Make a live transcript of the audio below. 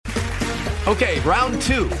Okay, round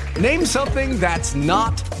 2. Name something that's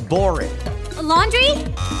not boring. A laundry?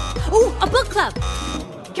 Ooh, a book club.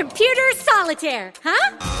 Computer solitaire,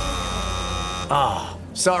 huh? Ah,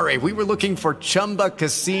 sorry, we were looking for Chumba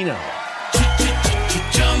Casino.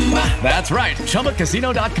 That's right,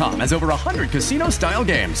 ChumbaCasino.com has over 100 casino-style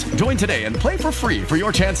games. Join today and play for free for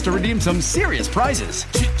your chance to redeem some serious prizes.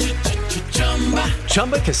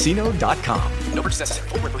 ChumbaCasino.com. No purchase necessary.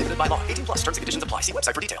 Void where prohibited by law. 18 plus terms and conditions apply. See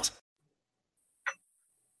website for details.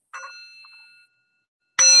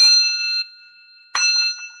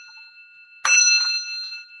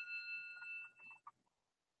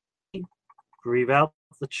 Breathe out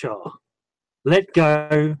the char. Let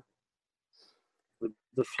go with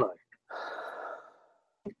the flow.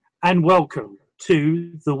 And welcome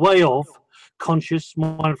to the Way of Conscious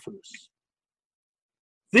Mindfulness.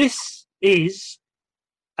 This is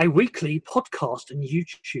a weekly podcast and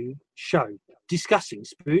YouTube show discussing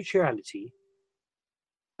spirituality,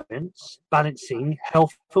 balancing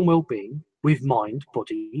health and well-being with mind,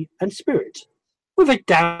 body and spirit with a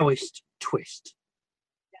Taoist twist.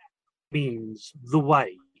 Means the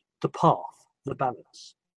way, the path, the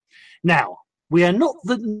balance. Now, we are not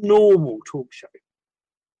the normal talk show.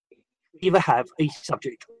 We either have a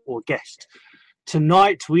subject or guest.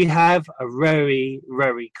 Tonight we have a very,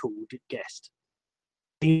 very cool guest.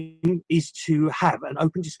 The aim is to have an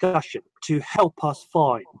open discussion to help us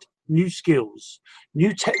find new skills,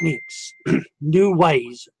 new techniques, new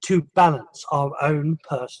ways to balance our own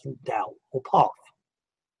personal Tao or path.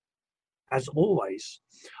 As always,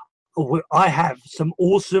 I have some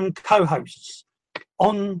awesome co-hosts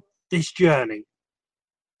on this journey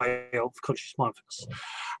of conscious mindfulness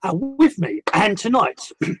with me. And tonight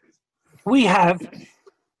we have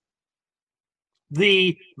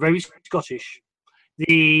the very Scottish,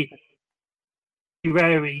 the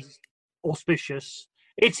very auspicious.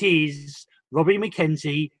 It is Robbie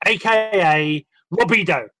McKenzie, aka Robbie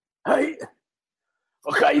Doe. Hey,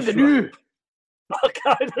 okay, the new. Oh,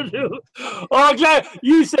 I'm glad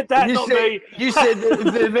you said that, not me. You said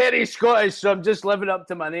the very Scottish, so I'm just living up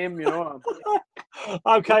to my name, you know.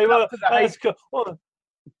 Okay, well, that's cool. Well,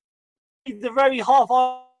 the very half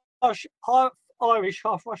Irish,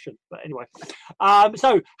 half Russian. But anyway,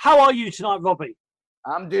 so how are you tonight, Robbie?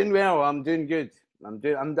 I'm doing well. I'm doing good. I'm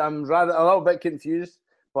rather a little bit confused,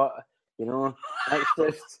 but you know,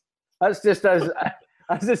 that's just as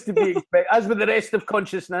to be expected. As with the rest of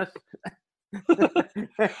consciousness.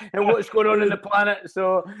 And what's going on in the planet,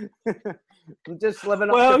 so I'm just living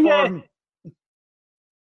up to form.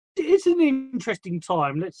 It's an interesting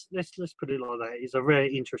time. Let's put it like that. It's a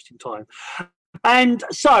very interesting time. And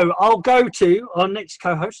so I'll go to our next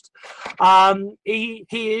co-host. He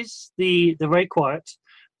is the very quiet,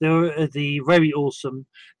 the very awesome,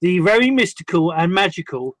 the very mystical and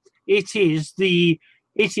magical. It is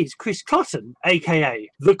Chris Culliton, aka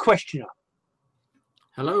the Questioner.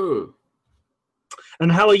 Hello.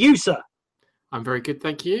 And how are you, sir? I'm very good,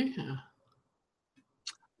 thank you.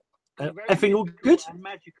 Everything all good?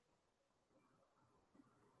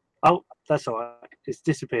 Oh, that's all right. It's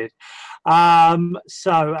disappeared.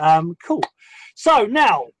 Cool. So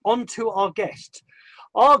now, on to our guest.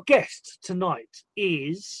 Our guest tonight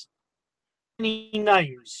is many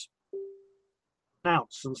names.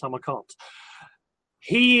 Pronounce, and some I can't.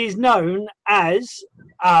 He is known as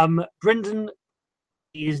Brendon.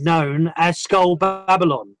 He is known as Skull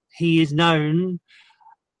Babylon. He is known...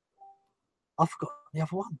 I forgot the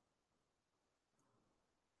other one.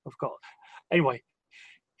 I've got... Anyway,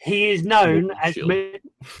 he is known as... And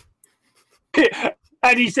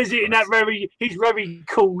he says it in that his very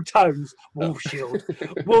cool tones. Wolf Shield.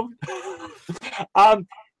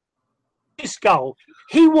 Skull.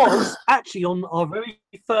 He was actually on our very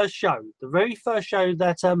first show. The very first show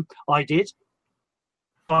that I did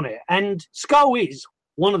on it. And Skull is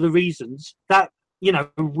one of the reasons that, you know,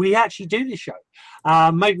 we actually do this show.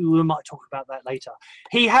 Maybe we might talk about that later.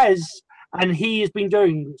 He has been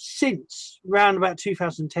doing since around about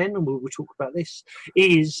 2010, and we'll talk about this,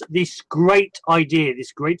 is this great idea,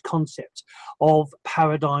 this great concept of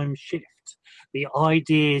paradigm shift. The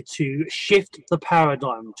idea to shift the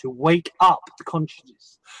paradigm, to wake up the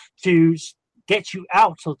consciousness, to get you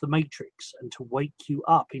out of the matrix and to wake you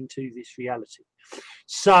up into this reality.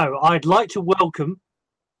 So I'd like to welcome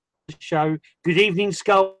the show. Good evening,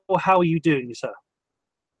 Skull. How are you doing, sir?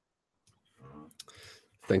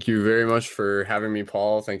 Thank you very much for having me,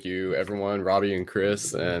 Paul. Thank you, everyone, Robbie and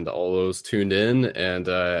Chris, and all those tuned in. And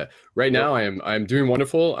right now, I'm doing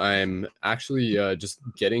wonderful. I'm actually just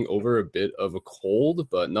getting over a bit of a cold,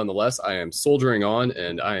 but nonetheless, I am soldiering on,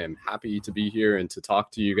 and I am happy to be here and to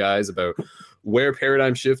talk to you guys about where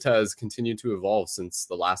Paradigm Shift has continued to evolve since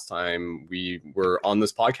the last time we were on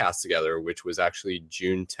this podcast together, which was actually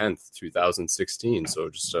June 10th, 2016. So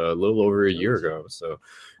just a little over a year ago. So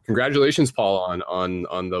congratulations, Paul,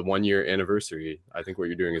 on the 1 year anniversary. I think what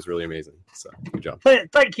you're doing is really amazing. So good job.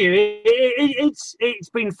 Thank you. It's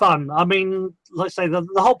been fun. I mean, let's say the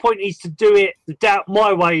whole point is to do it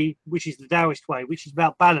my way, which is the Taoist way, which is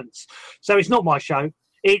about balance. So it's not my show;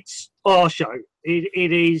 it's our show.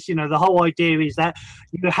 It is, the whole idea is that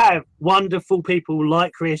you have wonderful people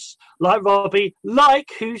like Chris, like Robbie, like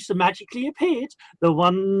who's magically appeared, the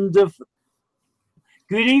wonderful.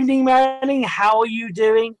 Good evening, Manning. How are you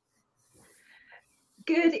doing?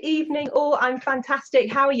 Good evening, all. I'm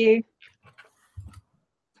fantastic. How are you?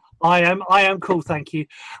 I am cool, thank you.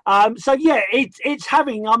 So yeah, it's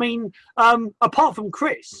having. I mean, apart from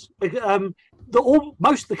Chris,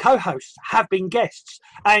 most of the co-hosts have been guests,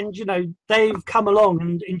 and they've come along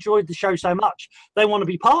and enjoyed the show so much they want to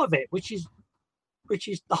be part of it, which is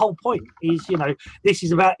the whole point. Is this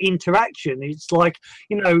is about interaction. It's like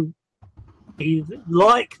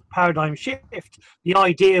like Paradigm Shift, the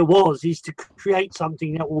idea is to create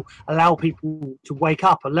something that will allow people to wake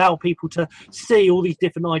up, allow people to see all these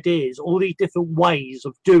different ideas, all these different ways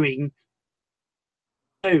of doing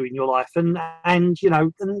in your life, and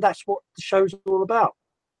that's what the show's all about.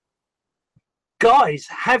 Guys,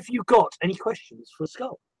 have you got any questions for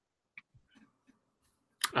Skull?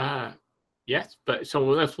 Yes, but if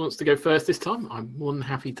someone else wants to go first this time, I'm more than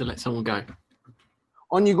happy to let someone go.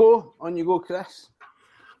 On you go, Chris.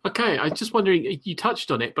 Okay, I was just wondering, you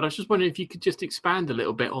touched on it, but I was just wondering if you could just expand a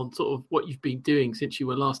little bit on sort of what you've been doing since you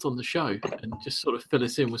were last on the show, and just sort of fill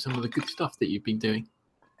us in with some of the good stuff that you've been doing.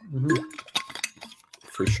 Mm-hmm.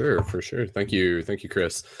 For sure. Thank you,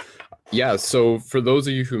 Chris. Yeah, so for those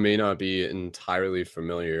of you who may not be entirely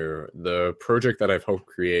familiar, the project that I've helped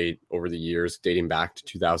create over the years, dating back to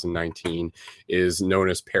 2019, is known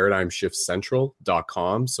as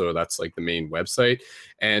ParadigmShiftCentral.com. So that's like the main website.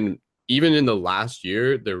 And even in the last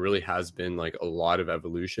year, there really has been like a lot of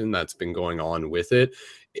evolution that's been going on with it.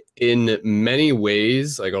 In many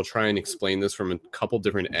ways, like I'll try and explain this from a couple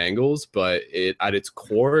different angles, but at its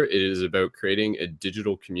core, it is about creating a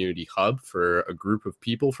digital community hub for a group of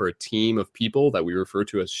people, for a team of people that we refer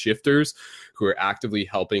to as shifters, who are actively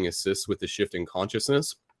helping assist with the shift in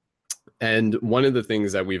consciousness. And one of the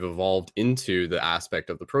things that we've evolved into the aspect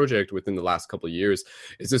of the project within the last couple of years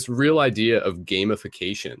is this real idea of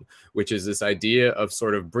gamification, which is this idea of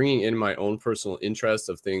sort of bringing in my own personal interests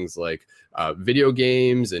of things like video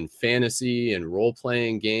games and fantasy and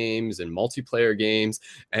role-playing games and multiplayer games,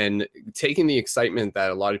 and taking the excitement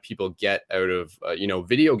that a lot of people get out of,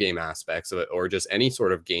 video game aspects of it, or just any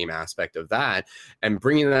sort of game aspect of that, and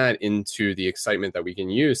bringing that into the excitement that we can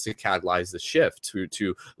use to catalyze the shift,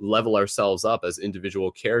 to level ourselves up as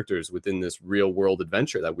individual characters within this real world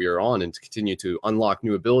adventure that we are on, and to continue to unlock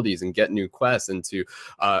new abilities and get new quests, and to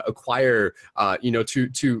acquire,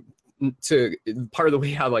 to part of the way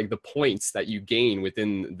how like the points that you gain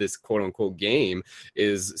within this quote unquote game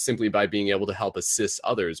is simply by being able to help assist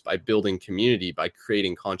others, by building community, by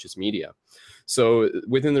creating conscious media. So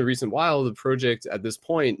within the recent while, the project at this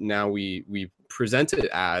point, now we present it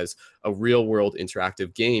as a real world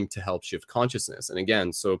interactive game to help shift consciousness. And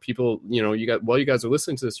again, so people, while you guys are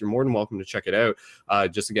listening to this, you're more than welcome to check it out.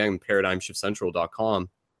 Just again, ParadigmShiftCentral.com.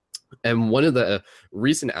 And one of the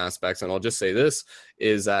recent aspects, and I'll just say this,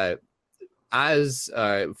 is that as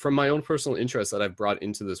from my own personal interest that I've brought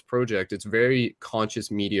into this project, it's very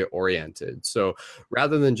conscious media oriented. So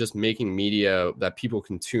rather than just making media that people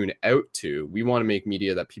can tune out to, we want to make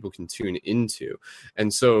media that people can tune into.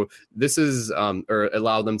 And so this is, or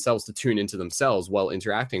allow themselves to tune into themselves while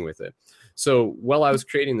interacting with it. So while I was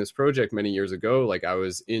creating this project many years ago, like I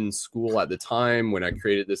was in school at the time when I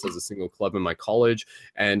created this as a single club in my college,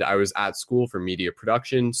 and I was at school for media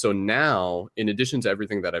production. So now, in addition to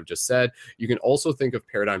everything that I've just said, you can also think of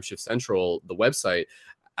Paradigm Shift Central, the website,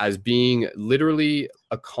 as being literally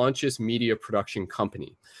a conscious media production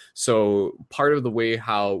company. So part of the way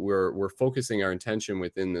how we're focusing our intention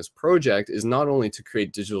within this project is not only to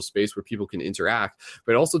create digital space where people can interact,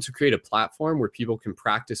 but also to create a platform where people can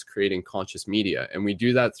practice creating conscious media. And we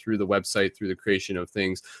do that through the website, through the creation of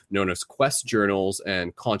things known as quest journals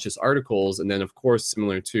and conscious articles. And then, of course,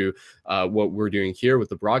 similar to what we're doing here with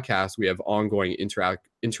the broadcast, we have ongoing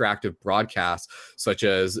interactive broadcasts such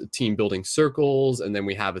as team building circles, and then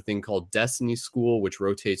we have a thing called Destiny School, which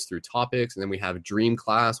rotates through topics, and then we have Dream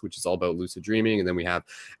Class, which is all about lucid dreaming, and then we have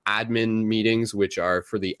admin meetings, which are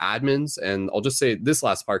for the admins. And I'll just say this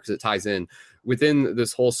last part because it ties in within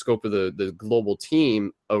this whole scope of the global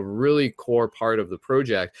team. A really core part of the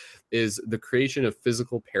project is the creation of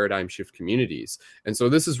physical paradigm shift communities. And so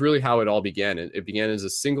this is really how it all began. It began as a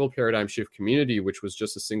single paradigm shift community, which was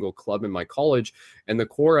just a single club in my college. And the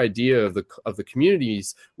core idea of the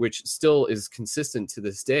communities, which still is consistent to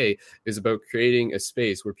this day, is about creating a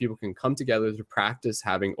space where people can come together to practice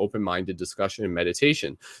having open-minded discussion and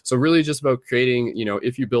meditation. So really just about creating,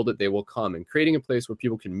 if you build it, they will come, and creating a place where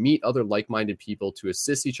people can meet other like-minded people to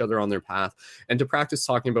assist each other on their path and to practice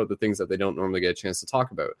talking about the things that they don't normally get a chance to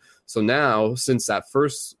talk about. So now, since that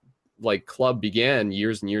first club began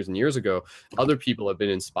years and years and years ago, other people have been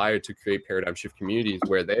inspired to create paradigm shift communities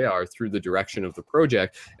where they are through the direction of the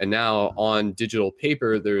project. And now on digital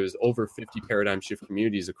paper, there's over 50 paradigm shift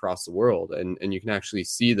communities across the world. And you can actually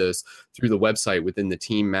see this through the website within the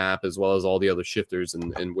team map, as well as all the other shifters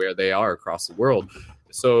and where they are across the world.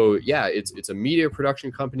 So yeah, it's a media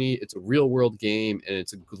production company, it's a real world game, and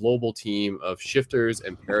it's a global team of shifters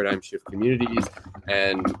and paradigm shift communities.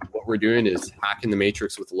 And what we're doing is hacking the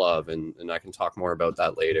matrix with love, and I can talk more about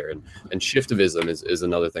that later. And shiftivism is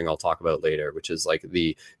another thing I'll talk about later, which is like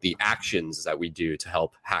the actions that we do to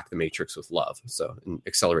help hack the matrix with love, so and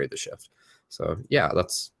accelerate the shift. So yeah,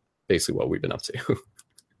 that's basically what we've been up to.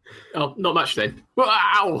 Oh, not much then.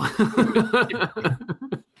 Wow.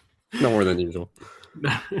 No more than usual.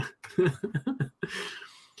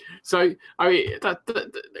 So I mean, that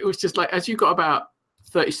it was just like, as you got about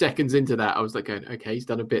 30 seconds into that, I was like going, okay, he's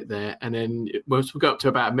done a bit there. And then once we got up to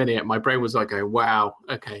about a minute, my brain was like going, wow,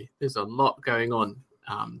 okay, there's a lot going on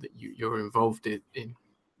that you're involved in.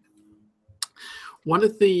 One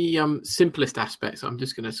of the simplest aspects I'm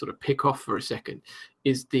just going to sort of pick off for a second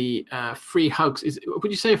is the free hugs.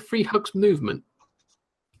 Would you say a free hugs movement?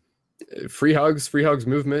 Free hugs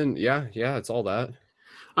movement. Yeah, it's all that.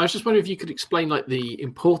 I was just wondering if you could explain like the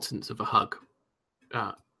importance of a hug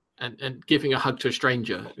and giving a hug to a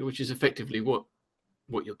stranger, which is effectively what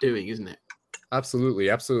you're doing, isn't it?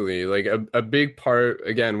 Absolutely. Like a big part,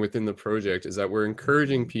 again, within the project is that we're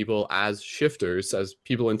encouraging people as shifters, as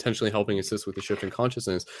people intentionally helping assist with the shift in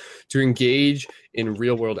consciousness, to engage in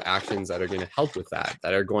real world actions that are going to help with that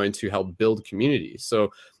are going to help build community.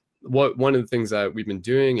 So one of the things that we've been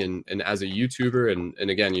doing, and as a YouTuber, and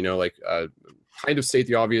again, kind of state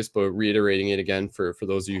the obvious, but reiterating it again for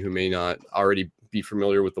those of you who may not already be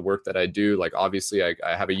familiar with the work that I do, like obviously I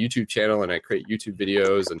have a YouTube channel and I create YouTube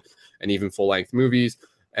videos and even full-length movies.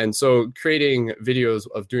 And so creating videos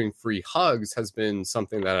of doing free hugs has been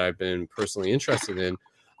something that I've been personally interested in,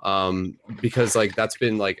 because like that's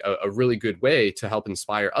been like a really good way to help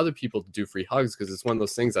inspire other people to do free hugs, because it's one of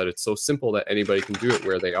those things that it's so simple that anybody can do it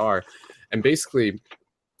where they are. And basically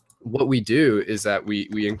what we do is that we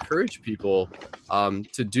encourage people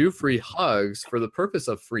to do free hugs for the purpose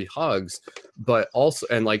of free hugs, but also,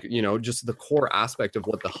 and like, just the core aspect of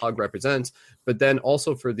what the hug represents, but then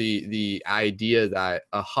also for the idea that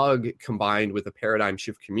a hug combined with a paradigm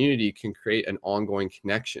shift community can create an ongoing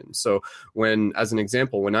connection. So as an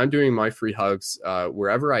example, when I'm doing my free hugs,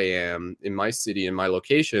 wherever I am in my city, in my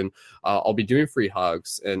location, I'll be doing free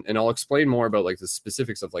hugs, and I'll explain more about like the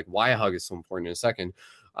specifics of like why a hug is so important in a second.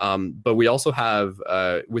 But we also have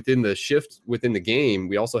within the game,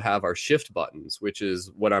 we also have our shift buttons, which is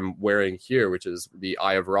what I'm wearing here, which is the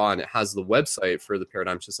Eye of Ra, and it has the website for the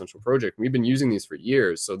Paradigm Shift Central project. We've been using these for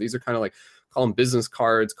years. So these are kind of like, call them business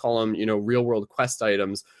cards, call them, real world quest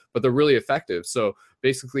items, but they're really effective. So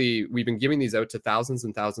basically we've been giving these out to thousands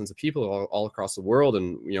and thousands of people all across the world.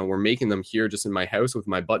 And, we're making them here just in my house with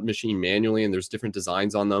my button machine manually, and there's different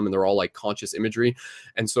designs on them, and they're all like conscious imagery.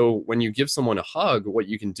 And so when you give someone a hug, what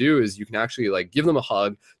you can do is you can actually like give them a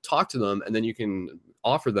hug, talk to them, and then you can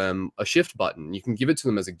offer them a shift button. You can give it to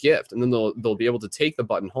them as a gift, and then they'll be able to take the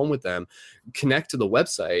button home with them, connect to the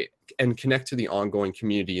website, and connect to the ongoing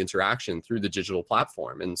community interaction through the digital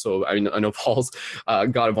platform. And so, I know Paul's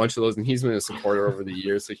got a bunch of those, and he's been a supporter over the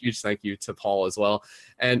years. So huge thank you to Paul as well.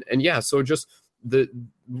 And yeah, so just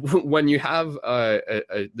when you have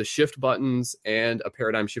the shift buttons and a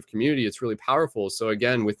paradigm shift community, it's really powerful. So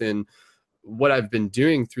again, within what I've been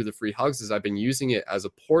doing through the free hugs is I've been using it as a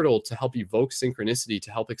portal to help evoke synchronicity,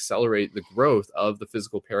 to help accelerate the growth of the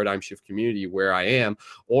physical paradigm shift community where I am,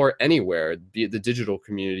 or anywhere, be it the digital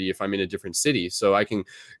community if I'm in a different city. So I can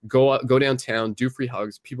go downtown, do free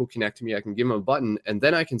hugs, people connect to me, I can give them a button, and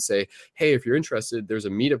then I can say, hey, if you're interested, there's a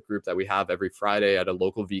meetup group that we have every Friday at a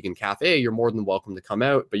local vegan cafe. You're more than welcome to come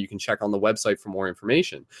out, but you can check on the website for more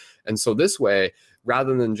information. And so this way,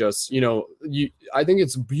 rather than just, I think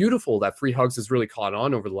it's beautiful that free hugs has really caught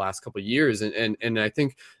on over the last couple of years. And I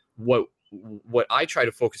think what I try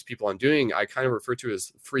to focus people on doing, I kind of refer to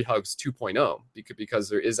as free hugs 2.0, because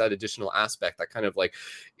there is that additional aspect that kind of like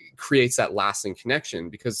creates that lasting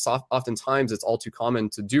connection, because oftentimes it's all too common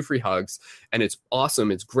to do free hugs and it's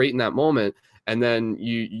awesome. It's great in that moment. And then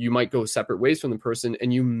you might go separate ways from the person,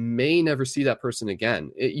 and you may never see that person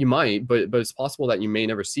again. You might, but it's possible that you may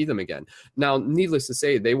never see them again. Now, needless to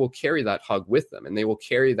say, they will carry that hug with them, and they will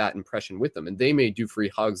carry that impression with them, and they may do free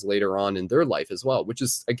hugs later on in their life as well, which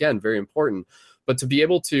is, again, very important. But to be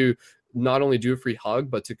able to not only do a free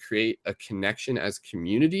hug, but to create a connection as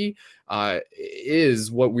community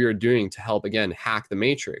is what we are doing to help, again, hack the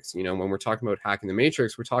matrix. When we're talking about hacking the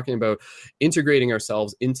matrix, we're talking about integrating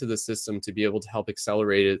ourselves into the system to be able to help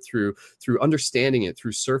accelerate it through understanding it,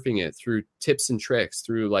 through surfing it, through tips and tricks,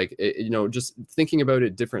 through just thinking about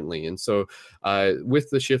it differently. And so with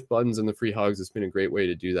the shift buttons and the free hugs, it's been a great way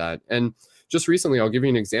to do that. And just recently, I'll give you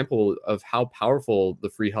an example of how powerful the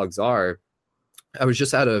free hugs are. I was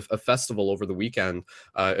just at a festival over the weekend,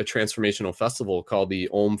 a transformational festival called the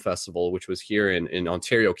Om Festival, which was here in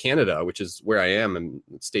Ontario, Canada, which is where I am, and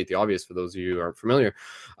state the obvious for those of you who aren't familiar.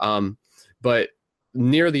 But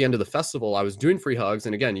near the end of the festival, I was doing free hugs.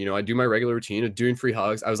 And again, I do my regular routine of doing free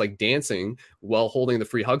hugs. I was like dancing while holding the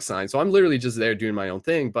free hug sign. So I'm literally just there doing my own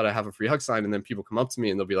thing, but I have a free hug sign, and then people come up to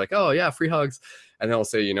me and they'll be like, oh yeah, free hugs. And they'll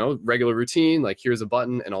say, regular routine, like here's a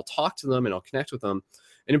button, and I'll talk to them and I'll connect with them.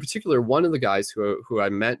 And in particular, one of the guys who I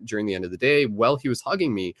met during the end of the day, while he was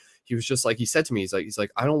hugging me, he was just like, he said to me, he's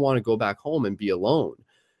like, I don't want to go back home and be alone.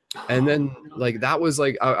 And then that was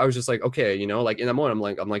like, I was just like, okay, in that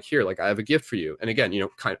moment, I'm like, here, like I have a gift for you. And again,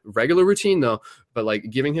 kind of regular routine though, but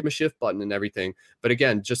like giving him a shift button and everything. But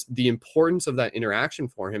again, just the importance of that interaction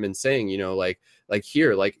for him and saying, like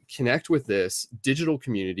here, like connect with this digital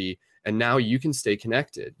community. And now you can stay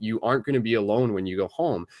connected. You aren't going to be alone when you go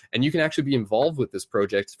home. And you can actually be involved with this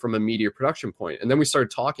project from a media production point. And then we started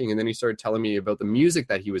talking, and then he started telling me about the music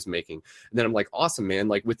that he was making. And then I'm like, awesome, man.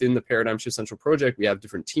 Like within the Paradigm Shift Central project, we have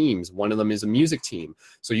different teams. One of them is a music team.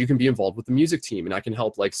 So you can be involved with the music team, and I can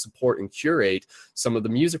help like support and curate some of the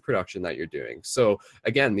music production that you're doing. So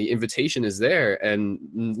again, the invitation is there. And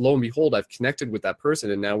lo and behold, I've connected with that person.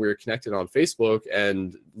 And now we're connected on Facebook.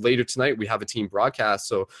 And later tonight, we have a team broadcast.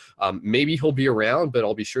 So maybe he'll be around, but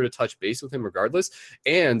I'll be sure to touch base with him regardless.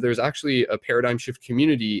 And there's actually a Paradigm Shift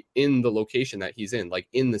community in the location that he's in, like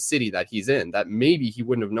in the city that he's in, that maybe he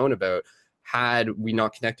wouldn't have known about had we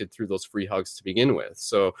not connected through those free hugs to begin with.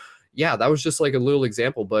 So yeah, that was just like a little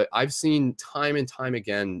example, but I've seen time and time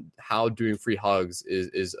again how doing free hugs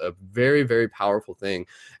is a very, very powerful thing.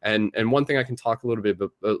 And one thing I can talk a little bit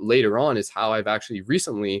about later on is how I've actually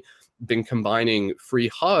recently been combining free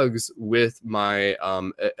hugs with my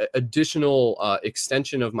additional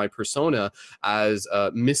extension of my persona as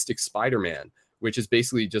Mystic Spider-Man, which is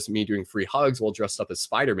basically just me doing free hugs while dressed up as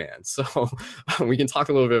Spider-Man. So we can talk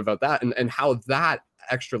a little bit about that and how that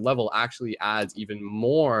extra level actually adds even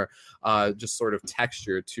more just sort of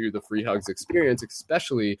texture to the free hugs experience,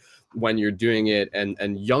 especially when you're doing it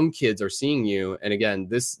and young kids are seeing you. And again,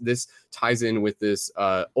 this ties in with this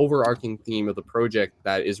overarching theme of the project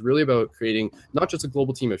that is really about creating not just a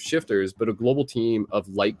global team of shifters, but a global team of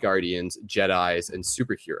light guardians, Jedis, and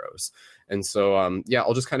superheroes. And so, yeah,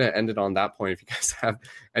 I'll just kind of end it on that point if you guys have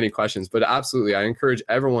any questions. But absolutely, I encourage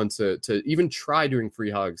everyone to even try doing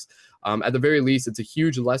free hugs. At the very least, it's a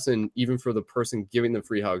huge lesson even for the person giving the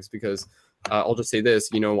free hugs, because I'll just say this,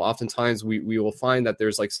 oftentimes we will find that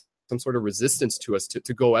there's like some sort of resistance to us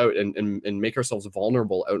to go out and make ourselves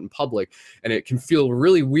vulnerable out in public. And it can feel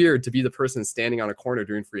really weird to be the person standing on a corner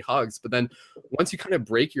doing free hugs. But then once you kind of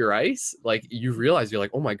break your ice, like you realize you're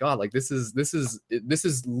like, oh my God, like this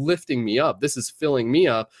is lifting me up. This is filling me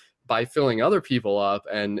up by filling other people up.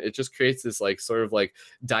 And it just creates this like sort of like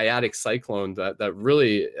dyadic cyclone that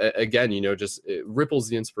really, again, just it ripples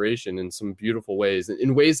the inspiration in some beautiful ways,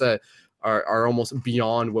 in ways that are almost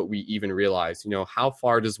beyond what we even realize. How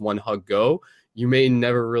far does one hug go? You may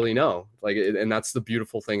never really know. And that's the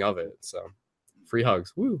beautiful thing of it. So free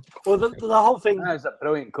hugs. Woo. Well, the whole thing. That's a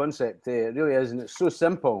brilliant concept. It really is, and it's so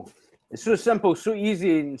simple. It's so simple, so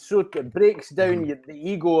easy, and so it breaks down the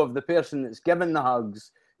ego of the person that's giving the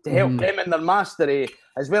hugs to help them in their mastery,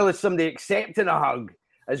 as well as somebody accepting a hug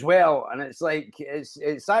as well. And it's like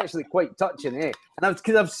it's actually quite touching, eh? And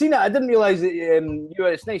because I've seen it, I didn't realise that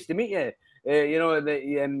it's nice to meet you. That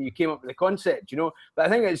you came up with the concept, But I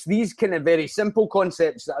think it's these kind of very simple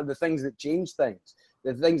concepts that are the things that change things,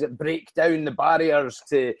 the things that break down the barriers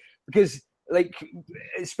because. Like,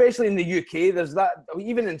 especially in the UK, there's that,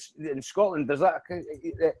 even in Scotland, there's that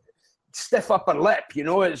stiff upper lip,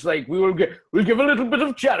 It's like, we'll give a little bit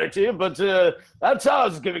of charity, but that's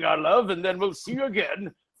us giving our love, and then we'll see you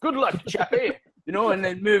again. Good luck, chappy, and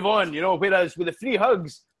then move on, Whereas with the free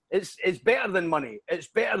hugs, it's better than money. It's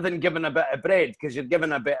better than giving a bit of bread because you're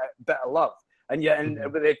giving a bit of love. And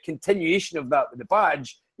with the continuation of that with the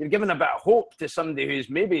badge, you're giving a bit of hope to somebody who's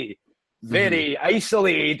maybe very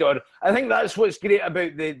isolated, or I think that's what's great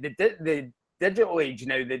about the digital age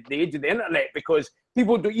now, the age of the internet, because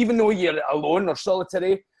people don't, even though you're alone or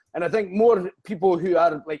solitary, and I think more people who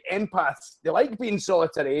are like empaths, they like being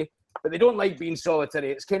solitary, but they don't like being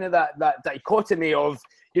solitary. It's kind of that dichotomy of,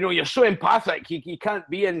 you're so empathic, you can't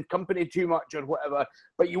be in company too much or whatever,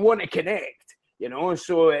 but you want to connect,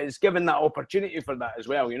 so it's given that opportunity for that as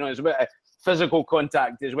well. It's a bit of physical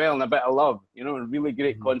contact as well and a bit of love, a really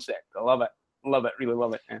great concept. I love it, really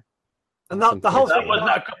love it. Yeah. And the whole thing,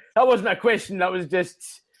 that wasn't a question, that was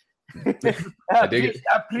just I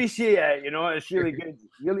appreciate it, it's really good,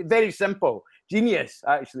 really very simple, genius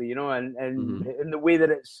actually, and in the way that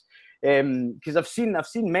it's because I've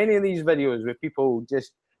seen many of these videos with people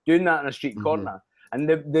just doing that in a street corner. And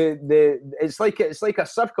it's like a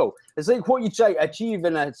circle. It's like what you try to achieve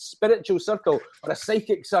in a spiritual circle or a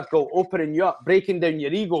psychic circle, opening you up, breaking down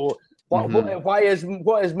your ego. What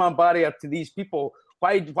is my barrier to these people?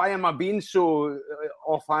 Why am I being so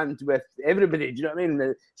offhand with everybody? Do you know what I mean?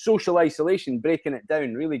 The social isolation, breaking it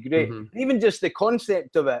down, really great. Even just the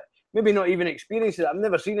concept of it, maybe not even experiencing it. I've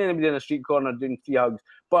never seen anybody in a street corner doing free hugs,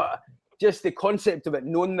 but just the concept of it,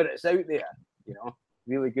 knowing that it's out there,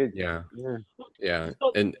 really good. Yeah.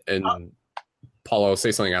 And Paul, I'll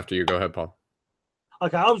say something after you. Go ahead, Paul.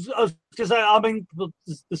 Okay, I was going to say, I mean,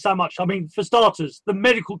 there's so much. I mean, for starters, the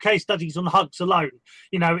medical case studies on hugs alone,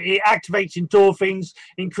 it activates endorphins,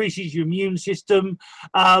 increases your immune system.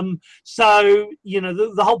 So,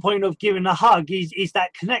 the whole point of giving a hug is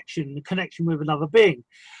that connection, the connection with another being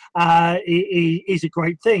is a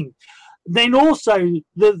great thing. Then also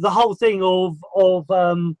the whole thing of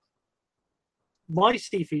my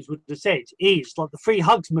Stephies would have said is like the free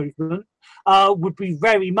hugs movement would be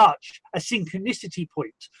very much a synchronicity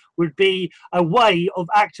point, would be a way of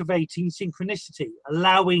activating synchronicity,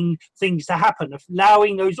 allowing things to happen,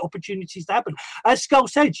 allowing those opportunities to happen. As Skull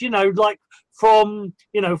said, like from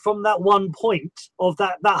that one point of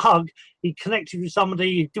that hug, he connected with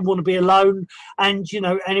somebody, he didn't want to be alone, and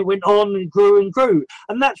and it went on and grew,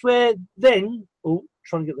 and that's where then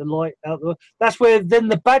trying to get the light out there, that's where then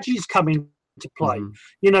the badges come in to play.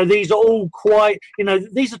 These are all quite,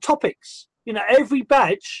 these are topics, every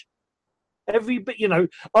badge, and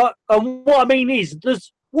what I mean is,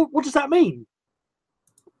 what does that mean?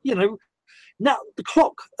 Now the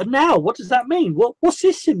clock, and now what does that mean? What's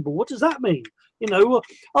this symbol? What does that mean?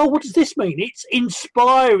 What does this mean? It's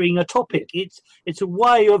inspiring a topic. It's a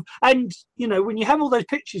way of, and when you have all those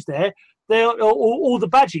pictures there, they're all the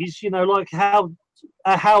badges, like how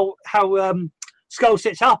Skull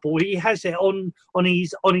sets up, or he has it on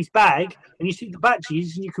his bag, and you see the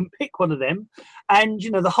badges, and you can pick one of them, and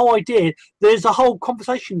the whole idea. There's a whole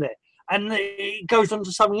conversation there, and it goes on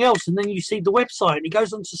to something else, and then you see the website, and it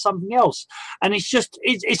goes on to something else, and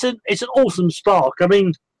it's an awesome spark. I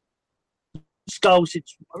mean, Skulls,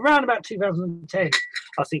 it's around about 2010,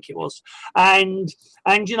 I think it was, and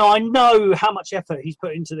I know how much effort he's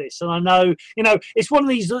put into this, and I know it's one of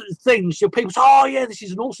these things. People say, "Oh yeah, this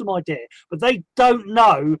is an awesome idea," but they don't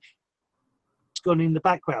know what's gone in the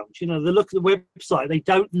background. They look at the website, they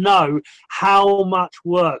don't know how much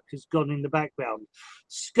work has gone in the background.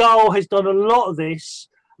 Skull has done a lot of this.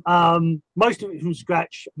 Most of it from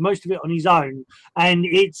scratch, most of it on his own, and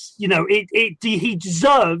it's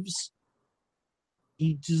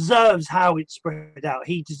he deserves how it's spread out.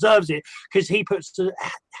 He deserves it because he puts a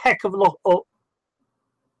heck of a lot of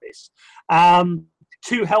this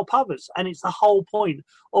to help others. And it's the whole point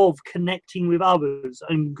of connecting with others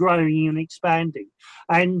and growing and expanding.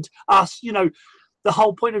 And us, the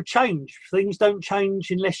whole point of change. Things don't change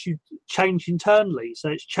unless you change internally. So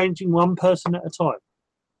it's changing one person at a time.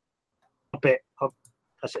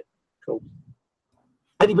 That's it. Cool.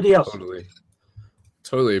 Anybody else? Totally.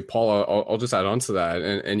 Totally, Paul. I'll just add on to that,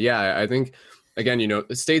 and yeah, I think again,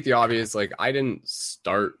 state the obvious. Like, I didn't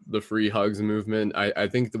start the free hugs movement. I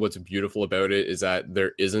think that what's beautiful about it is that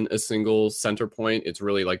there isn't a single center point. It's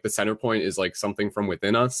really like the center point is like something from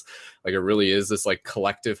within us. Like, it really is this like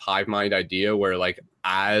collective hive mind idea where like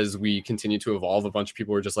as we continue to evolve, a bunch of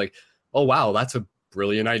people are just like, oh wow, that's a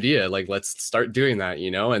brilliant idea, like let's start doing that,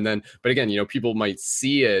 and then but again, people might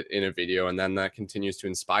see it in a video and then that continues to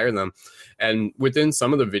inspire them. And within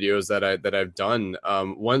some of the videos that I've done,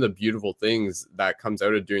 one of the beautiful things that comes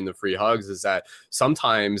out of doing the free hugs is that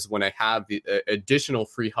sometimes when I have the additional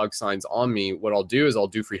free hug signs on me, what I'll do is I'll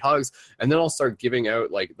do free hugs and then I'll start giving out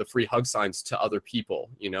like the free hug signs to other people,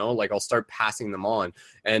 like I'll start passing them on.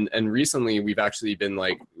 And recently we've actually been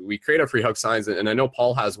like, we create our free hug signs, and I know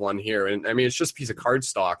Paul has one here, and I mean it's just a piece of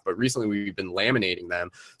cardstock, but recently we've been laminating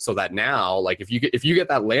them so that now, like if you get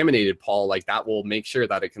that laminated, Paul, like that will make sure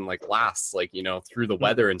that it can like last like through the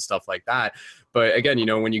weather and stuff like that. But again,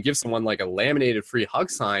 when you give someone like a laminated free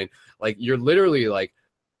hug sign, like you're literally like,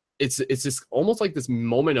 it's just almost like this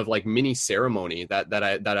moment of like mini ceremony that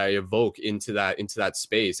I evoke into that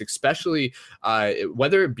space, especially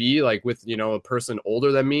whether it be like with a person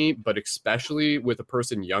older than me, but especially with a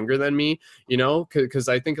person younger than me, because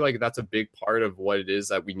I think like that's a big part of what it is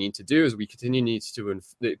that we need to do is we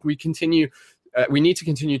need to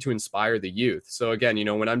continue to inspire the youth. So again,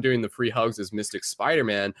 when I'm doing the free hugs as Mystic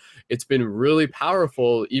Spider-Man, it's been really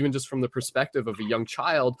powerful, even just from the perspective of a young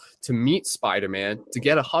child, to meet Spider-Man, to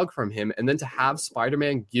get a hug from him, and then to have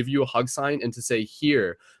Spider-Man give you a hug sign and to say,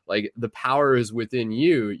 here, like the power is within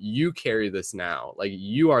you. You carry this now. Like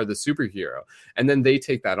you are the superhero. And then they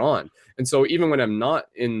take that on. And so even when I'm not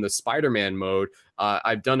in the Spider-Man mode,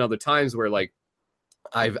 I've done other times where like,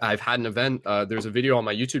 I've had an event. There's a video on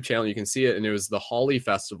my YouTube channel. You can see it. And it was the Holi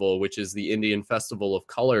Festival, which is the Indian festival of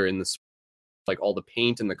color in the like all the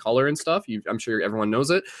paint and the color and stuff. I'm sure everyone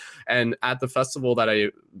knows it. And at the festival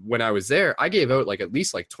when I was there, I gave out like at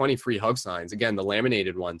least like 20 free hug signs. Again, the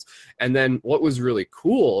laminated ones. And then what was really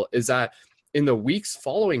cool is that in the weeks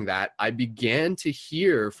following that, I began to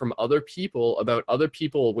hear from other people about other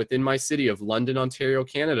people within my city of London, Ontario,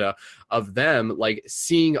 Canada, of them like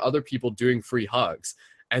seeing other people doing free hugs.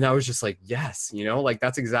 And I was just like, yes, like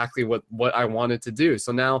that's exactly what I wanted to do.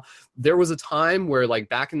 So now there was a time where like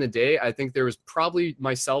back in the day, I think there was probably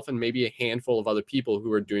myself and maybe a handful of other people who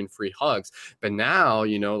were doing free hugs. But now,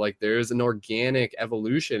 like there's an organic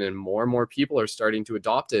evolution and more people are starting to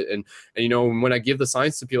adopt it. And when I give the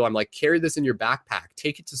signs to people, I'm like, carry this in your backpack,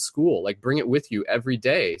 take it to school, like bring it with you every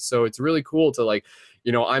day. So it's really cool to like,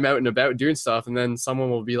 I'm out and about doing stuff. And then someone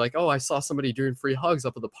will be like, oh, I saw somebody doing free hugs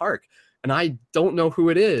up at the park. And I don't know who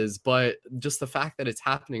it is, but just the fact that it's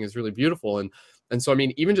happening is really beautiful. And so, I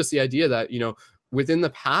mean, even just the idea that, within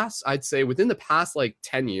the past, I'd say within the past, like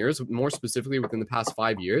 10 years, more specifically within the past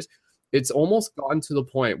 5 years, it's almost gotten to the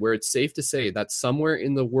point where it's safe to say that somewhere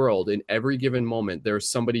in the world, in every given moment, there's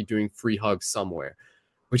somebody doing free hugs somewhere,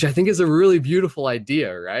 which I think is a really beautiful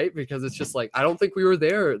idea, right? Because it's just like, I don't think we were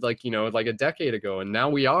there like, like a decade ago, and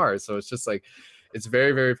now we are. So it's just like, it's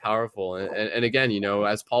very, very powerful. And again,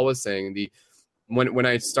 as Paul was saying, when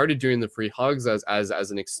I started doing the free hugs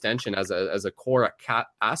as an extension, as a core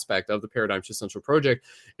aspect of the Paradigm Shift Central project,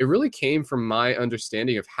 it really came from my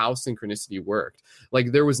understanding of how synchronicity worked.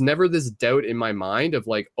 Like there was never this doubt in my mind of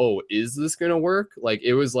like, oh, is this going to work? Like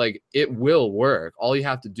it was like, it will work. All you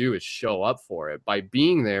have to do is show up for it by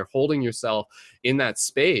being there, holding yourself in that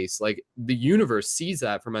space. Like the universe sees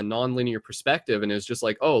that from a nonlinear perspective and is just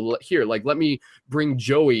like, oh, here, like let me bring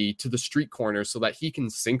Joey to the street corner so that he can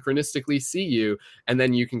synchronistically see you, and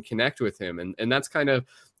then you can connect with him. And that's kind of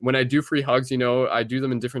when I do free hugs, I do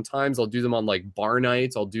them in different times. I'll do them on like bar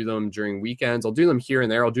nights. I'll do them during weekends. I'll do them here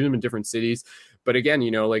and there. I'll do them in different cities. But again,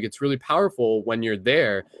 like it's really powerful when you're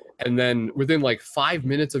there. And then within like 5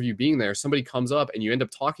 minutes of you being there, somebody comes up and you end up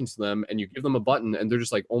talking to them and you give them a button and they're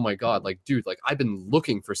just like, oh my God, like, dude, like I've been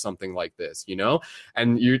looking for something like this,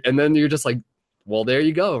 and then you're just like, well, there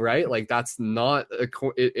you go, right? Like that's not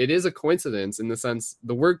it is a coincidence in the sense,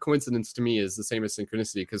 the word coincidence to me is the same as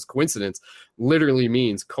synchronicity, because coincidence literally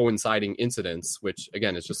means coinciding incidents, which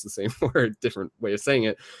again is just the same word, different way of saying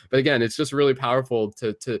it. But again, it's just really powerful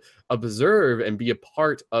to observe and be a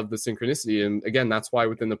part of the synchronicity. And again, that's why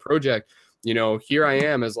within the project, you know, here I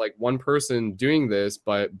am as like one person doing this,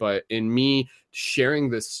 but in me sharing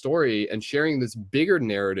this story and sharing this bigger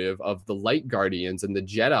narrative of the light guardians and the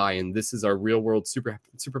Jedi, and this is our real world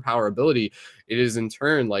superpower ability, it is in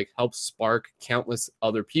turn like helps spark countless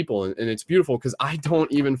other people. And it's beautiful because I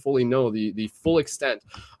don't even fully know the full extent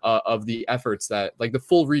of the efforts that, like the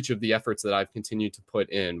full reach of the efforts that I've continued to put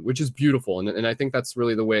in, which is beautiful. And I think that's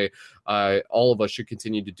really the way all of us should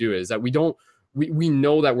continue to do it, is that we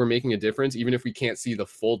know that we're making a difference, even if we can't see the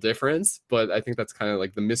full difference. But I think that's kind of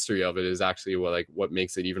like the mystery of it, is actually what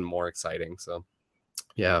makes it even more exciting. So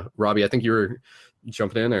yeah, Robbie, I think you were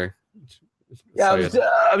jumping in, or yeah,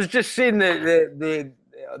 I was just saying that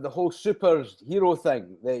the whole superhero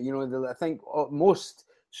thing, that, you know, I think most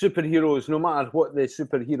superheroes, no matter what the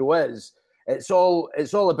superhero is, it's all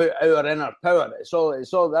about our inner power. It's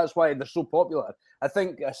all that's why they're so popular. I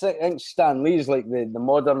think Stan Lee's like the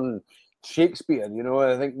modern Shakespeare, you know.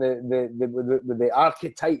 I think the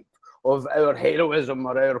archetype of our heroism,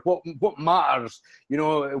 or our what matters, you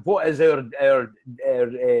know, what is our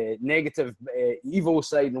negative evil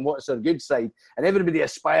side and what's our good side, and everybody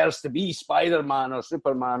aspires to be Spider-Man or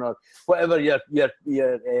Superman or whatever you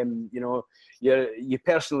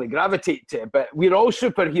personally gravitate to. But we're all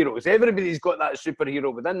superheroes. Everybody's got that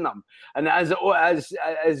superhero within them, and as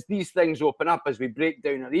these things open up, as we break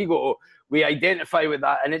down our ego, we identify with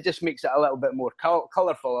that, and it just makes it a little bit more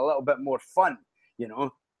colourful, a little bit more fun, you know,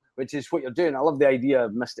 which is what you're doing. I love the idea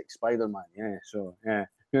of Mystic Spider-Man. Yeah, so yeah.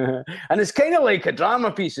 And it's kind of like a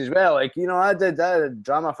drama piece as well. Like, you know, I did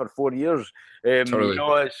drama for 4 years. Totally. You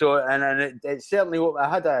know, so and it certainly, I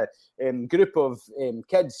had a group of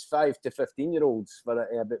kids, 5 to 15-year-olds for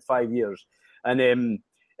about 5 years, and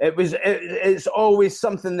it's always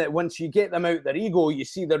something that once you get them out their ego, you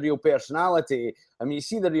see their real personality. I mean, you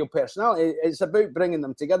see the real personality. It's about bringing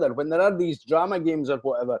them together. When there are these drama games or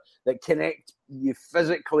whatever that connect you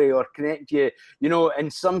physically, or connect you, you know, in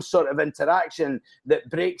some sort of interaction that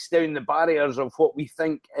breaks down the barriers of what we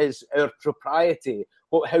think is our propriety,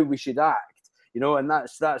 how we should act. You know, and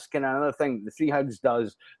that's kind of another thing the Free Hugs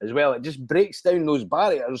does as well. It just breaks down those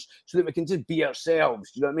barriers so that we can just be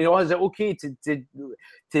ourselves. You know what I mean? Or is it okay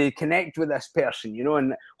to connect with this person, you know,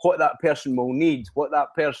 and what that person will need, what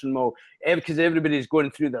that person will, because everybody's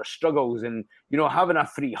going through their struggles, and, you know, having a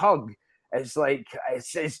free hug, it's like,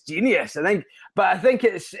 it's genius, I think. But I think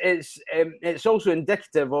it's also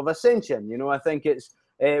indicative of ascension. You know, I think it's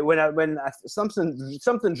when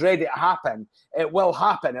something's ready to happen, it will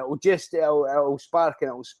happen. It'll spark, and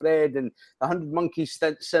it'll spread, and the 100 Monkeys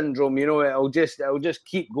syndrome. You know, it'll just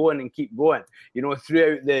keep going and keep going. You know,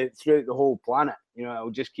 throughout the whole planet. You know,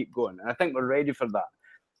 it'll just keep going, and I think we're ready for that.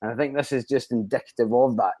 And I think this is just indicative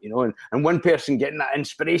of that, you know, and one person getting that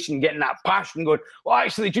inspiration, getting that passion, going, well,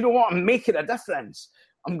 actually, do you know what? I'm making a difference.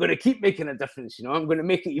 I'm going to keep making a difference, you know. I'm going to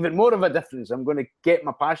make it even more of a difference. I'm going to get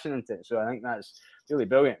my passion into it. So I think that's really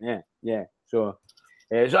brilliant. Yeah. So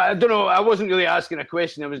I don't know. I wasn't really asking a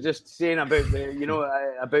question. I was just saying about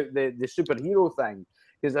the superhero thing,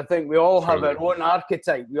 because I think we all have our own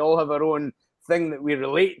archetype. We all have our own thing that we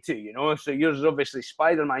relate to, you know. So yours is obviously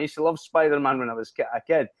Spider-Man. I used to love Spider-Man when I was a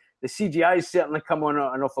kid. The CGI's certainly come on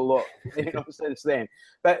an awful lot, you know, since then.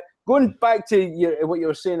 But going back to what you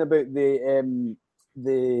were saying about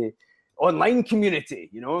the online community,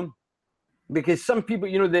 you know, because some people,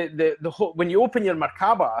 you know, the whole, when you open your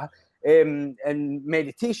Merkaba in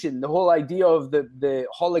meditation, the whole idea of the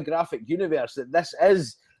holographic universe, that this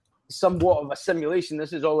is somewhat of a simulation.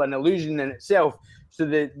 This is all an illusion in itself. So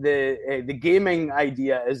the gaming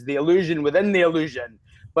idea is the illusion within the illusion.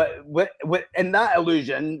 But in that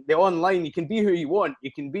illusion, the online, you can be who you want.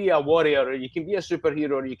 You can be a warrior, or you can be a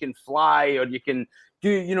superhero, or you can fly, or you can do,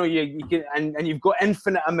 you know, you can, and you've got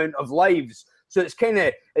infinite amount of lives. So it's kind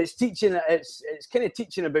of teaching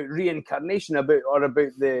about reincarnation, about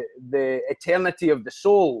the eternity of the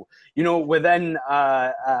soul, you know, within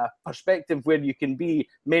a perspective where you can be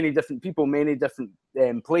many different people, many different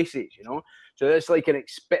places, you know. So it's like an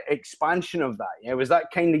expansion of that. Yeah, was that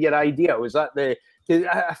kind of your idea? Was that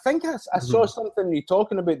I think I saw something you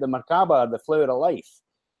talking about the Merkaba, the Flower of Life.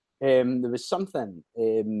 There was something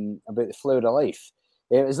about the Flower of Life.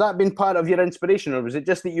 Has that been part of your inspiration, or was it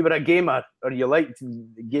just that you were a gamer, or you liked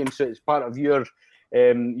the game, so it's part of your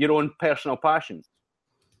own personal passion?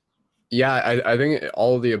 Yeah, I think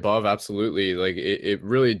all of the above, absolutely. Like it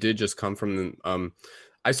really did just come from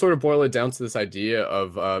I sort of boil it down to this idea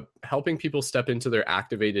of helping people step into their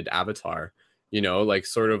activated avatar. You know, like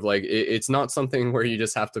sort of like it's not something where you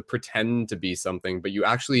just have to pretend to be something, but you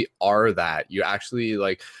actually are that. You actually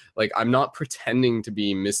like I'm not pretending to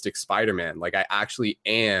be Mystic Spider-Man. Like I actually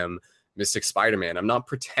am Mystic Spider-Man. I'm not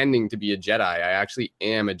pretending to be a Jedi. I actually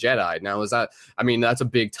am a Jedi. Now, that's a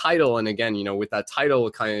big title. And again, with that title,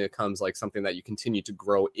 it kind of comes like something that you continue to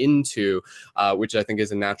grow into, which I think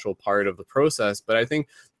is a natural part of the process. But I think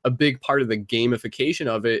a big part of the gamification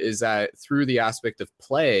of it is that through the aspect of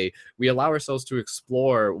play, we allow ourselves to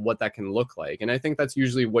explore what that can look like. And I think that's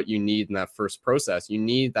usually what you need in that first process. You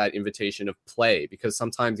need that invitation of play, because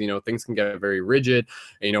sometimes, things can get very rigid.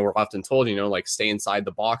 And, we're often told, like stay inside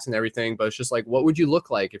the box and everything, but it's just like, what would you look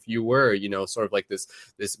like if you were, sort of like this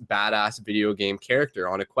badass video game character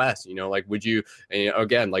on a quest? Like, would you,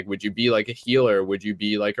 again, like, would you be like a healer? Would you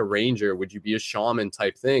be like a ranger? Would you be a shaman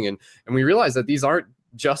type thing? And we realize that these aren't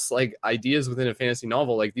just like ideas within a fantasy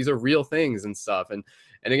novel. Like, these are real things and stuff. And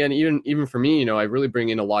again, even for me, I really bring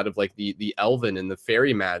in a lot of like the elven and the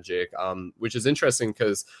fairy magic, which is interesting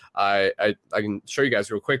because I can show you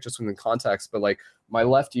guys real quick just within context. But like, my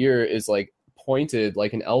left ear is like pointed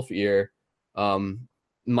like an elf ear.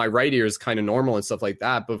 My right ear is kind of normal and stuff like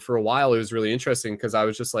that. But for a while, it was really interesting because I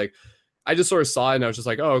was just like, I just sort of saw it and I was just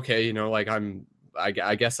like, oh, okay, like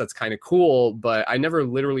I guess that's kind of cool, but I never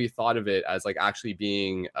literally thought of it as like actually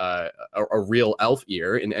being a real elf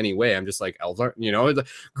ear in any way. I'm just like, elves aren't,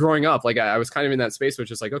 growing up, like I was kind of in that space,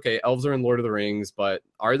 which is like, okay, elves are in Lord of the Rings, but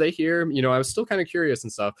are they here? I was still kind of curious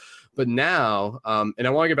and stuff. But now, and I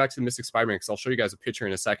want to get back to the Mystic Spider-Man because I'll show you guys a picture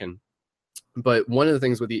in a second. But one of the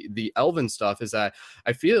things with the elven stuff is that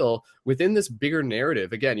I feel within this bigger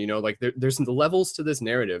narrative, again, like there's the levels to this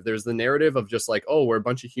narrative. There's the narrative of just like, oh, we're a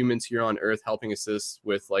bunch of humans here on Earth helping assist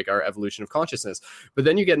with like our evolution of consciousness. But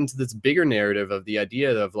then you get into this bigger narrative of the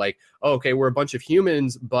idea of like, oh, okay, we're a bunch of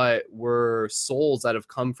humans, but we're souls that have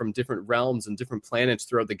come from different realms and different planets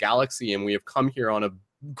throughout the galaxy. And we have come here on a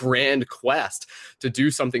grand quest to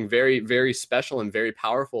do something very, very special and very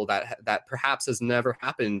powerful that perhaps has never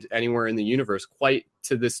happened anywhere in the universe quite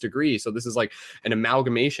to this degree. So this is like an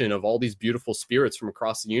amalgamation of all these beautiful spirits from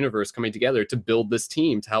across the universe coming together to build this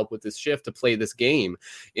team, to help with this shift, to play this game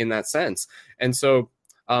in that sense. And so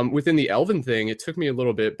within the elven thing, it took me a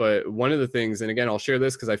little bit, but one of the things, and again, I'll share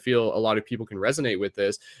this because I feel a lot of people can resonate with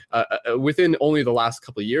this, within only the last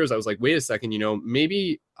couple of years, I was like, wait a second,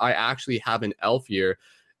 maybe I actually have an elf ear.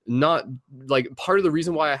 Not like, part of the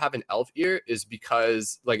reason why I have an elf ear is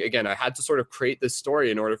because, like, again, I had to sort of create this story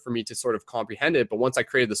in order for me to sort of comprehend it. But once I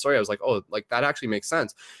created the story, I was like, oh, like that actually makes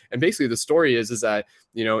sense. And basically the story is that,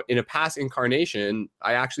 in a past incarnation,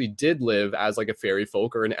 I actually did live as like a fairy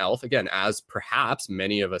folk or an elf, again, as perhaps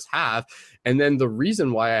many of us have. And then the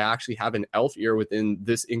reason why I actually have an elf ear within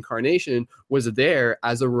this incarnation was there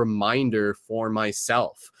as a reminder for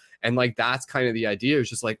myself. And like, that's kind of the idea. It's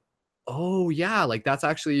just like, oh yeah, like that's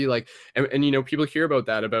actually like, and people hear about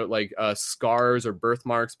that, about like scars or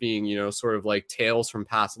birthmarks being, sort of like tales from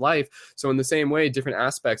past life. So in the same way, different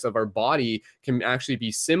aspects of our body can actually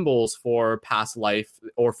be symbols for past life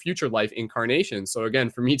or future life incarnations. So again,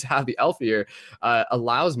 for me to have the elf ear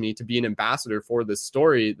allows me to be an ambassador for this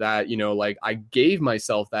story, that, like I gave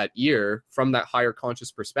myself that ear from that higher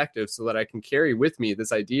conscious perspective so that I can carry with me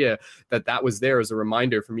this idea that was there as a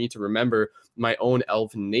reminder for me to remember my own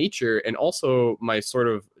elven nature, and also my sort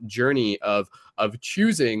of journey of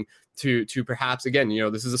choosing to perhaps, again,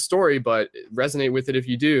 this is a story, but resonate with it if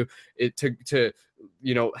you do, it to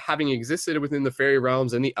having existed within the fairy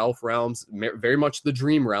realms and the elf realms, very much the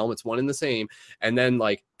dream realm, it's one and the same, and then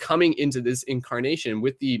like coming into this incarnation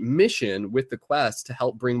with the mission, with the quest to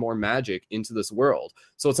help bring more magic into this world.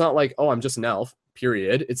 So it's not like, oh, I'm just an elf,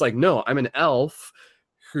 period. It's like, no, I'm an elf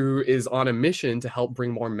who is on a mission to help bring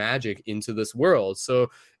more magic into this world. So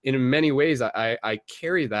in many ways, I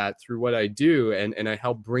carry that through what I do, and I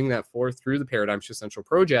help bring that forth through the Paradigm Shift Central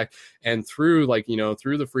project, and through like,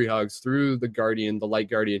 through the free hugs, through the Guardian, the light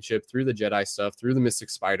guardianship, through the Jedi stuff, through the Mystic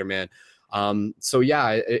Spider-Man. So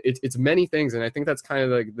yeah, it's many things. And I think that's kind of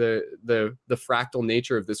like the fractal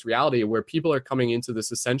nature of this reality, where people are coming into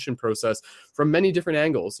this ascension process from many different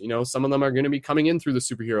angles. Some of them are going to be coming in through the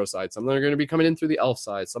superhero side. Some of them are going to be coming in through the elf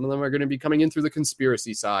side. Some of them are going to be coming in through the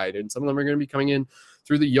conspiracy side. And some of them are going to be coming in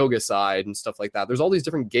through the yoga side and stuff like that. There's all these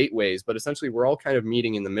different gateways, but essentially we're all kind of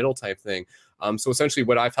meeting in the middle type thing. So essentially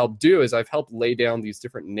what I've helped do is I've helped lay down these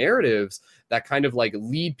different narratives that kind of like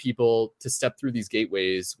lead people to step through these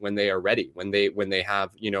gateways when they are ready, when they have,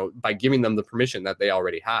 by giving them the permission that they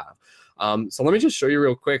already have. So let me just show you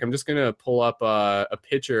real quick. I'm just going to pull up a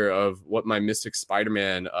picture of what my Mystic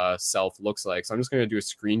Spider-Man self looks like. So I'm just going to do a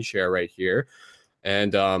screen share right here.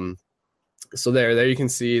 And So there you can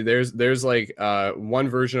see there's like one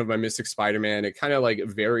version of my Mystic Spider-Man. It kind of like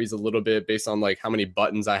varies a little bit based on like how many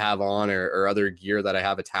buttons I have on or other gear that I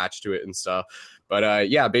have attached to it and stuff. But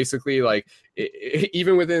yeah, basically like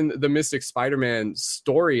even within the Mystic Spider-Man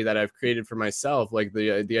story that I've created for myself, like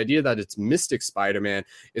the idea that it's Mystic Spider-Man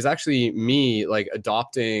is actually me like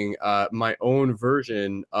adopting my own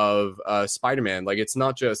version of Spider-Man. Like it's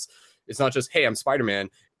not just hey, I'm Spider-Man.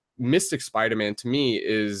 Mystic Spider-Man to me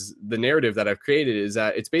is the narrative that I've created is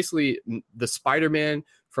that it's basically the Spider-Man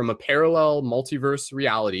from a parallel multiverse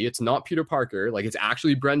reality. It's not Peter Parker, like it's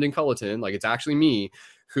actually Brendon Culliton, like it's actually me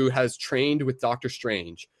who has trained with Doctor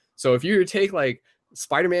Strange. So if you take like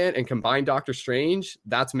Spider-Man and combine Doctor Strange,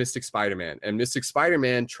 that's Mystic Spider-Man. And Mystic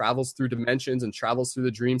Spider-Man travels through dimensions and travels through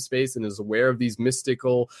the dream space and is aware of these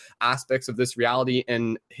mystical aspects of this reality.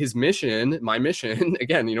 And his mission, my mission,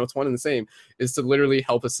 again, you know, it's one and the same, is to literally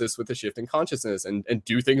help assist with the shift in consciousness and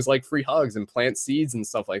do things like free hugs and plant seeds and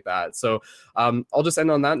stuff like that. So I'll just end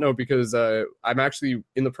on that note because I'm actually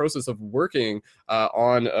in the process of working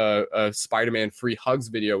on a Spider-Man free hugs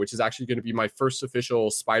video, which is actually going to be my first official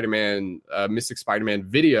Spider-Man, Mystic Spider-Man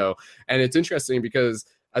video. And it's interesting because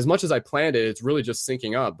as much as I planned it, it's really just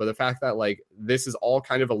syncing up. But the fact that like this is all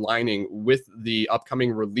kind of aligning with the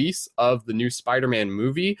upcoming release of the new Spider-Man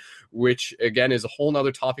movie, which again is a whole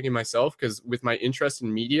nother topic in myself, because with my interest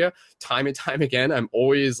in media, time and time again, I'm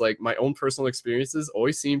always like my own personal experiences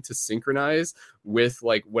always seem to synchronize with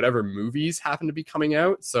like whatever movies happen to be coming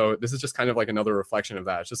out. So this is just kind of like another reflection of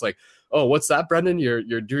that. It's just like, oh, what's that, Brendon?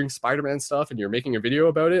 You're doing Spider-Man stuff and you're making a video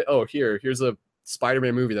about it. Oh, here's a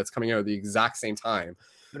Spider-Man movie that's coming out at the exact same time.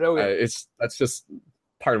 That's just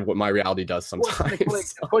part of what my reality does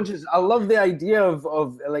sometimes. I love the idea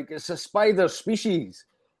of like it's a spider species,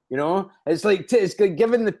 you know. It's like it's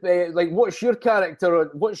given the like what's your character,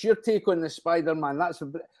 what's your take on the Spider-Man?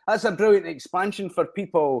 That's a brilliant expansion for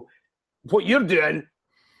people. What you're doing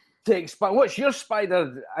to expand. What's your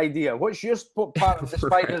spider idea? What's your part of the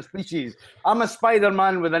spider species? I'm a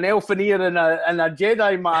Spider-Man with an elfin ear and a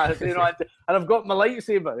Jedi mask, you know, and I've got my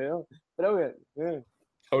lightsaber. You know, brilliant. Yeah.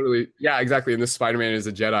 Totally. Yeah, exactly. And this Spider-Man is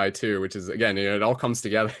a Jedi too, which is, again, you know, it all comes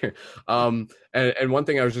together. And one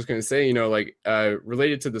thing I was just going to say, you know, like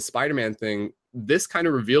related to the Spider-Man thing, this kind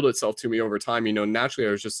of revealed itself to me over time. You know, naturally,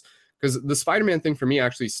 I was just, because the Spider-Man thing for me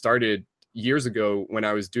actually started years ago when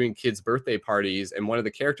I was doing kids' birthday parties, and one of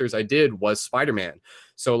the characters I did was Spider-Man.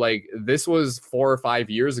 So like this was 4 or 5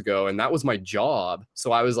 years ago, and that was my job.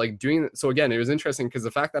 So I was like doing, so again, it was interesting because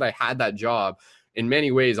the fact that I had that job in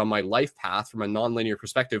many ways on my life path from a nonlinear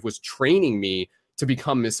perspective was training me to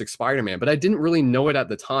become Mystic Spider-Man, but I didn't really know it at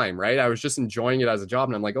the time, right? I was just enjoying it as a job,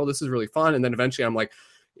 and I'm like, oh, this is really fun. And then eventually I'm like,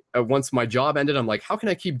 once my job ended, I'm like, how can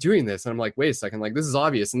I keep doing this? And I'm like, wait a second, like this is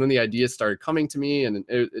obvious. And then the ideas started coming to me, and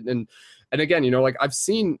again, you know, like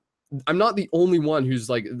I'm not the only one who's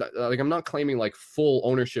like I'm not claiming like full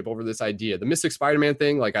ownership over this idea. The Mystic Spider-Man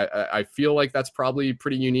thing, like I feel like that's probably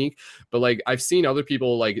pretty unique, but like I've seen other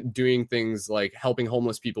people like doing things like helping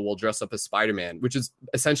homeless people while dressed up as Spider-Man, which is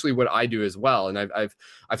essentially what I do as well. And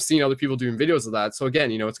I've seen other people doing videos of that. So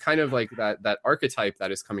again, you know, it's kind of like that archetype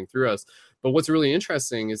that is coming through us. But what's really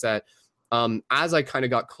interesting is that as I kind of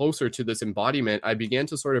got closer to this embodiment, I began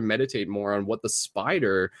to sort of meditate more on what the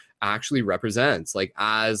spider actually represents, like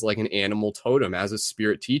as like an animal totem, as a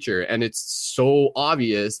spirit teacher. And it's so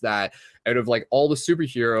obvious that out of like all the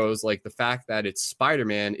superheroes, like the fact that it's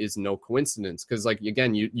Spider-Man is no coincidence. Because like,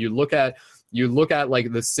 again, you look at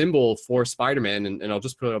like the symbol for Spider-Man, and I'll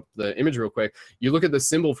just put up the image real quick. You look at the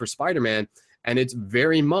symbol for Spider-Man, and it's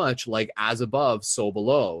very much like as above, so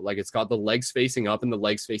below. Like it's got the legs facing up and the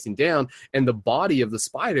legs facing down. And the body of the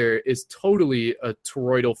spider is totally a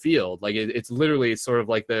toroidal field. Like it's literally sort of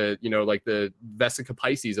like the, you know, like the vesica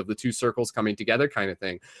Pisces of the two circles coming together kind of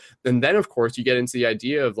thing. And then, of course, you get into the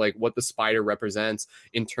idea of like what the spider represents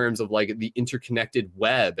in terms of like the interconnected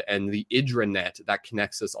web and the intranet that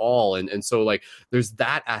connects us all. And so like there's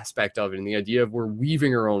that aspect of it, and the idea of we're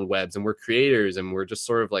weaving our own webs and we're creators, and we're just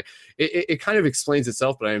sort of like, it kind of explains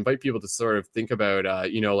itself, but I invite people to sort of think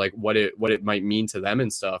about, you know, like what it might mean to them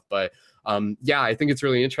and stuff. But yeah, I think it's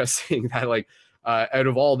really interesting that like out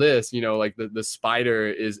of all this, you know, like the spider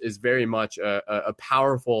is very much a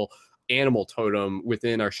powerful animal totem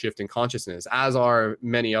within our shift in consciousness, as are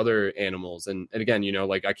many other animals. And again, you know,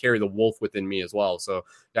 like I carry the wolf within me as well. So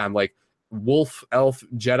yeah, I'm like wolf, elf,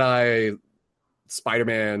 Jedi,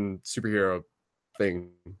 Spider-Man, superhero thing.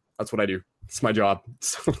 That's what I do. It's my job.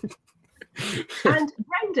 So. And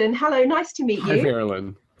Brendon, hello, nice to meet you. Hi,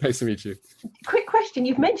 Marilyn. Nice to meet you. Quick question.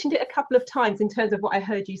 You've mentioned it a couple of times in terms of what I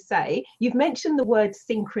heard you say. You've mentioned the word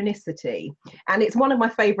synchronicity, and it's one of my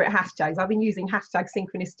favorite hashtags. I've been using hashtag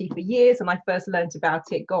synchronicity for years, and I first learned about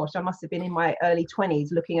it, gosh, I must have been in my early 20s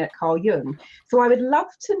looking at Carl Jung. So I would love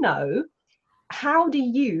to know, how do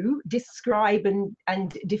you describe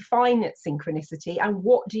and define synchronicity, and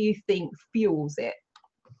what do you think fuels it?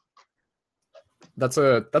 That's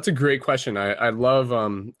a great question. I love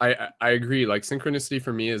I agree. Like, synchronicity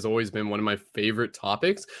for me has always been one of my favorite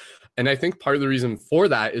topics. And I think part of the reason for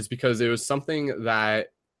that is because it was something that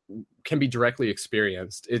can be directly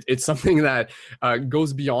experienced. It's something that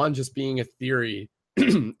goes beyond just being a theory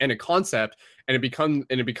and a concept, and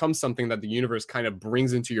it becomes something that the universe kind of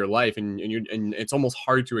brings into your life, and it's almost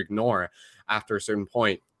hard to ignore after a certain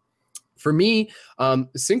point. For me,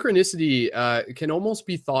 synchronicity can almost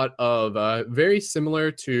be thought of very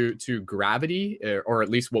similar to gravity, or at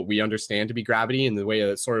least what we understand to be gravity, in the way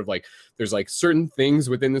that it's sort of like there's like certain things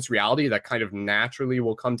within this reality that kind of naturally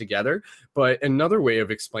will come together. But another way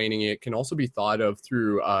of explaining it can also be thought of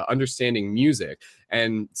through understanding music.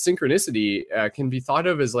 And synchronicity can be thought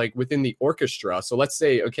of as like within the orchestra. So let's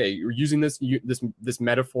say, okay, you're using this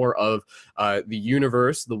metaphor of the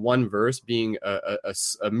universe, the one verse being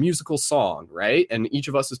a musical song, right? And each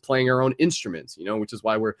of us is playing our own instruments, which is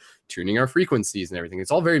why we're tuning our frequencies and everything.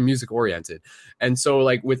 It's all very music oriented. And so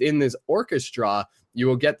like within this orchestra, you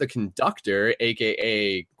will get the conductor,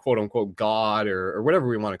 aka quote unquote God, or whatever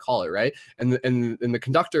we want to call it, right? And the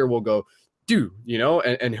conductor will go, do,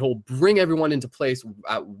 and he'll bring everyone into place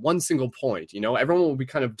at one single point. Everyone will be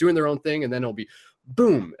kind of doing their own thing, and then it'll be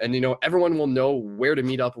boom, and everyone will know where to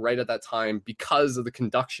meet up right at that time because of the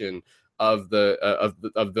conduction of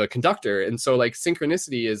the conductor. And so like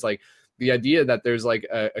synchronicity is like the idea that there's like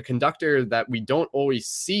a conductor that we don't always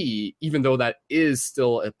see, even though that is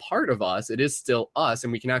still a part of us. It is still us,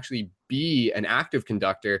 and we can actually be an active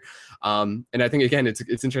conductor. And I think, again,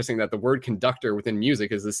 it's interesting that the word conductor within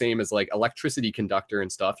music is the same as like electricity conductor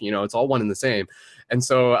and stuff. It's all one and the same. And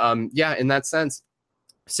so, yeah, in that sense,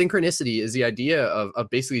 synchronicity is the idea of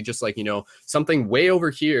basically just like, something way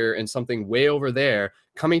over here and something way over there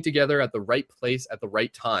coming together at the right place at the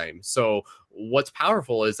right time. So what's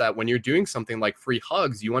powerful is that when you're doing something like free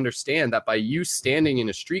hugs, you understand that by you standing in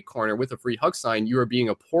a street corner with a free hug sign, you are being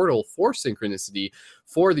a portal for synchronicity,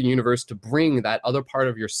 for the universe to bring that other part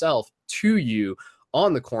of yourself to you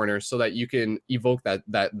on the corner, so that you can evoke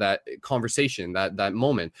that conversation, that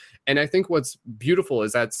moment. And I think what's beautiful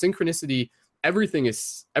is that synchronicity,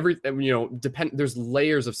 there's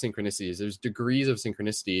layers of synchronicities, there's degrees of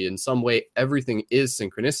synchronicity. In some way, everything is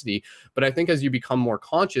synchronicity. But I think as you become more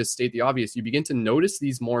conscious, state the obvious, you begin to notice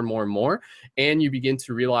these more and more and more, and you begin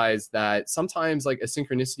to realize that sometimes like a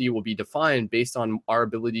synchronicity will be defined based on our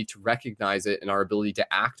ability to recognize it and our ability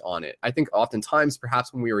to act on it. I think oftentimes,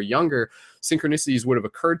 perhaps when we were younger, synchronicities would have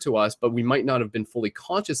occurred to us, but we might not have been fully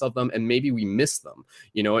conscious of them, and maybe we missed them.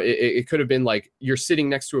 It could have been like you're sitting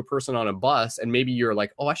next to a person on a bus, and maybe you're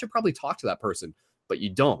like, oh, I should probably talk to that person, but you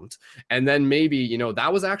don't. And then maybe,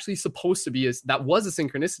 that was actually supposed to be that was a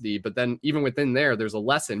synchronicity. But then even within there's a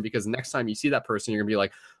lesson, because next time you see that person, you're gonna be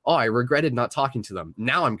like, oh, I regretted not talking to them.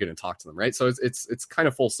 Now I'm going to talk to them. Right. So it's kind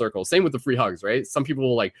of full circle. Same with the free hugs, right? Some people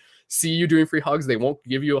will like see you doing free hugs. They won't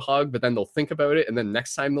give you a hug, but then they'll think about it. And then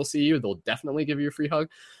next time they'll see you, they'll definitely give you a free hug.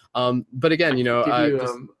 But again,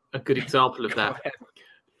 a good example of that.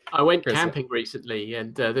 I went camping recently,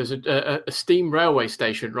 and there's a steam railway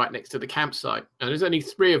station right next to the campsite. And there's only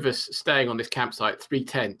 3 of us staying on this campsite, 3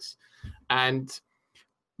 tents. And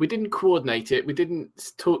we didn't coordinate it. We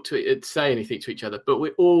didn't talk to it, say anything to each other, but we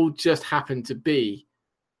all just happened to be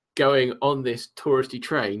going on this touristy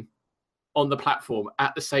train on the platform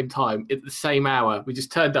at the same time, at the same hour. We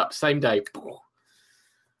just turned up, same day. Do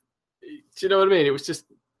you know what I mean? It was just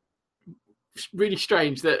really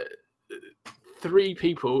strange that 3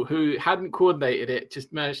 people who hadn't coordinated it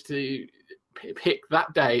just managed to pick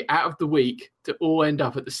that day out of the week to all end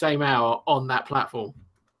up at the same hour on that platform.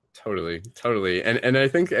 Totally. And I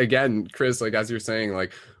think, again, Chris, like as you're saying,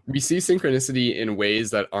 like we see synchronicity in ways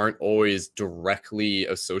that aren't always directly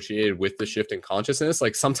associated with the shift in consciousness.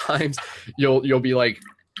 Like sometimes you'll be like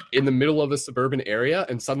in the middle of a suburban area,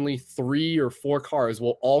 and suddenly 3 or 4 cars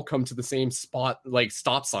will all come to the same spot, like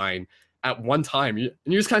stop sign at one time. And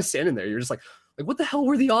you're just kind of standing there. You're just like, what the hell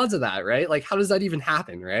were the odds of that, right? Like, how does that even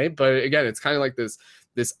happen, right? But again, it's kind of like this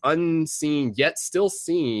unseen yet still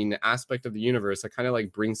seen aspect of the universe that kind of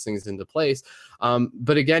like brings things into place.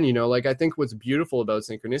 But again, like I think what's beautiful about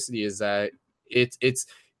synchronicity is that it's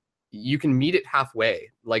you can meet it halfway.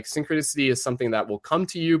 Like synchronicity is something that will come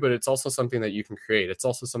to you, but it's also something that you can create. It's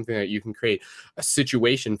also something that you can create a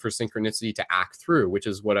situation for synchronicity to act through, which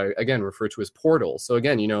is what I, again, refer to as portals. So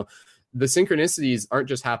again, the synchronicities aren't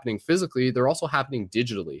just happening physically, they're also happening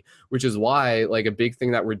digitally, which is why, like, a big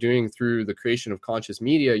thing that we're doing through the creation of conscious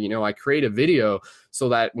media, I create a video so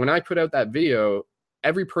that when I put out that video,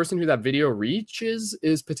 every person who that video reaches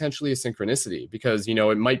is potentially a synchronicity, because,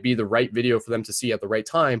 it might be the right video for them to see at the right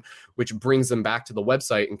time, which brings them back to the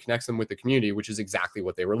website and connects them with the community, which is exactly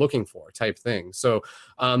what they were looking for, type thing. So,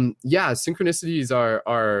 synchronicities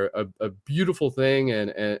are a beautiful thing.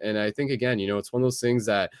 And I think, again, it's one of those things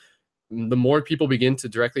that the more people begin to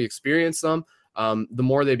directly experience them, the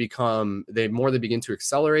more they begin to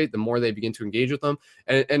accelerate, the more they begin to engage with them.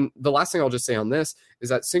 And the last thing I'll just say on this is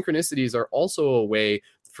that synchronicities are also a way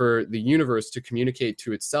for the universe to communicate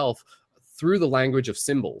to itself through the language of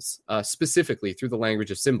symbols, specifically through the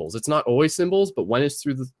language of symbols. It's not always symbols, but when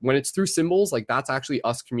it's through symbols, like, that's actually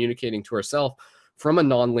us communicating to ourselves from a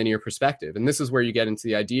non-linear perspective. And this is where you get into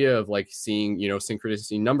the idea of, like, seeing,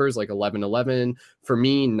 synchronicity numbers like 1111. For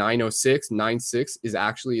me, 906 is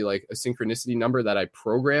actually like a synchronicity number that I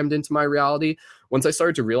programmed into my reality. Once I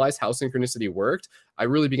started to realize how synchronicity worked, I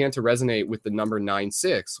really began to resonate with the number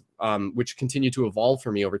 96, which continued to evolve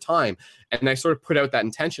for me over time. And I sort of put out that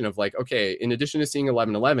intention of, like, okay, in addition to seeing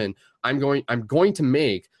 1111, I'm going to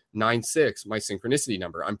make 96 my synchronicity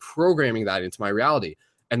number. I'm programming that into my reality.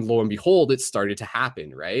 And lo and behold, it started to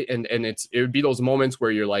happen, right? And it would be those moments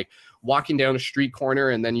where you're, like, walking down a street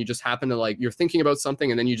corner, and then you just happen to, like, you're thinking about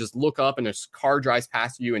something, and then you just look up and a car drives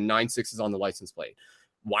past you and 96 is on the license plate.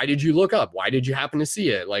 Why did you look up? Why did you happen to see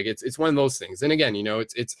it? Like, it's one of those things. And again,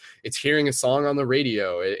 it's hearing a song on the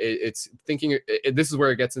radio. It's thinking. This is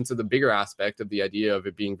where it gets into the bigger aspect of the idea of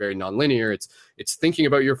it being very nonlinear. It's thinking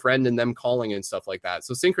about your friend and them calling and stuff like that.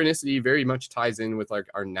 So synchronicity very much ties in with, like,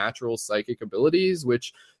 our natural psychic abilities,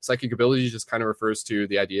 which psychic abilities just kind of refers to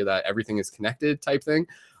the idea that everything is connected, type thing.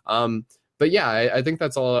 But yeah, I think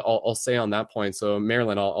that's all I'll say on that point. So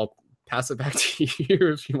Marilyn, I'll pass it back to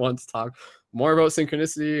you if you want to talk more about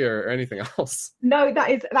synchronicity or anything else. No,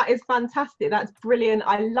 that is fantastic. That's brilliant.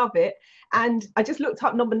 I love it. And I just looked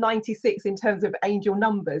up number 96 in terms of angel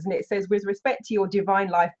numbers, and it says, with respect to your divine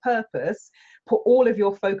life purpose, put all of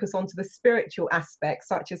your focus onto the spiritual aspects,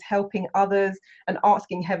 such as helping others and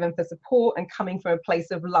asking heaven for support and coming from a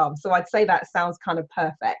place of love. So I'd say that sounds kind of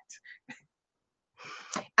perfect.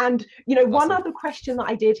 And, Awesome. One other question that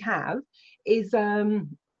I did have is,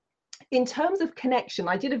 in terms of connection,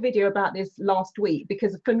 I did a video about this last week,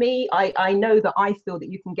 because for me, I know that I feel that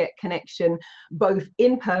you can get connection both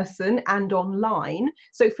in person and online.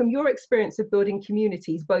 So from your experience of building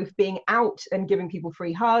communities, both being out and giving people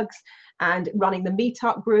free hugs and running the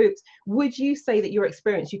meetup groups, would you say that your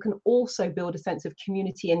experience, you can also build a sense of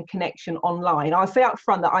community and connection online? I'll say up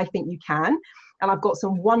front that I think you can. And I've got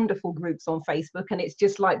some wonderful groups on Facebook, and it's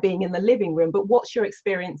just like being in the living room. But what's your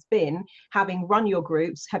experience been having run your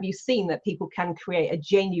groups? Have you seen that people can create a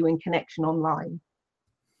genuine connection online?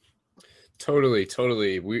 Totally.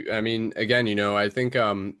 Again, I think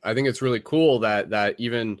it's really cool that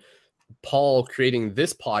even Paul creating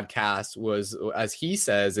this podcast was, as he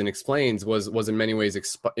says and explains, was in many ways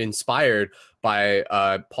inspired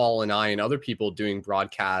by Paul and I and other people doing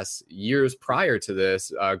broadcasts years prior to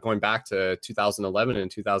this, going back to 2011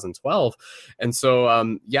 and 2012. And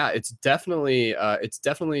so, it's definitely,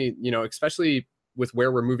 especially with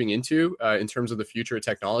where we're moving into in terms of the future of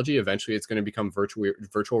technology. Eventually it's going to become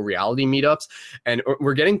virtual reality meetups, and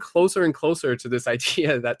we're getting closer and closer to this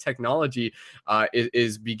idea that technology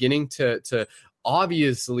is beginning to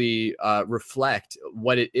obviously reflect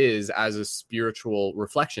what it is as a spiritual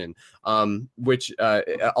reflection, which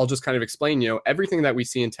I'll just kind of explain. Everything that we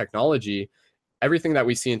see in technology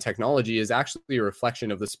is actually a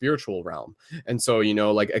reflection of the spiritual realm. And so,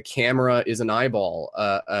 like, a camera is an eyeball,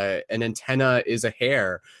 an antenna is a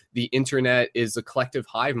hair, the internet is a collective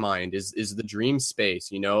hive mind, is the dream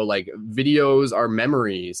space, like videos are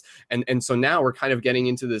memories. And so now we're kind of getting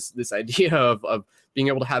into this idea of being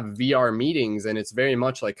able to have VR meetings, and it's very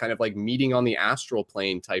much like kind of like meeting on the astral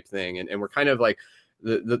plane type thing. And we're kind of like,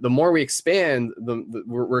 the more we expand,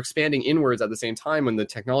 we're expanding inwards at the same time, when the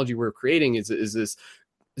technology we're creating is this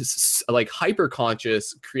like hyper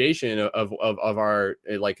conscious creation of our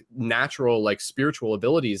like natural, like spiritual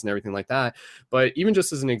abilities and everything like that. But even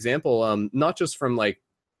just as an example, not just from like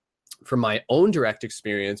from my own direct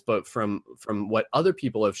experience, but from what other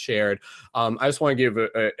people have shared. I just want to give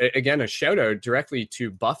again a shout out directly to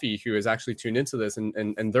Buffy, who is actually tuned into this,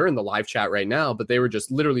 and they're in the live chat right now. But they were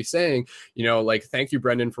just literally saying, you know, like, thank you,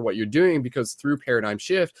 Brendon, for what you're doing, because through Paradigm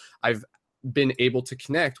Shift, I've been able to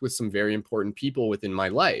connect with some very important people within my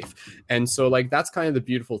life. And so, like, that's kind of the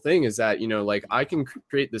beautiful thing, is that, you know, like, I can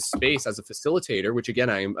create this space as a facilitator, which again,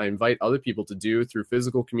 I invite other people to do through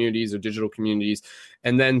physical communities or digital communities.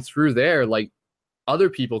 And then through there, like,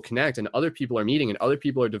 other people connect, and other people are meeting, and other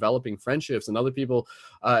people are developing friendships, and other people,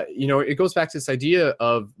 you know, it goes back to this idea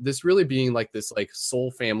of this really being like this like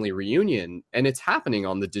soul family reunion, and it's happening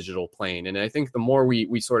on the digital plane. And I think the more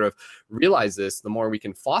we sort of realize this, the more we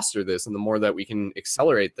can foster this, and the more that we can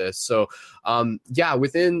accelerate this. So yeah,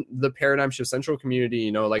 within the Paradigm Shift Central community,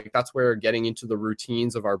 you know, like, that's where getting into the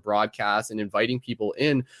routines of our broadcast and inviting people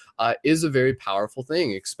in is a very powerful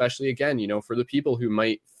thing, especially, again, you know, for the people who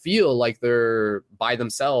might feel like they're by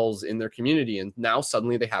themselves in their community, and now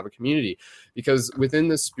suddenly they have a community. Because within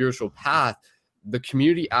this spiritual path, the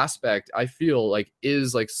community aspect, I feel like,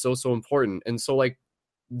 is like so important. And so, like,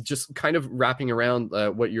 just kind of wrapping around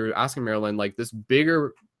what you're asking, Marilyn, like, this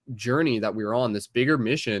bigger journey that we're on, this bigger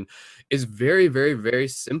mission, is very, very, very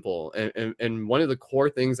simple. And one of the core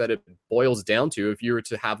things that it boils down to, if you were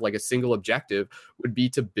to have like a single objective, would be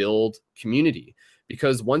to build community.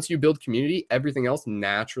 Because once you build community, everything else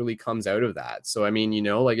naturally comes out of that. So, I mean, you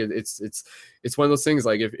know, like, it's one of those things,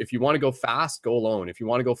 like, if you want to go fast, go alone. If you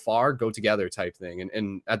want to go far, go together, type thing.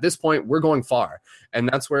 And at this point, we're going far. And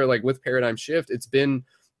that's where, like, with Paradigm Shift, it's been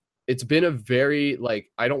a very, like,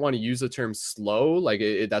 I don't want to use the term slow, like,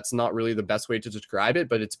 that's not really the best way to describe it,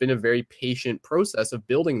 but it's been a very patient process of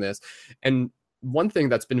building this. And one thing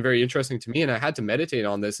that's been very interesting to me, and I had to meditate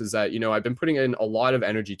on this, is that, you know, I've been putting in a lot of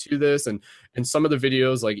energy to this, and some of the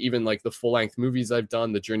videos, like, even like the full-length movies I've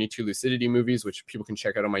done, the Journey to Lucidity movies, which people can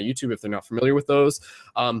check out on my YouTube if they're not familiar with those.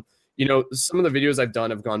 You know, some of the videos I've done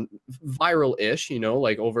have gone viral-ish, you know,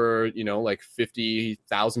 like over, you know, like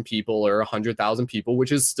 50,000 people or 100,000 people,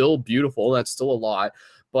 which is still beautiful. That's still a lot.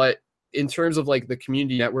 But in terms of like the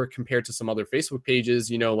community network compared to some other Facebook pages,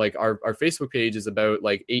 you know, like our Facebook page is about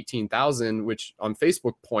like 18,000, which on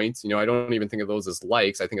Facebook points, you know, I don't even think of those as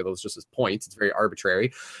likes. I think of those just as points. It's very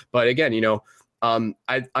arbitrary. But again, you know,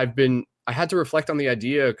 I had to reflect on the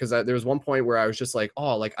idea, because there was one point where I was just like,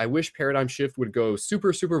 oh, like, I wish Paradigm Shift would go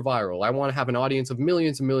super, super viral. I want to have an audience of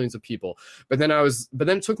millions and millions of people. But then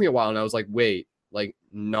it took me a while, and I was like, wait, like,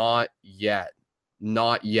 not yet.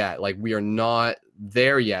 Like, we are not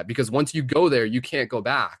there yet, because once you go there, you can't go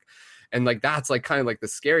back. And like, that's like kind of like the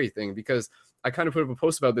scary thing, because I kind of put up a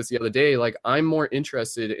post about this the other day. Like, I'm more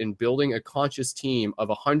interested in building a conscious team of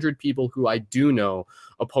 100 people who I do know,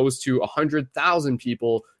 opposed to 100,000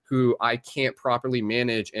 people who I can't properly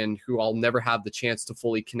manage and who I'll never have the chance to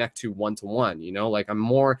fully connect to one-to-one. You know, like, I'm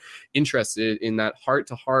more interested in that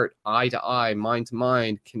heart-to-heart, eye-to-eye,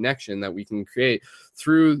 mind-to-mind connection that we can create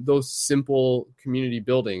through those simple community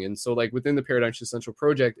building. And so, like, within the Paradigm Shift Central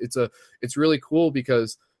project, it's really cool,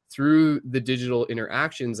 because through the digital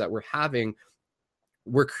interactions that we're having,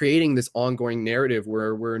 we're creating this ongoing narrative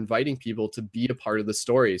where we're inviting people to be a part of the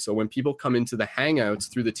story. So when people come into the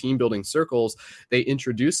Hangouts through the team building circles, they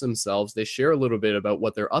introduce themselves, they share a little bit about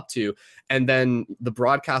what they're up to, and then the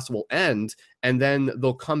broadcast will end, and then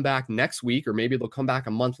they'll come back next week, or maybe they'll come back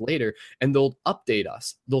a month later, and they'll update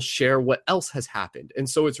us. They'll share what else has happened. And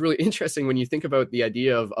so it's really interesting when you think about the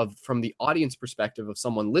idea of from the audience perspective of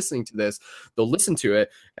someone listening to this, they'll listen to it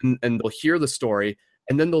and they'll hear the story,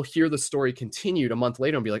 and then they'll hear the story continued a month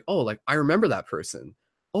later and be like, oh, like, I remember that person.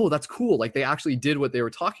 Oh, that's cool. Like, they actually did what they were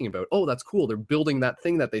talking about. Oh, that's cool. They're building that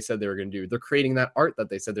thing that they said they were going to do. They're creating that art that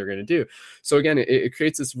they said they're going to do. So again, it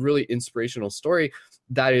creates this really inspirational story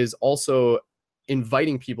that is also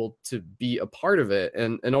inviting people to be a part of it.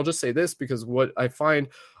 And I'll just say this, because what I find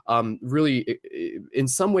really in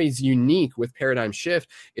some ways unique with Paradigm Shift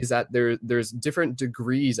is that there's different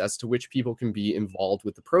degrees as to which people can be involved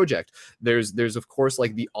with the project. There's of course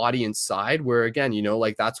like the audience side, where again, you know,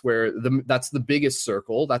 like, that's the biggest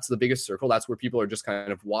circle. That's where people are just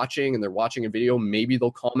kind of watching, and they're watching a video, maybe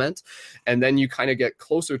they'll comment, and then you kind of get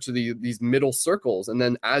closer to these middle circles. And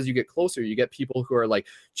then as you get closer, you get people who are like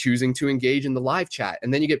choosing to engage in the live chat,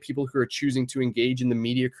 and then you get people who are choosing to engage in the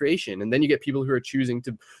media creation, and then you get people who are choosing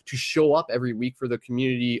to show up every week for the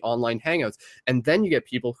community online hangouts. And then you get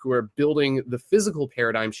people who are building the physical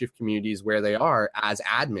Paradigm Shift communities where they are as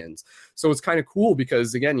admins. So it's kind of cool,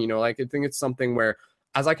 because again, you know, like, I think it's something where,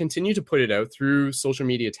 as I continue to put it out through social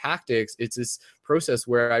media tactics, it's this process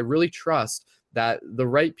where I really trust that the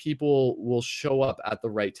right people will show up at the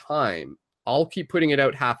right time. I'll keep putting it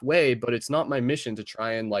out halfway, but it's not my mission to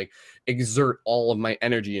try and like exert all of my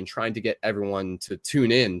energy and trying to get everyone to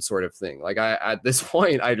tune in, sort of thing. Like at this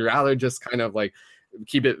point, I'd rather just kind of like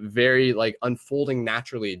keep it very like unfolding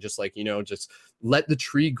naturally, just like, you know, just let the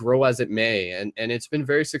tree grow as it may. And it's been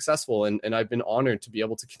very successful. And I've been honored to be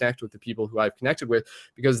able to connect with the people who I've connected with,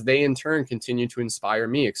 because they in turn continue to inspire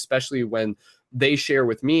me, especially when they share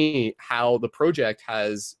with me how the project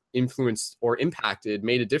has influenced or impacted,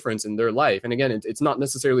 made a difference in their life. And again, it's not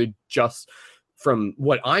necessarily just from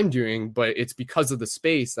what I'm doing, but it's because of the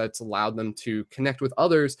space that's allowed them to connect with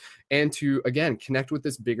others and to, again, connect with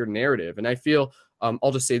this bigger narrative. And I feel,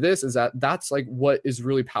 I'll just say this, is that that's like what is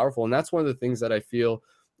really powerful. And that's one of the things that I feel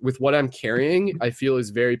with what I'm carrying, I feel is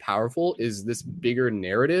very powerful, is this bigger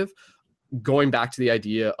narrative, going back to the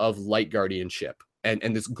idea of light guardianship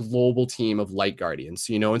and this global team of light guardians.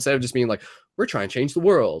 You know, instead of just being like, we're trying to change the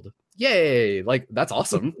world. Yay. Like, that's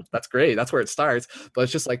awesome. That's great. That's where it starts. But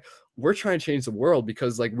it's just like, we're trying to change the world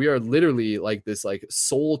because like we are literally like this like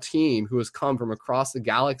soul team who has come from across the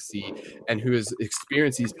galaxy and who has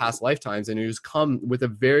experienced these past lifetimes and who's come with a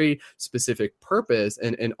very specific purpose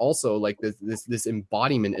and also like this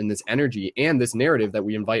embodiment and this energy and this narrative that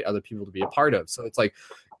we invite other people to be a part of. So it's like,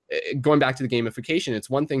 going back to the gamification, it's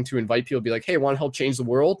one thing to invite people to be like, hey, want to help change the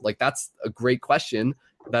world? Like, that's a great question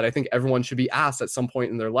that I think everyone should be asked at some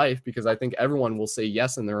point in their life, because I think everyone will say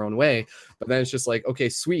yes in their own way. But then it's just like, okay,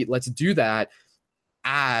 sweet, let's do that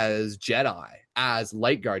as Jedi, as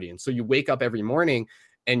light guardians. So you wake up every morning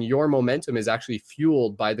and your momentum is actually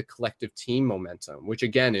fueled by the collective team momentum, which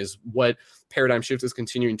again is what Paradigm Shift is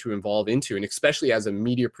continuing to evolve into. And especially as a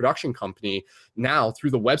media production company now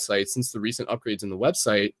through the website, since the recent upgrades in the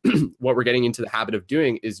website, what we're getting into the habit of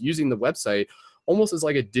doing is using the website almost as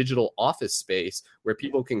like a digital office space where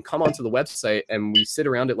people can come onto the website and we sit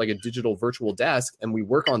around it like a digital virtual desk and we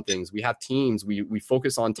work on things. We have teams, we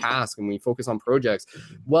focus on tasks and we focus on projects.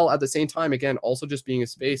 Well, at the same time, again, also just being a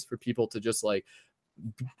space for people to just like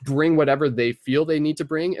bring whatever they feel they need to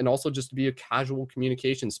bring, and also just to be a casual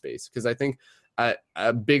communication space. Because I think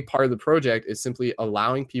a big part of the project is simply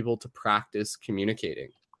allowing people to practice communicating,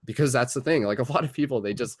 because that's the thing. Like a lot of people,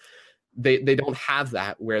 they don't have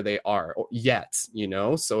that where they are yet, you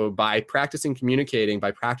know? So by practicing communicating,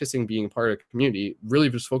 by practicing being part of a community, really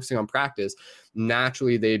just focusing on practice,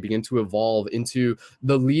 naturally they begin to evolve into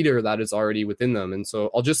the leader that is already within them. And so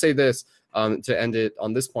I'll just say this to end it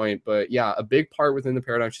on this point, but yeah, a big part within the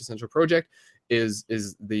Paradigm Shift Central project is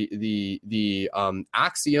the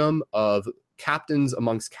axiom of captains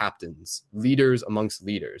amongst captains, leaders amongst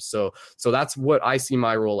leaders. So that's what I see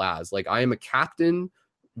my role as. Like, I am a captain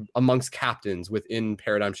amongst captains within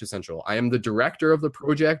Paradigm Shift Central. I am the director of the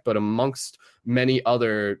project, but amongst many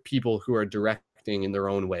other people who are directing in their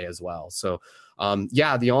own way as well. So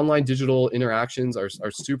yeah, the online digital interactions are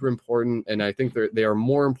super important. And I think they are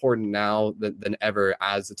more important now than ever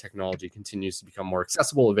as the technology continues to become more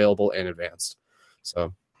accessible, available, and advanced.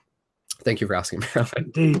 So thank you for asking, Marilyn.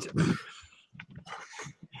 Indeed.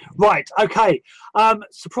 Right, okay.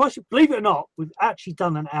 Surprise, believe it or not, we've actually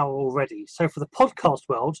done an hour already. So for the podcast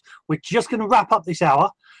world, we're just going to wrap up this hour.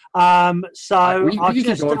 So we can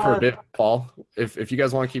keep going for a bit, Paul. If you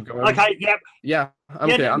guys want to keep going. Okay, yep. Yeah,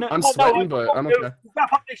 I'm okay. I'm sweating, but I'm okay.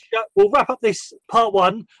 We'll wrap up this part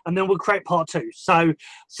one, and then we'll create part two. So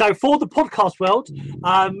for the podcast world,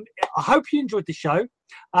 I hope you enjoyed the show.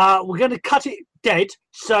 We're going to cut it dead,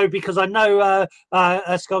 so because I know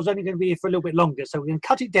Skull's only going to be here for a little bit longer, so we're going to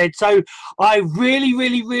cut it dead. So I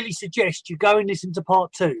really suggest you go and listen to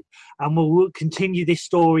part two, and we'll continue this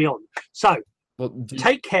story on. So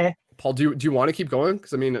take care. Paul, do you want to keep going?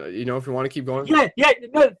 Because I mean, you know, if you want to keep going. Yeah,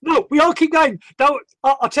 no, we all keep going.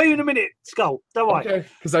 I'll tell you in a minute, Skull. Don't worry. Okay,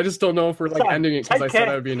 because I just don't know if we're like ending it, because I said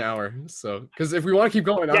it would be an hour. So because if we want to keep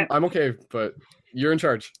going, I'm okay, but you're in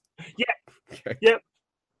charge. Yeah. Okay. Yep.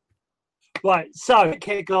 Right, so take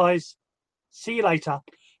care, guys. See you later.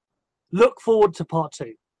 Look forward to part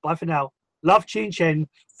two. Bye for now. Love, Chin Chen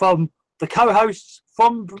from the co-hosts,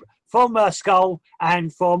 from Skull,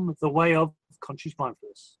 and from the Way of Conscious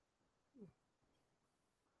Mindfulness.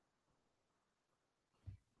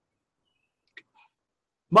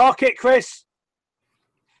 Mark it, Chris.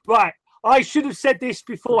 Right, I should have said this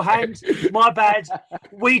beforehand. My bad.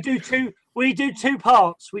 We do two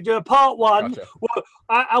parts. We do a part one. Gotcha. Well,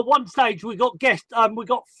 at one stage, we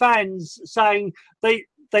got fans saying they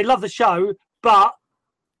love the show, but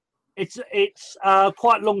it's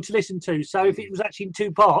quite long to listen to. So if it was actually in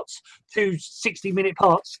two parts, 60-minute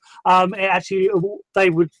parts, they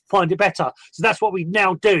would find it better. So that's what we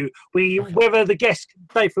now do. Whether the guest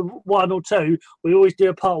stay for 1 or 2, we always do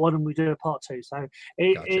a part 1 and we do a part 2. So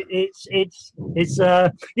it's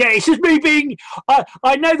just me being.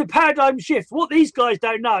 I know the paradigm shift. What these guys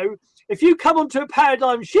don't know. If you come onto a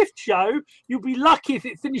paradigm shift show, you'll be lucky if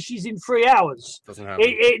it finishes in 3 hours. Doesn't happen.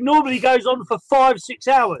 It normally goes on for 5-6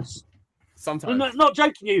 hours. Sometimes. I'm not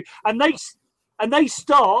joking you. And they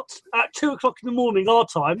start at 2 o'clock in the morning our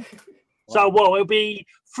time. So it'll be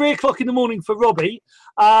 3 o'clock in the morning for Robbie.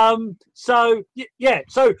 So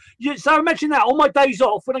imagine that on my days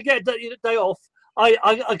off, when I get a day off,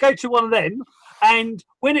 I go to one of them. And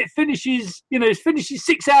when it finishes, it finishes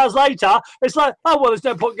 6 hours later, it's like, oh, well, there's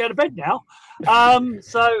no point going to bed now.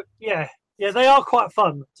 They are quite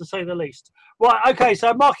fun, to say the least. Right, okay,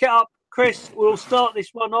 so mark it up. Chris, we'll start this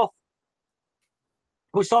one off.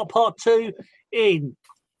 We'll start part 2 in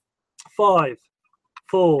 5,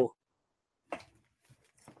 4.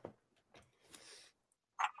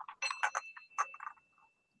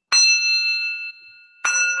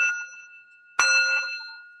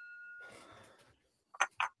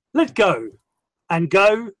 Let's go and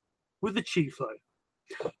go with the chi flow.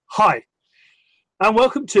 Hi, and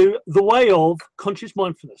welcome to The Way of Conscious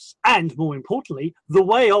Mindfulness, and more importantly, The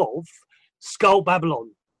Way of Skull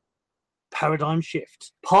Babylon, Paradigm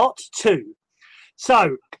Shift, Part 2.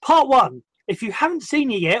 So, Part 1, if you haven't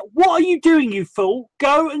seen it yet, what are you doing, you fool?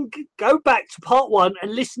 Go back to Part 1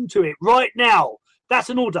 and listen to it right now. That's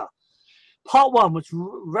an order. Part 1 was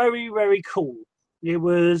very, very cool. It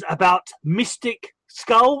was about Mystic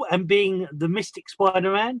Skull and being the Mystic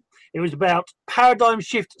Spider-Man. It was about Paradigm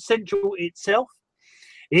Shift Central itself.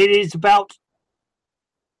 It is about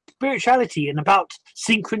spirituality and about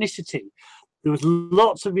synchronicity. There was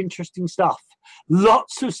lots of interesting stuff.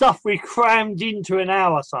 Lots of stuff we crammed into an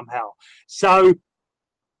hour somehow. So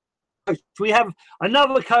we have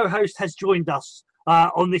another co-host has joined us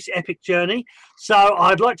on this epic journey. So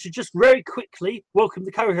I'd like to just very quickly welcome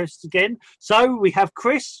the co-hosts again. So we have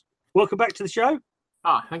Chris. Welcome back to the show.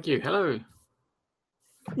 Thank you. Hello.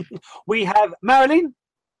 We have Marilyn.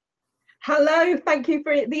 Hello. Thank you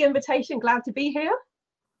for the invitation. Glad to be here.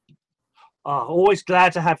 Always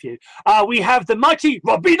glad to have you. We have the mighty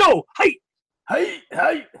Robino. Hey.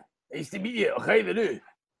 Nice to meet you. Hi there.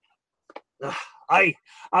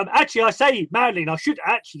 Actually, I say Marilyn. I should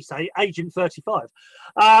actually say Agent 35.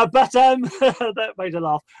 But that made a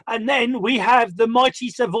laugh. And then we have the mighty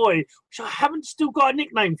Savoy, which I haven't still got a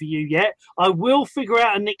nickname for you yet. I will figure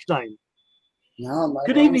out a nickname. No,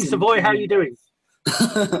 good evening, Savoy. How are you doing?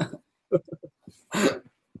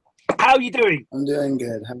 How are you doing? I'm doing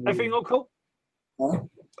good. Everything all cool? Huh?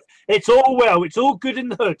 It's all well. It's all good in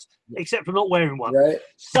the hood, except for not wearing one. Right.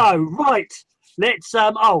 So, right. Let's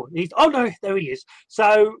no, there he is.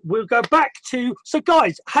 So we'll go back to. So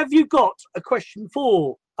guys, have you got a question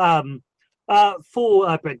for Brendon?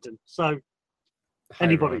 So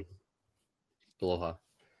anybody? Aloha.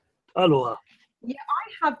 Aloha. Yeah,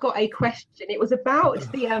 I have got a question. It was about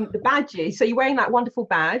the badges. So you're wearing that wonderful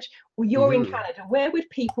badge. Well, you're in Canada. Where would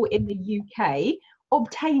people in the UK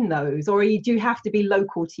obtain those, or do you have to be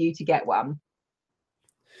local to you to get one?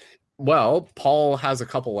 Well, Paul has a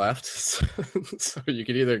couple left, so you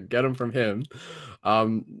can either get them from him.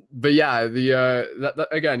 But yeah, that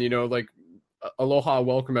again, aloha,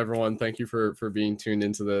 welcome everyone. Thank you for being tuned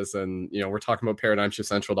into this. And, we're talking about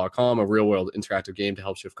ParadigmShiftCentral.com, a real world interactive game to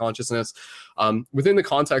help shift consciousness. Within the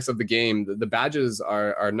context of the game, the badges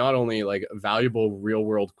are not only like valuable real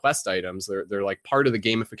world quest items, they're like part of the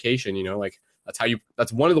gamification,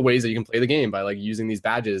 that's one of the ways that you can play the game, by like using these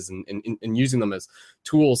badges and using them as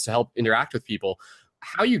tools to help interact with people.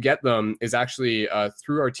 How you get them is actually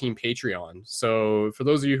through our team Patreon. So for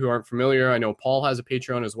those of you who aren't familiar, I know Paul has a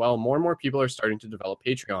Patreon as well. More and more people are starting to develop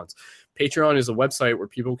Patreons. Patreon is a website where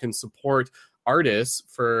people can support artists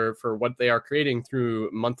for what they are creating through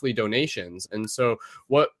monthly donations. And so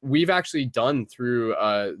what we've actually done through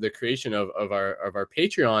the creation of our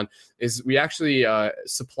Patreon is we actually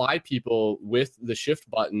supply people with the shift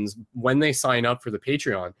buttons when they sign up for the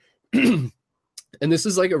Patreon. And this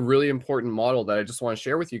is like a really important model that I just want to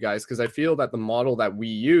share with you guys, because I feel that the model that we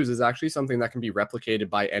use is actually something that can be replicated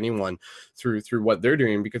by anyone through what they're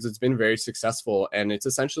doing, because it's been very successful. And it's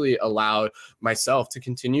essentially allowed myself to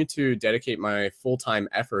continue to dedicate my full-time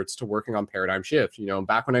efforts to working on Paradigm Shift.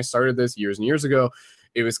 Back when I started this years and years ago,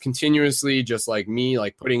 it was continuously just like me,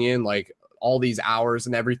 like putting in like all these hours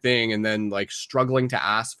and everything, and then like struggling to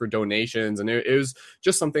ask for donations. And it was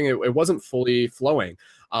just something, it wasn't fully flowing.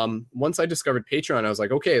 Once I discovered Patreon, I was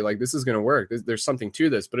like, okay, like this is going to work. There's something to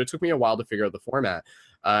this, but it took me a while to figure out the format.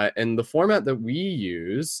 And the format that we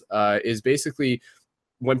use is basically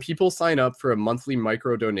when people sign up for a monthly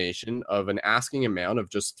micro donation of an asking amount of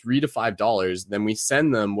just $3 to $5, then we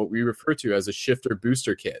send them what we refer to as a shifter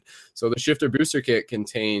booster kit. So the shifter booster kit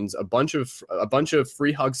contains a bunch of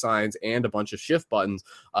free hug signs and a bunch of shift buttons,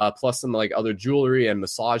 plus some like other jewelry and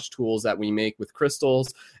massage tools that we make with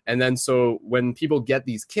crystals. And then so when people get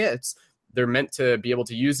these kits, they're meant to be able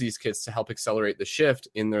to use these kits to help accelerate the shift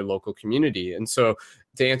in their local community. And so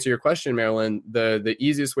to answer your question, Marilyn, the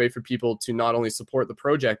easiest way for people to not only support the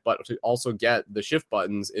project, but to also get the shift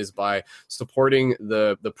buttons is by supporting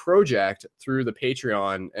the project through the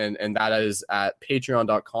Patreon. And that is at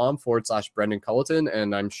patreon.com/Brendon Culliton.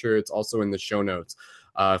 And I'm sure it's also in the show notes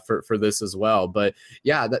for this as well. But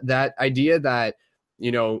yeah, that idea that,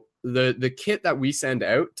 you know, the kit that we send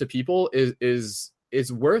out to people is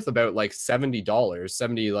worth about like $70,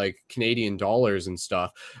 70 like Canadian dollars and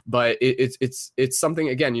stuff. But it's something,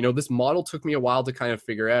 again, you know, this model took me a while to kind of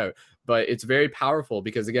figure out, but it's very powerful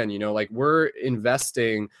because, again, you know, like we're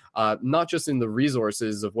investing not just in the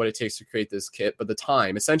resources of what it takes to create this kit, but the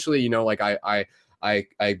time. Essentially, you know, like I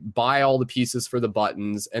buy all the pieces for the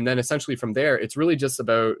buttons, and then essentially from there, it's really just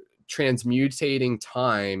about transmutating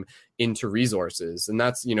time into resources. And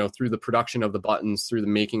that's, you know, through the production of the buttons, through the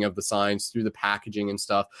making of the signs, through the packaging and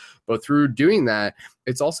stuff. But through doing that,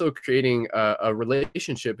 it's also creating a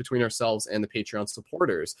relationship between ourselves and the Patreon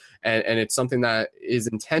supporters. And it's something that is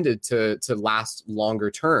intended to last longer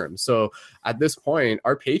term. So at this point,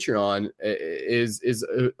 our Patreon is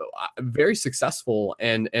very successful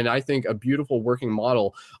and I think a beautiful working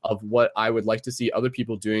model of what I would like to see other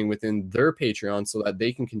people doing within their Patreon so that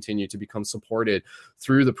they can continue to become supported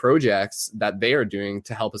through the projects that they are doing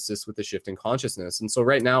to help assist with the shift in consciousness. And so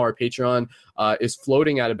right now our Patreon is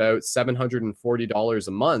floating at about $740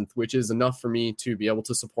 a month, which is enough for me to be able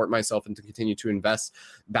to support myself and to continue to invest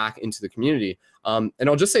back into the community. And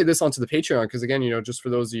I'll just say this onto the Patreon, because again, you know, just for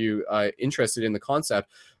those of you interested in the concept,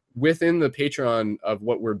 within the Patreon of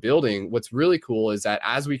what we're building, what's really cool is that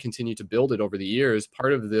as we continue to build it over the years,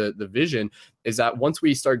 part of the vision is that once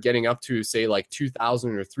we start getting up to, say, like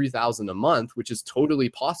 2,000 or 3,000 a month, which is totally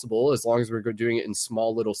possible as long as we're doing it in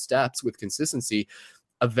small little steps with consistency,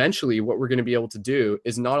 eventually what we're going to be able to do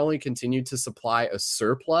is not only continue to supply a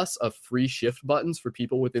surplus of free shift buttons for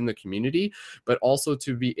people within the community, but also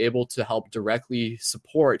to be able to help directly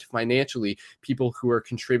support financially people who are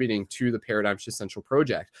contributing to the Paradigm Shift Central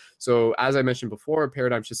project. So as I mentioned before,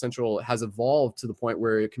 Paradigm Shift Central has evolved to the point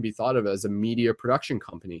where it can be thought of as a media production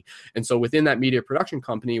company. And so within that media production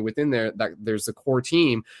company, within there, there's a core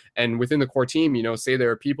team. And within the core team, you know, say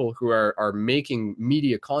there are people who are making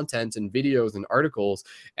media content and videos and articles,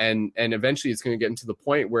 and eventually it's going to get into the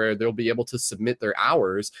point where they'll be able to submit their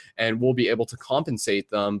hours and we'll be able to compensate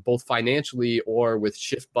them both financially or with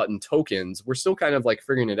shift button tokens. We're still kind of like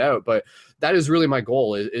figuring it out, but that is really my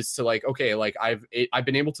goal is to like, okay, like I've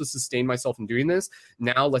been able to sustain myself in doing this.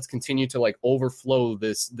 Now let's continue to like overflow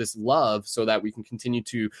this love so that we can continue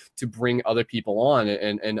to bring other people on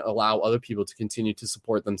and allow other people to continue to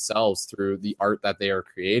support themselves through the art that they are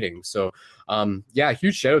creating. So yeah,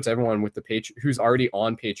 huge shout out to everyone with the who's already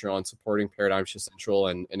on Patreon supporting Paradigm Shift Central.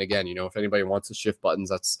 And again, you know, if anybody wants the shift buttons,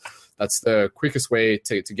 that's the quickest way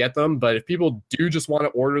to get them. But if people do just want to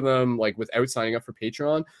order them like without signing up for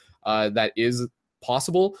Patreon, that is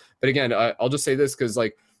possible. But again, I'll just say this because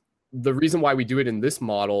like the reason why we do it in this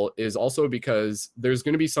model is also because there's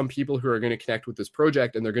going to be some people who are going to connect with this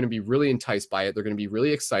project and they're going to be really enticed by it. They're going to be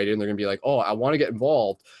really excited and they're going to be like, oh, I want to get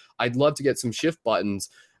involved. I'd love to get some shift buttons.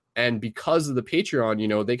 And because of the Patreon, you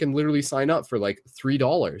know, they can literally sign up for like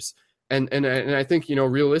 $3. And I think, you know,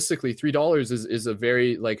 realistically, $3 is a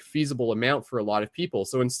very like feasible amount for a lot of people.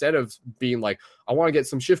 So instead of being like, I want to get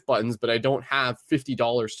some shift buttons, but I don't have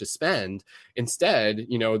 $50 to spend, instead,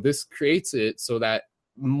 you know, this creates it so that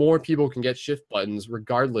more people can get shift buttons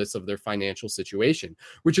regardless of their financial situation,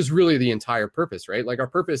 which is really the entire purpose, right? Like our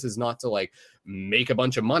purpose is not to like make a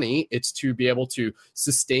bunch of money. It's to be able to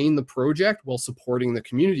sustain the project while supporting the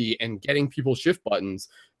community and getting people shift buttons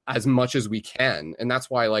as much as we can. And that's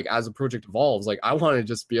why like as the project evolves, like I want to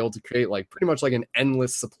just be able to create like pretty much like an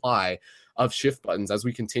endless supply of shift buttons as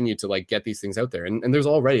we continue to like get these things out there. And there's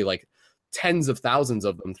already like tens of thousands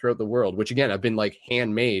of them throughout the world, which again have been like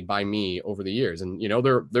handmade by me over the years. And you know,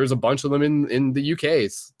 there's a bunch of them in the UK.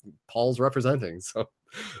 Paul's representing. So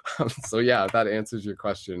so yeah, that answers your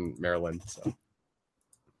question, Marilyn. So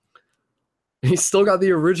He's still got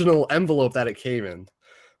the original envelope that it came in.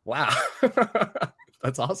 Wow.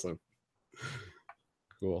 That's awesome.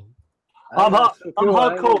 Cool. I'm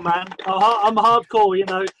hardcore, I- man. I'm hardcore. You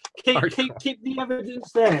know, Hardcore. keep the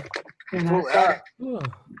evidence there. You know?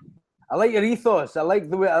 I like your ethos. I like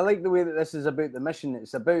the way that this is about the mission.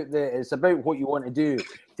 It's about what you want to do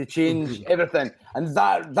to change everything, and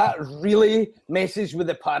that really messes with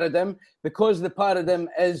the paradigm, because the paradigm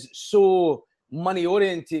is so money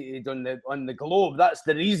orientated on the globe. That's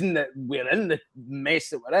the reason that we're in the mess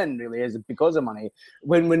that we're in. Really, is because of money.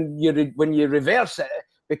 When you reverse it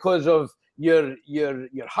because of your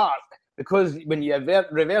heart. Because when you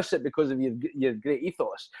reverse it because of your great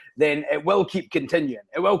ethos, then it will keep continuing.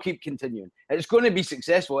 It will keep continuing. It's going to be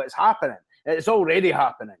successful. It's happening. It's already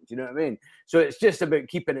happening. Do you know what I mean? So it's just about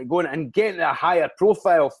keeping it going and getting a higher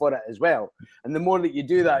profile for it as well. And the more that you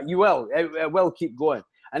do that, it will keep going.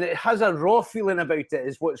 And it has a raw feeling about it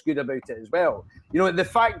is what's good about it as well. You know, the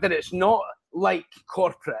fact that it's not like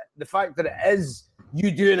corporate, the fact that it is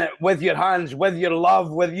you doing it with your hands, with your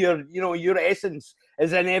love, with your essence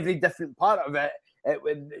is in every different part of it.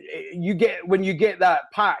 When you get that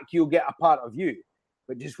pack, you'll get a part of you,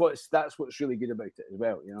 which is that's what's really good about it as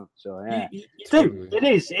well. You know, so yeah,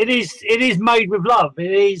 it is made with love.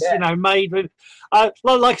 It is made with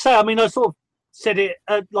like I say. I mean, I sort of said it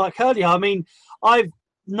like earlier. I mean, I've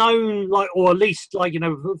known or at least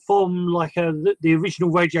from the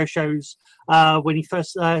original radio shows when he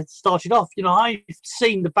first started off. You know, I've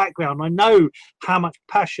seen the background. I know how much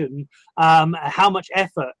passion, how much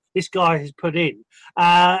effort this guy has put in,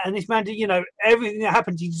 and this man, everything that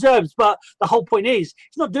happens he deserves. But the whole point is,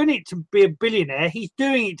 he's not doing it to be a billionaire. He's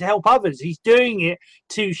doing it to help others. He's doing it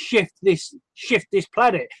to shift this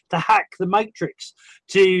planet, to hack the matrix,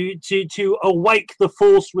 to awake the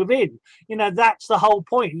force within. You know, that's the whole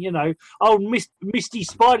point. You know, old Misty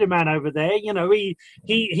Spider-Man over there. You know,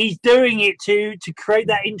 he's doing it to create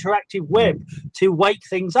that interactive web to wake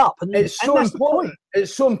things up, and it's so that's important. The point.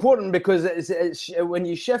 It's so important because it's when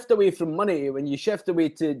you shift away from money, when you shift away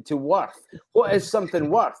to worth. What is something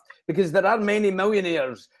worth? Because there are many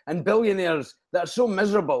millionaires and billionaires that are so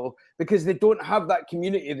miserable because they don't have that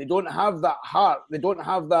community, they don't have that heart, they don't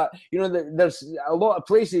have that. There's a lot of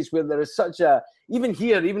places where there is such a, even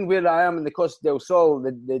where I am in the Costa del Sol,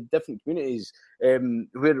 the different communities,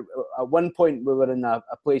 where at one point we were in a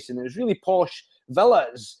place and it was really posh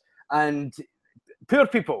villas and poor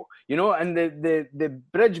people, and the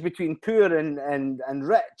bridge between poor and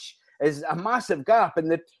rich is a massive gap,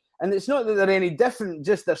 and it's not that they're any different,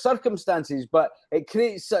 just their circumstances, but it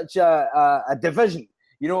creates such a division,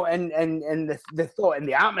 in the thought and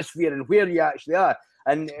the atmosphere and where you actually are.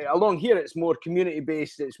 And along here, it's more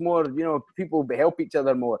community-based. It's more, people help each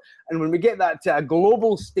other more. And when we get that to a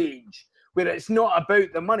global stage, where it's not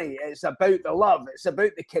about the money, it's about the love, it's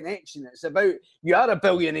about the connection, it's about, you are a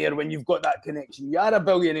billionaire when you've got that connection, you are a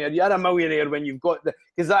billionaire, you are a millionaire when you've got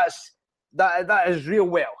because that is real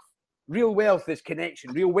wealth. Real wealth is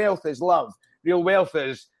connection, real wealth is love, real wealth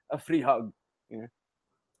is a free hug.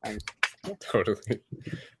 Totally.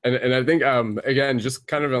 And I think again, just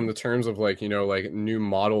kind of on the terms of new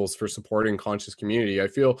models for supporting conscious community, I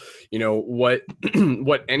feel what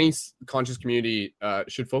what any conscious community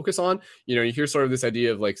should focus on. You hear sort of this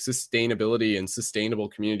idea of sustainability and sustainable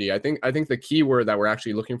community. I think the key word that we're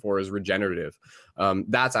actually looking for is regenerative.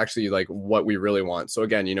 That's actually what we really want. So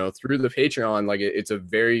again, through the Patreon, it's a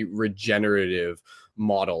very regenerative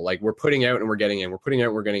model. We're putting out and we're getting in, we're putting out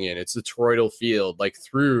and we're getting in. It's a toroidal field,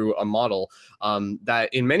 through a model that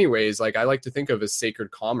in many ways, I like to think of as sacred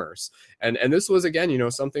commerce. And this was, again,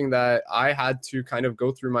 something that I had to kind of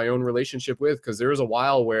go through my own relationship with, because there was a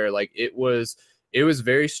while where it was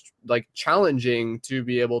very challenging to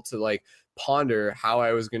be able to ponder how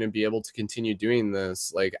I was going to be able to continue doing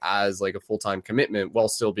this as a full-time commitment while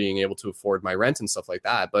still being able to afford my rent and stuff like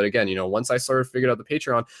that. But again, once I sort of figured out the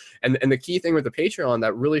Patreon, and the key thing with the Patreon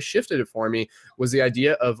that really shifted it for me was the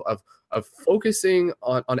idea of focusing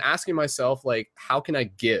on asking myself, how can I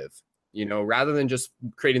give? Rather than just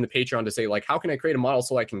creating the Patreon to say, how can I create a model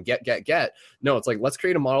so I can get? No, it's let's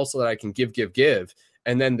create a model so that I can give.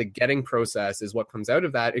 And then the getting process is what comes out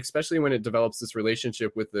of that, especially when it develops this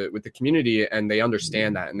relationship with the community and they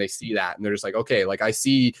understand that and they see that. And they're just okay, I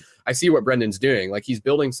see what Brendon's doing. He's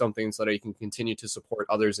building something so that he can continue to support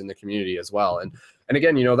others in the community as well. And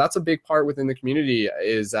again, that's a big part within the community,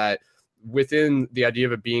 is that within the idea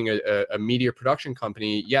of it being a media production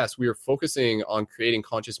company, yes, we are focusing on creating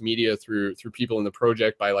conscious media through people in the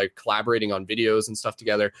project by collaborating on videos and stuff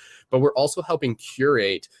together, but we're also helping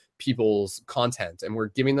curate people's content, and we're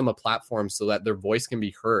giving them a platform so that their voice can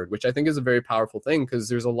be heard, which I think is a very powerful thing, because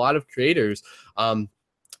there's a lot of creators.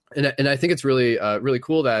 And I think it's really really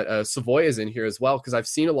cool that Savoy is in here as well, because I've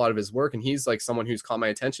seen a lot of his work, and he's like someone who's caught my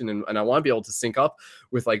attention, and I want to be able to sync up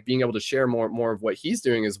with like being able to share more of what he's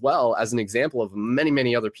doing as well, as an example of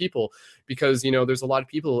many other people, because there's a lot of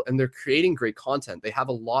people and they're creating great content. They have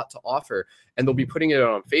a lot to offer, and they'll be putting it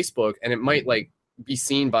on Facebook, and it might like be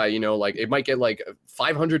seen by like it might get like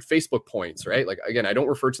 500 Facebook points, right? Like, again, I don't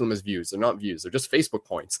refer to them as views. They're not views, they're just Facebook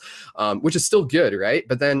points, which is still good, right?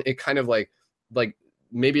 But then it kind of like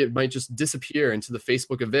maybe it might just disappear into the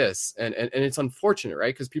Facebook abyss. And it's unfortunate,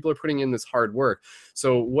 right? Because people are putting in this hard work.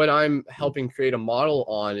 So what I'm helping create a model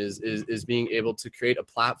on is being able to create a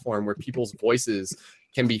platform where people's voices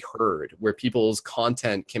can be heard, where people's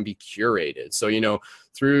content can be curated. So,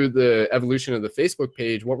 through the evolution of the Facebook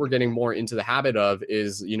page, what we're getting more into the habit of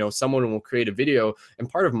is, someone will create a video, and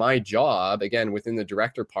part of my job, again, within the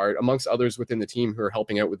director part, amongst others within the team who are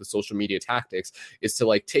helping out with the social media tactics, is to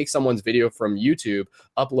like take someone's video from YouTube,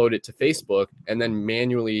 upload it to Facebook, and then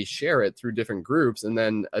manually share it through different groups, and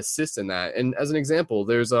then assist in that. And as an example,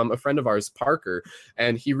 there's a friend of ours, Parker,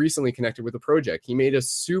 and he recently connected with a project. He made a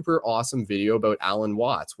super awesome video about Alan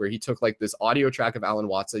Watts, where he took like this audio track of Alan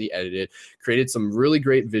Watts that he edited, created some really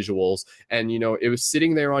great visuals, and it was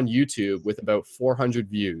sitting there on YouTube with about 400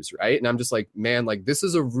 views, right? And I'm just like, man, like this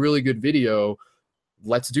is a really good video,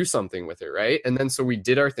 let's do something with it, right? And then so we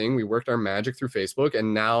did our thing, we worked our magic through Facebook,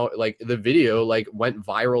 and now like the video like went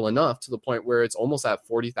viral enough to the point where it's almost at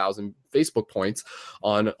 40,000 Facebook points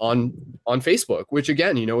on Facebook, which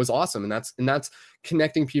again, is awesome. And that's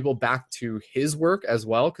connecting people back to his work as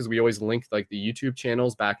well, because we always link like the YouTube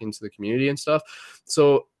channels back into the community and stuff.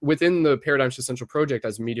 So within the Paradigm Shift Central project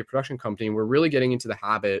as a media production company, we're really getting into the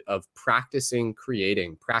habit of practicing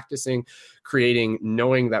creating,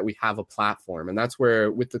 knowing that we have a platform. And that's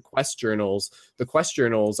where with the quest journals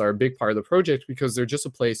are a big part of the project, because they're just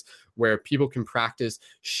a place where people can practice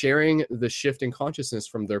sharing the shift in consciousness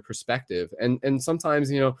from their perspective. And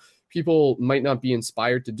sometimes, people might not be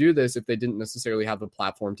inspired to do this if they didn't necessarily have a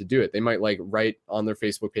platform to do it. They might like write on their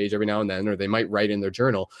Facebook page every now and then, or they might write in their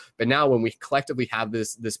journal. But now when we collectively have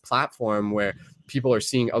this platform where people are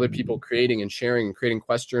seeing other people creating and sharing and creating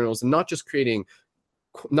quest journals, and not just creating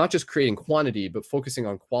quantity, but focusing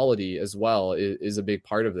on quality as well is a big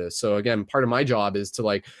part of this. So again, part of my job is to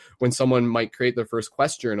like, when someone might create their first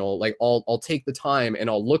quest journal, like I'll take the time and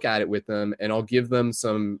I'll look at it with them, and I'll give them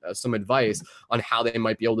some advice on how they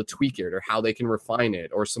might be able to tweak it, or how they can refine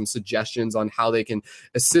it, or some suggestions on how they can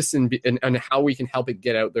assist and how we can help it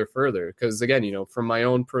get out there further. Because again, from my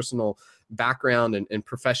own personal background and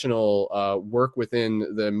professional work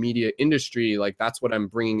within the media industry, like that's what I'm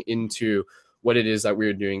bringing into what it is that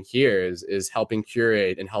we're doing here is helping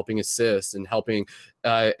curate and helping assist and helping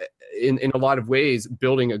in a lot of ways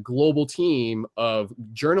building a global team of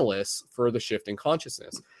journalists for the shift in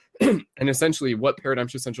consciousness. And essentially what Paradigm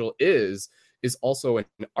Shift Central is also an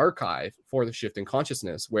archive for the shift in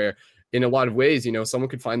consciousness, where in a lot of ways, someone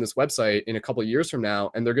could find this website in a couple of years from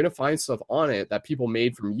now, and they're going to find stuff on it that people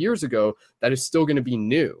made from years ago that is still going to be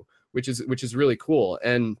new, which is really cool.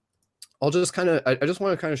 And I just want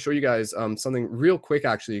to kind of show you guys something real quick,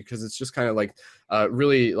 actually, because it's just kind of like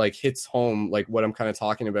really like hits home like what I'm kind of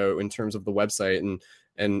talking about in terms of the website,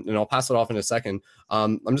 and I'll pass it off in a second.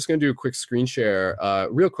 I'm just going to do a quick screen share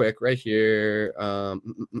real quick right here. Here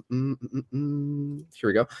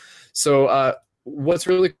we go. So what's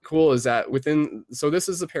really cool is that so this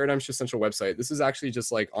is the Paradigm Shift Central website. This is actually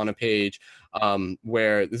just like on a page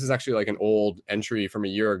where this is actually like an old entry from a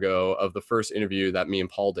year ago of the first interview that me and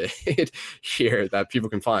Paul did here that people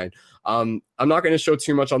can find. I'm not going to show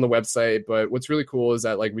too much on the website, but what's really cool is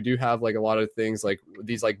that like we do have like a lot of things like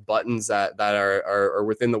these like buttons that are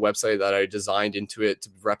within the website that I designed into it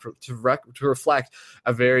to reflect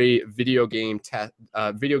a very video game-esque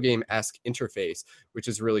interface, which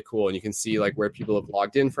is really cool. And you can see like where people have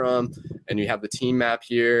logged in from, and you have the team map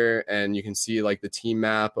here, and you can see like the team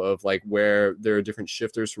map of like where there are different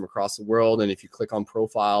shifters from across the world. And if you click on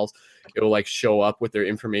profiles, it will like show up with their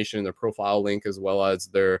information in their profile link, as well as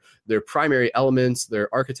their primary elements, their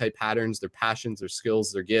archetype patterns, their passions, their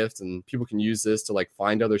skills, their gifts. And people can use this to like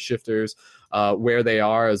find other shifters where they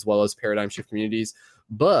are, as well as paradigm shift communities.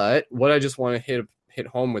 But what I just want to hit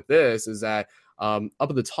home with this is that up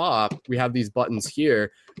at the top, we have these buttons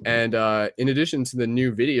here. And in addition to the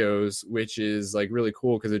new videos, which is like really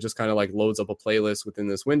cool because it just kind of like loads up a playlist within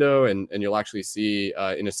this window. And you'll actually see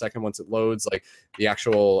in a second, once it loads, like the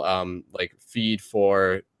actual like feed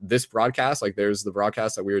for this broadcast. Like there's the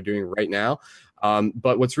broadcast that we are doing right now.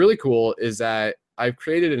 But what's really cool is that I've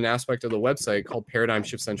created an aspect of the website called Paradigm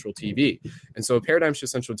Shift Central TV. And so Paradigm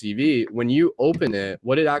Shift Central TV, when you open it,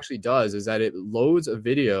 what it actually does is that it loads a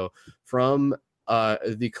video from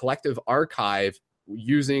the collective archive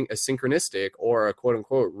using a synchronistic or a quote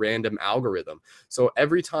unquote random algorithm. So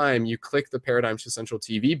every time you click the Paradigm Shift Central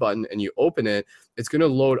TV button and you open it, it's going to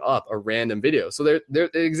load up a random video. So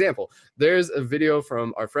example, there's a video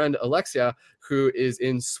from our friend Alexia, who is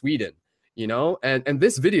in Sweden. You know, and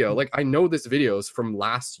this video, like, I know this video is from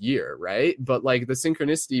last year, right? But like the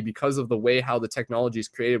synchronicity, because of the way how the technology is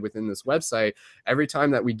created within this website, every time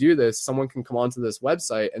that we do this, someone can come onto this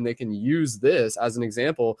website and they can use this as an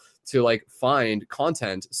example to like find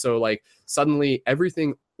content. So like suddenly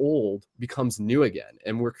everything old becomes new again.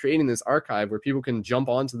 And we're creating this archive where people can jump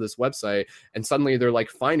onto this website and suddenly they're like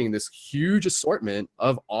finding this huge assortment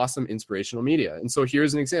of awesome inspirational media. And so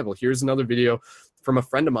here's an example. Here's another video from a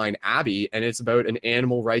friend of mine, Abby, and it's about an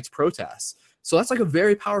animal rights protest. So that's like a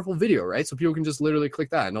very powerful video, right? So people can just literally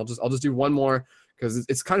click that. And I'll just do one more because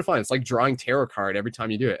it's kind of fun. It's like drawing tarot card every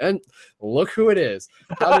time you do it. And look who it is.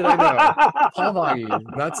 How did I know? Paul Voggy.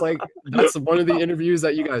 That's one of the interviews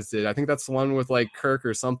that you guys did. I think that's the one with like Kirk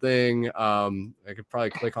or something. I could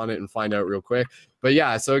probably click on it and find out real quick. But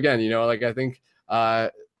yeah, so again, you know, like I think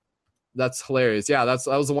that's hilarious. Yeah, that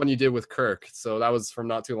was the one you did with Kirk. So that was from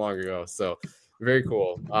not too long ago. So very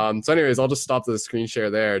cool. So anyways, I'll just stop the screen share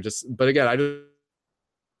there. But again, I just...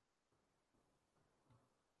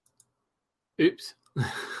 Oops.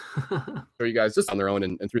 For you guys just on their own,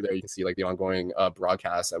 and through there you can see like the ongoing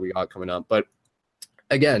broadcasts that we got coming up. But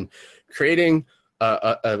again, creating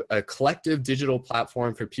a collective digital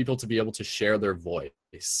platform for people to be able to share their voice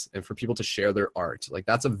and for people to share their art, like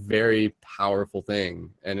that's a very powerful thing.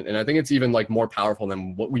 And I think it's even like more powerful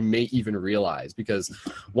than what we may even realize, because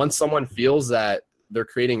once someone feels that they're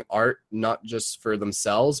creating art not just for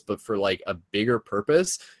themselves but for like a bigger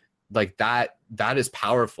purpose, like that is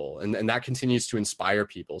powerful, and that continues to inspire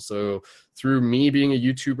people. So through me being a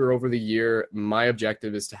YouTuber over the year, my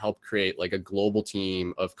objective is to help create like a global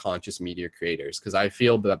team of conscious media creators, because I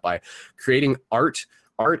feel that by creating art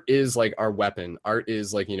is like our weapon. Art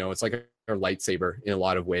is like, you know, it's like our lightsaber in a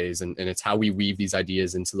lot of ways, and it's how we weave these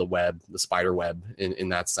ideas into the web, the spider web in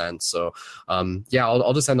that sense. So yeah,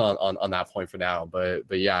 I'll just end on that point for now. But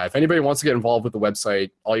yeah, if anybody wants to get involved with the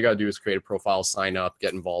website, all you gotta do is create a profile, sign up,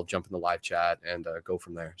 get involved, jump in the live chat, and go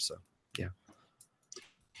from there. So yeah,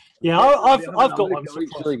 I've got one.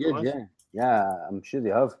 Looks really good, yeah, I'm sure they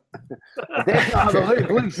have. Definitely,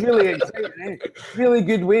 it looks really exciting. Eh? Really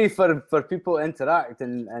good way for people to interact,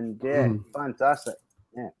 and yeah, fantastic.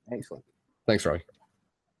 Yeah, excellent. Thanks, Roy.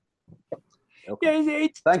 Yeah,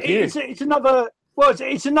 Thank you. It's another. Well,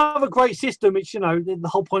 it's another great system. It's, you know, the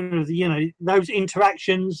whole point of the, you know, those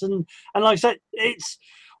interactions, and like I said, it's,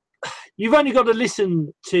 you've only got to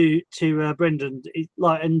listen to Brendon.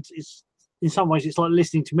 And it's, in some ways, it's like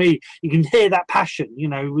listening to me. You can hear that passion. You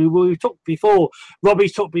know, we've talked before.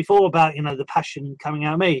 Robbie's talked before about, you know, the passion coming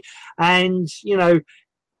out of me, and you know,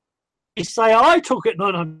 you say I talk at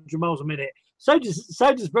 900 miles a minute. So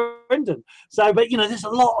does Brendon. So, but you know, there's a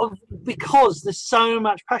lot of, because there's so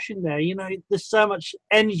much passion there. You know, there's so much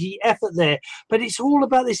energy, effort there. But it's all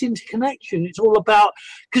about this interconnection. It's all about,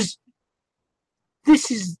 because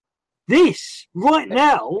this right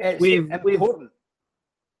now with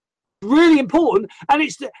really important, and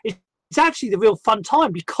it's actually the real fun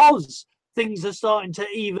time, because things are starting to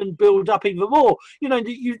even build up even more. You know,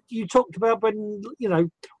 you talked about when, you know,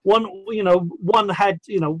 one had,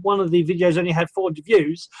 you know, one of the videos only had 400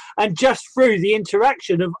 views, and just through the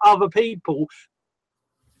interaction of other people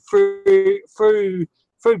through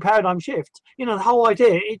Paradigm Shift, you know, the whole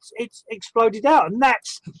idea, it's exploded out, and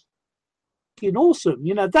that's awesome.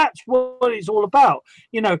 You know, that's what it's all about.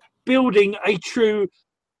 You know, building a true.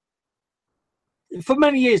 For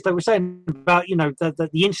many years, they were saying about, you know, that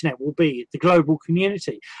the internet will be the global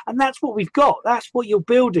community, and that's what we've got. That's what you're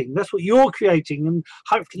building. That's what you're creating, and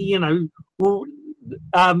hopefully, you know,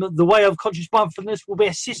 the way of conscious mindfulness will be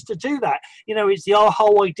a sister to that. You know, it's the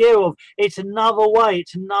whole idea of, it's another way,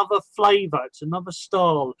 it's another flavour, it's another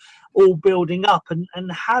style, all building up and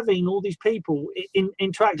having all these people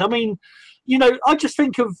interact. I mean, you know, I just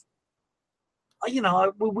think of, you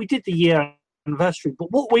know, we did the year anniversary,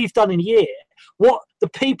 but what we've done in a year, what the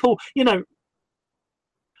people, you know,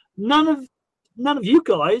 none of you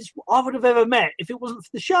guys I would have ever met if it wasn't for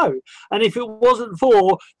the show, and if it wasn't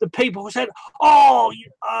for the people who said, oh,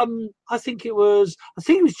 I think it was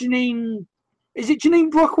Janine. Is it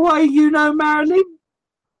Janine Brockway? You know, Marilyn.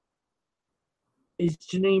 is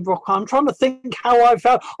Janine Brockway. I'm trying to think how I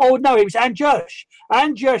felt. Oh no, it was Anne Jersh.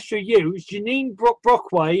 Anne Jersh for you. It was Janine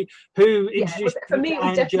Brockway who introduced for me. It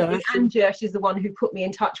was definitely Jersh. Anne Jersh is the one who put me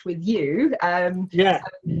in touch with you.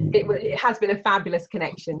 It has been a fabulous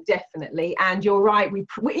connection, definitely. And you're right. We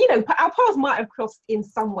our paths might have crossed in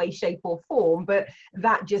some way, shape, or form, but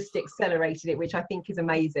that just accelerated it, which I think is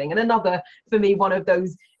amazing. And another, for me, one of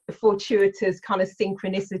those fortuitous kind of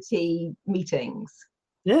synchronicity meetings.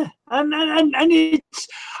 Yeah, and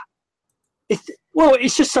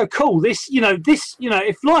it's just so cool.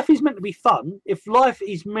 If life is meant to be fun, if life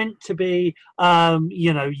is meant to be,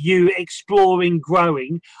 you exploring,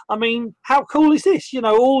 growing. I mean, how cool is this? We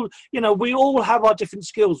all have our different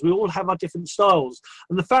skills. We all have our different styles,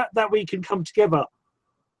 and the fact that we can come together,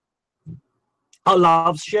 our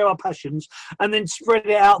loves, share our passions, and then spread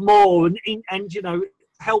it out more, and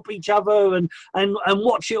help each other and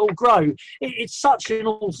watch it all grow. It's such an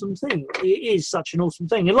awesome thing. It is such an awesome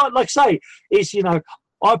thing. And like I say, is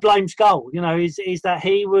I blame Skull. Is that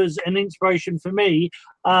he was an inspiration for me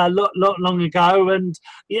long ago, and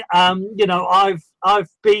I've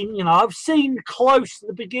been I've seen close to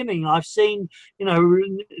the beginning. I've seen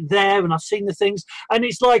there, and I've seen the things, and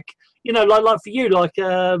it's like like for you, like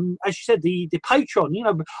as you said, the Patreon.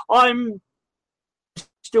 I'm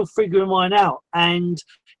still figuring mine out, and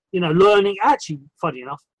learning, actually funny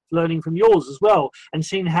enough, learning from yours as well, and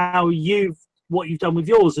seeing how what you've done with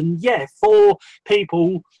yours. And for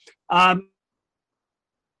people, Patreon,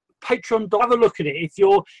 have a look at it if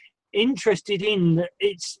you're interested in.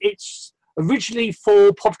 It's originally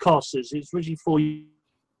for podcasters. It's originally for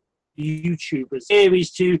YouTubers. Here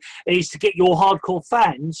is to get your hardcore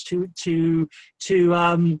fans to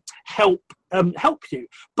help you.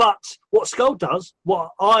 But what Skull does,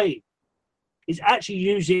 is actually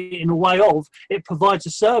use it in a way of, it provides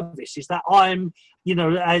a service. Is that I'm,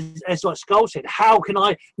 as like Skull said, how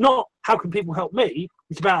can people help me?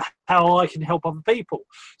 It's about how I can help other people.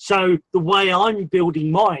 So the way I'm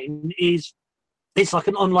building mine is, it's like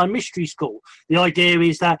an online mystery school. The idea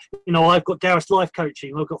is that, I've got Darris life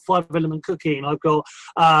coaching, I've got 5-element cooking, I've got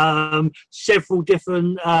several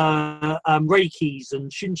different Reikis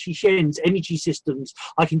and Shunchi Shens, energy systems.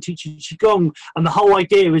 I can teach you Qigong. And the whole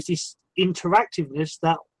idea is this interactiveness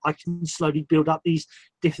that I can slowly build up these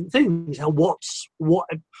different things. What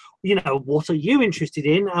are you interested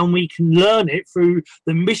in? And we can learn it through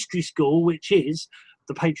the mystery school, which is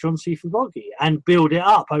the Patreon Seafood Boggy, and build it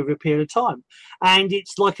up over a period of time. And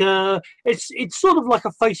it's like it's sort of like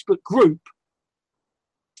a Facebook group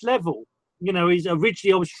level. Is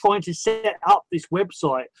originally I was trying to set up this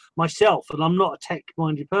website myself, and I'm not a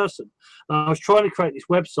tech-minded person. I was trying to create this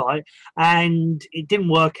website, and it didn't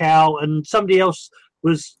work out, and somebody else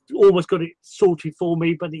was almost got it sorted for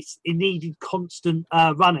me, but it needed constant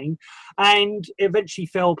running, and eventually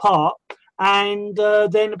fell apart. And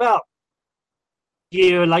then about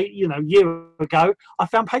year ago, I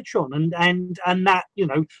found Patreon, and that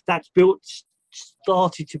that's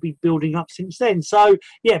started to be building up since then. So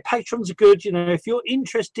Patrons are good. If you're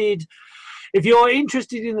interested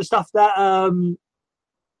in the stuff that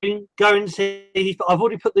go and see. I've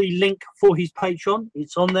already put the link for his Patreon.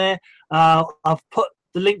 It's on there. I've put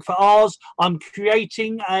the link for ours. I'm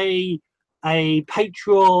creating a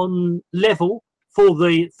Patreon level for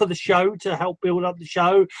the show to help build up the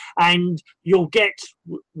show, and you'll get.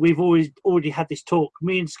 We've already had this talk.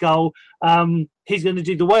 Me and Skull. He's going to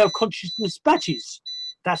do the Way of Consciousness badges.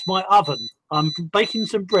 That's my oven. I'm baking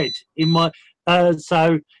some bread in my.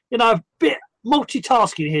 So a bit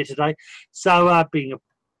multitasking here today. So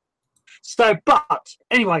but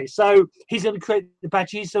anyway, so he's going to create the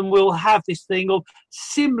badges, and we'll have this thing of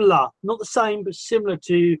similar, not the same, but similar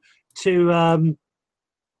to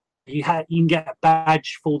you can get a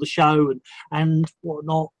badge for the show and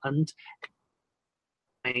whatnot. And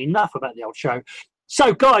enough about the old show.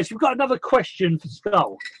 So, guys, we've got another question for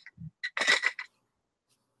Skull.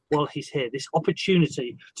 Well, he's here. This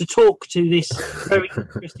opportunity to talk to this very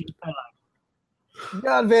interesting fellow.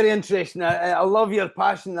 Yeah, very interesting. I love your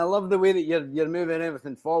passion. I love the way that you're moving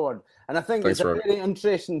everything forward. And I think it's a very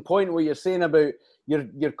interesting point where you're saying about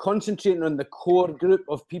you're concentrating on the core group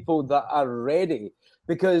of people that are ready.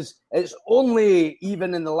 Because it's only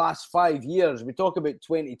even in the last 5 years, we talk about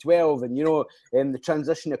 2012 and, the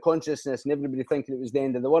transition of consciousness and everybody thinking it was the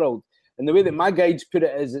end of the world. And the way that my guides put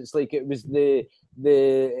it is, it's like it was the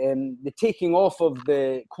taking off of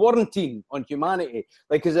the quarantine on humanity,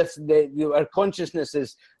 like as if our consciousness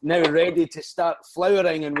is now ready to start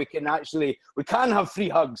flowering, and we can have free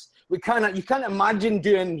hugs. You can't imagine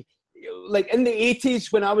doing. Like in the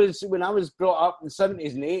 80s, when I was brought up in the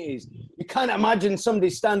 70s and 80s, You can't imagine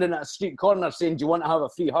somebody standing at a street corner saying, "Do you want to have a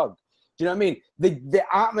free hug?" Do you know what I mean? The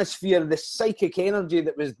atmosphere, the psychic energy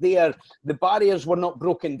that was there, the barriers were not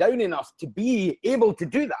broken down enough to be able to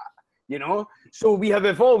do that, you know? So we have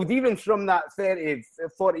evolved, even from that 30,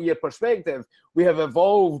 40-year perspective, we have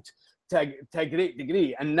evolved to a great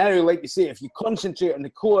degree. And now, like you say, if you concentrate on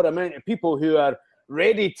the core amount of people who are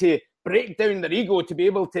ready to break down their ego to be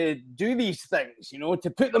able to do these things, you know,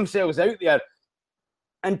 to put themselves out there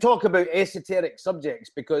and talk about esoteric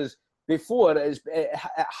subjects, because before it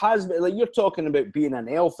has been, like you're talking about being an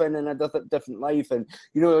elfin in a different life, and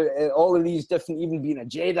you know, all of these different, even being a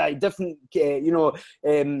Jedi, different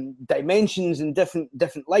dimensions and different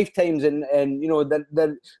lifetimes, and you know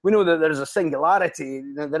that we know that there's a singularity,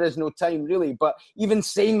 there is no time really, but even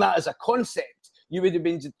saying that as a concept, you would have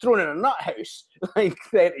been thrown in a nut house like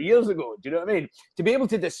 30 years ago. Do you know what I mean? To be able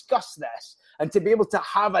to discuss this and to be able to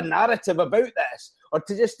have a narrative about this, or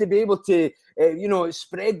to just to be able to,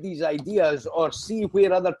 spread these ideas or see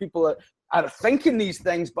where other people are thinking these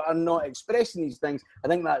things but are not expressing these things, I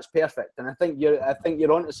think that's perfect. And I think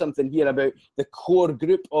you're onto something here about the core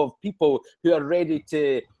group of people who are ready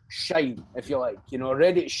to shine, if you like, you know,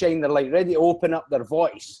 ready to shine their light, ready to open up their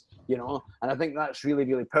voice. You know, and I think that's really,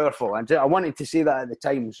 really powerful. And I wanted to say that at the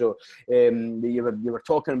time. So you were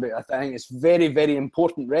talking about, I think it's very, very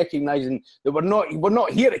important recognizing that we're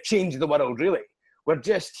not here to change the world, really. We're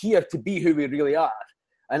just here to be who we really are.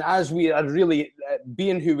 And as we are really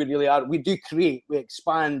being who we really are, we do create, we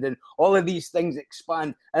expand, and all of these things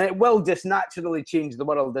expand. And it will just naturally change the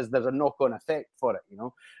world as there's a knock-on effect for it, you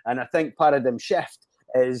know. And I think paradigm shift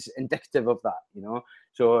is indicative of that, you know.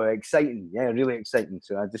 So exciting, yeah, really exciting.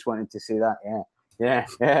 So I just wanted to say that,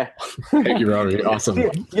 yeah. Thank you, Robbie. Awesome.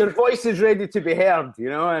 Your voice is ready to be heard, you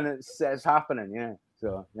know, and it's happening, yeah.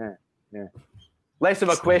 So yeah. Less of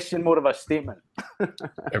a question, more of a statement. I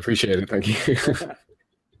appreciate it. Thank you.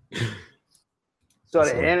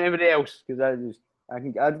 Sorry, anybody else? Because I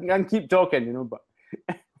can keep talking, you know, but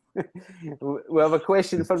we have a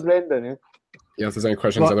question for Brendon. Yeah? Yeah, if there's any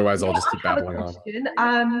questions, otherwise I'll just keep babbling on.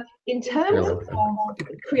 In terms of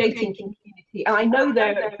creating community, I know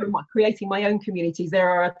that from creating my own communities, there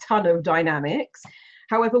are a ton of dynamics.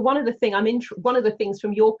 However, one of the things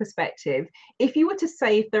from your perspective, if you were to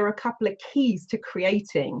say if there are a couple of keys to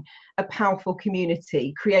creating a powerful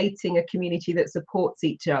community, creating a community that supports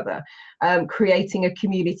each other, creating a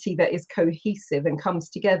community that is cohesive and comes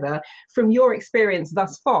together, from your experience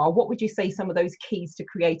thus far, what would you say some of those keys to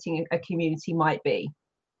creating a community might be?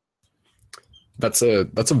 That's a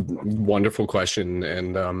wonderful question,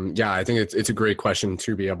 and I think it's a great question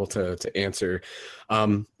to be able to answer.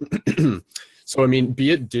 So, I mean,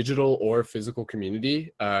 be it digital or physical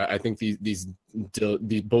community, I think these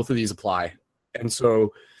both of these apply. And so, I'm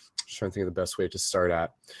just trying to think of the best way to start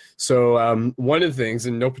at. So, one of the things,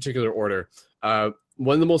 in no particular order, one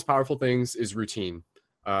of the most powerful things is routine.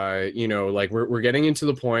 Like we're getting into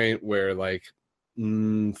the point where like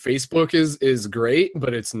Facebook is great,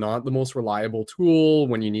 but it's not the most reliable tool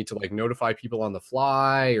when you need to like notify people on the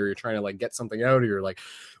fly, or you're trying to like get something out, or you're like,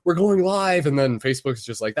 we're going live, and then Facebook's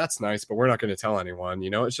just like, that's nice, but we're not going to tell anyone, you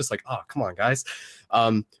know. It's just like, oh, come on, guys.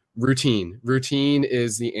 Routine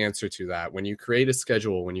is the answer to that. When you create a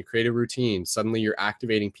schedule, when you create a routine, suddenly you're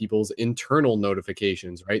activating people's internal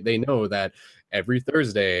notifications, right? They know that every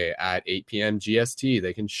Thursday at 8 p.m. GST,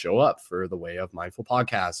 they can show up for the Way of Mindful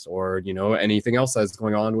podcast, or, you know, anything else that's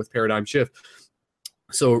going on with Paradigm Shift.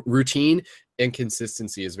 So routine and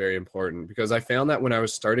consistency is very important, because I found that when I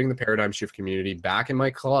was starting the Paradigm Shift community back in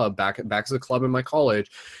my club, back as a club in my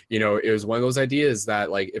college, you know, it was one of those ideas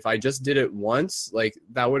that like, if I just did it once, like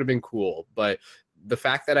that would have been cool. But the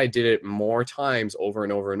fact that I did it more times over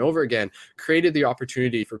and over and over again created the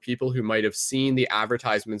opportunity for people who might have seen the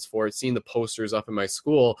advertisements for it, seen the posters up in my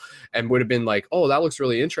school, and would have been like, oh, that looks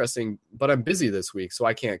really interesting, but I'm busy this week, so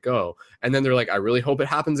I can't go. And then they're like, I really hope it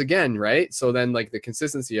happens again, right? So then like the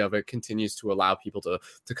consistency of it continues to allow people to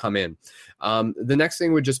come in. The next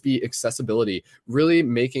thing would just be accessibility, really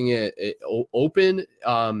making it open,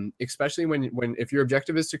 especially when if your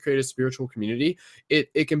objective is to create a spiritual community,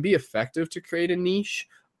 it can be effective to create a niche,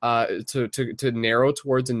 to narrow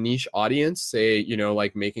towards a niche audience, say, you know,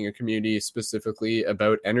 like making a community specifically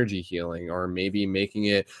about energy healing, or maybe making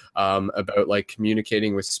it about like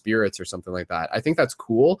communicating with spirits or something like that. I think that's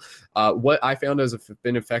cool. What I found has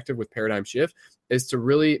been effective with Paradigm Shift is to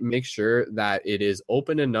really make sure that it is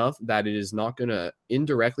open enough that it is not going to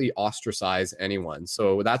indirectly ostracize anyone.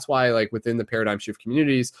 So that's why, like, within the Paradigm Shift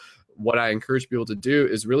communities, what I encourage people to do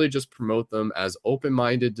is really just promote them as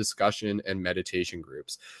open-minded discussion and meditation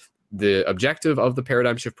groups. The objective of the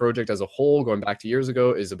Paradigm Shift Project as a whole, going back to years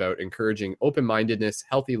ago, is about encouraging open-mindedness,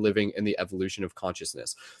 healthy living, and the evolution of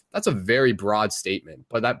consciousness. That's a very broad statement,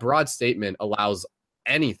 but that broad statement allows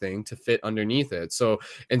anything to fit underneath it. So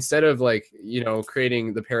instead of like,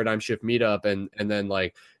 creating the Paradigm Shift meetup and then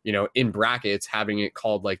like, in brackets, having it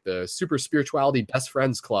called like the Super Spirituality Best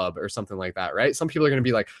Friends Club or something like that, right? Some people are going to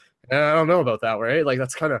be like, I don't know about that, right? Like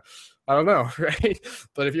that's kind of, I don't know, right?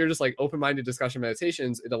 But if you're just like open-minded discussion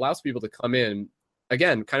meditations, it allows people to come in.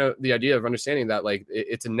 Again, kind of the idea of understanding that like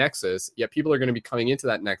it's a nexus, yet people are going to be coming into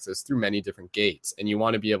that nexus through many different gates. And you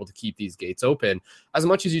want to be able to keep these gates open as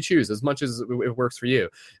much as you choose, as much as it works for you.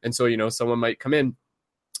 And so, someone might come in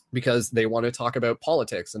because they want to talk about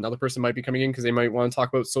politics. Another person might be coming in because they might want to talk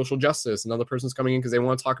about social justice. Another person's coming in because they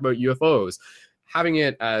want to talk about UFOs. Having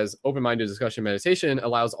it as open-minded discussion meditation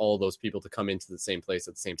allows all of those people to come into the same place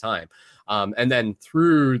at the same time. And then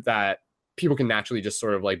through that, people can naturally just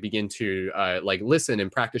sort of like begin to like listen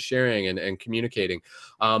and practice sharing and communicating.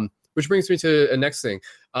 Which brings me to a next thing,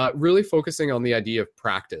 really focusing on the idea of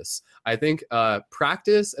practice. I think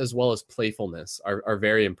practice as well as playfulness are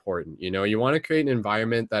very important. You want to create an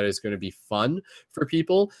environment that is going to be fun for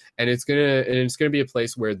people, and it's going to be a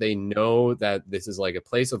place where they know that this is like a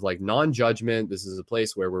place of like non-judgment. This is a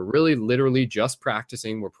place where we're really literally just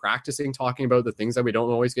practicing. We're practicing talking about the things that we don't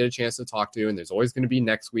always get a chance to talk to, and there's always going to be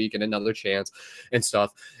next week and another chance and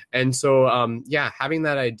stuff. And so, having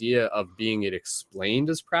that idea of being it explained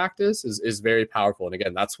as practice is very powerful. And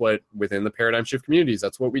again, that's what within the Paradigm Shift communities,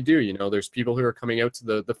 that's what we do. There's people who are coming out to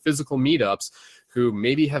the physical meetups who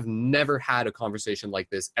maybe have never had a conversation like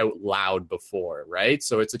this out loud before, right?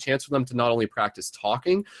 So it's a chance for them to not only practice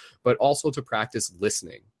talking, but also to practice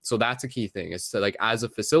listening. So that's a key thing, is to like, as a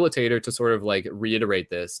facilitator, to sort of like reiterate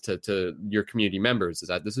this to your community members, is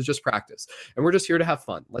that this is just practice and we're just here to have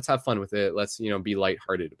fun. Let's have fun with it. Let's, be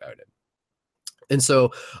lighthearted about it. And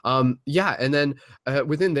so, and then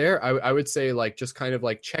within there, I would say like just kind of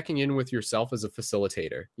like checking in with yourself as a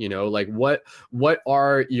facilitator, like what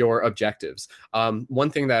are your objectives? One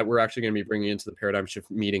thing that we're actually going to be bringing into the Paradigm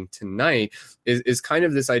Shift meeting tonight is kind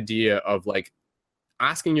of this idea of like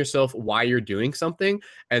asking yourself why you're doing something,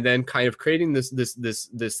 and then kind of creating this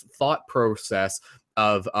thought process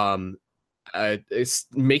of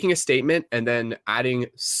making a statement and then adding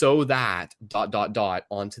so that ...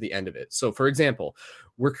 onto the end of it. So for example,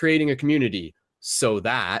 we're creating a community so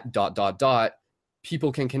that ...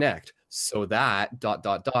 people can connect, so that ...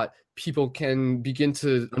 people can begin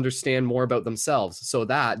to understand more about themselves, so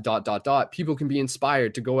that ... people can be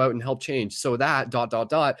inspired to go out and help change, so that ...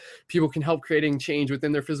 people can help creating change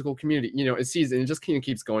within their physical community. It sees, and it just kind of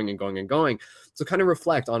keeps going and going and going. So kind of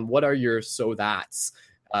reflect on what are your so that's.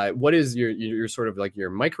 What is your sort of like your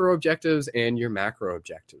micro objectives and your macro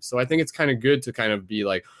objectives? So I think it's kind of good to kind of be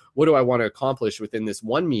like, what do I want to accomplish within this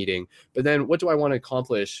one meeting? But then what do I want to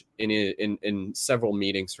accomplish in several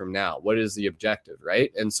meetings from now? What is the objective,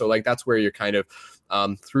 right? And so like, that's where you're kind of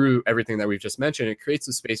through everything that we've just mentioned, it creates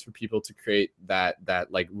a space for people to create that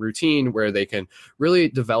like routine where they can really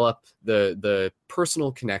develop the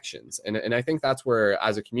personal connections. And I think that's where,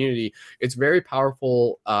 as a community, it's very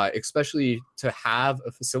powerful, especially to have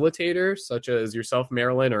a facilitator such as yourself,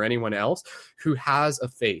 Marilyn, or anyone else who has a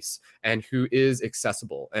face and who is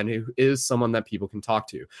accessible and who is someone that people can talk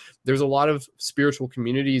to. There's a lot of spiritual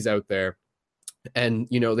communities out there, and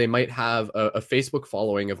they might have a Facebook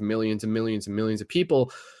following of millions and millions and millions of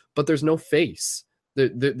people, but there's no face.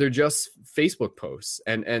 They're just Facebook posts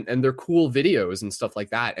and they're cool videos and stuff like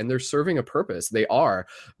that, and they're serving a purpose. They are,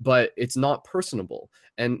 but it's not personable.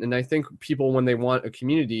 And I think people, when they want a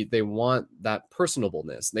community, they want that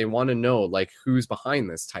personableness. They want to know like who's behind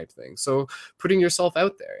this type thing. So putting yourself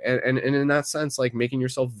out there and in that sense, like making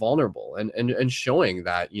yourself vulnerable and showing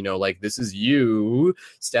that, like this is you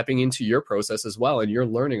stepping into your process as well, and you're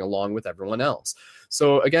learning along with everyone else.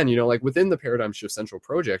 So again, like within the Paradigm Shift Central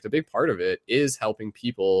project, a big part of it is helping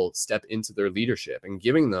people step into their leadership and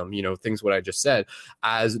giving them, things what I just said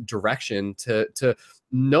as direction to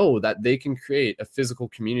know that they can create a physical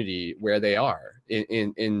community where they are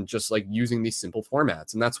in just like using these simple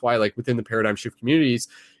formats. And that's why like within the Paradigm Shift communities,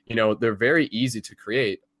 they're very easy to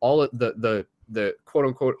create. All of the quote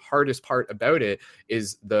unquote hardest part about it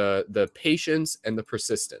is the patience and the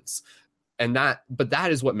persistence. But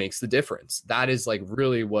that is what makes the difference. That is like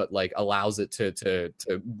really what like allows it to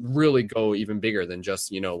really go even bigger than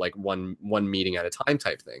just, like one meeting at a time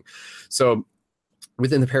type thing. So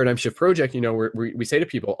within the Paradigm Shift project, we say to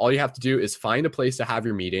people, all you have to do is find a place to have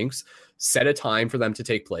your meetings, set a time for them to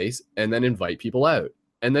take place, and then invite people out.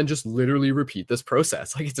 and then just literally repeat this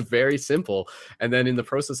process. Like, it's very simple. And then in the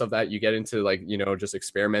process of that, you get into like, you know, just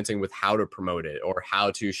experimenting with how to promote it or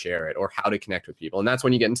how to share it or how to connect with people. And that's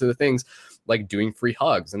when you get into the things like doing free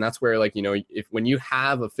hugs. And that's where, like, you know, when you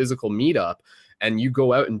have a physical meetup and you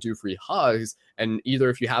go out and do free hugs, and either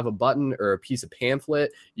if you have a button or a piece of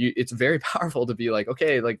pamphlet, it's very powerful to be like,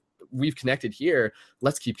 okay, like, we've connected here,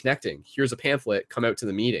 let's keep connecting. Here's a pamphlet, come out to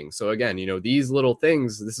the meeting. So again, you know, these little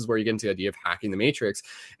things, this is where you get into the idea of hacking the matrix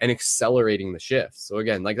and accelerating the shift. So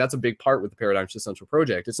again, like, that's a big part with the Paradigm Shift Central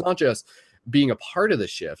project. It's not just being a part of the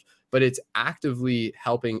shift, but it's actively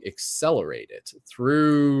helping accelerate it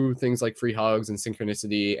through things like free hugs and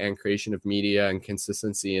synchronicity and creation of media and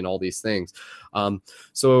consistency and all these things.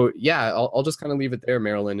 So yeah, I'll just kind of leave it there,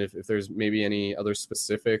 Marilyn, if there's maybe any other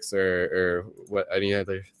specifics or what, any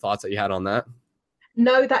other thoughts that you had on that.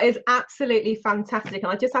 No, that is absolutely fantastic.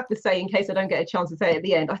 And I just have to say, in case I don't get a chance to say it at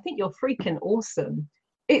the end, I think you're freaking awesome.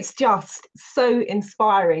 It's just so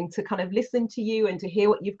inspiring to kind of listen to you and to hear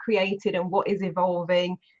what you've created and what is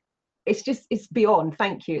evolving. It's beyond.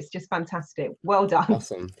 Thank you. It's just fantastic. Well done.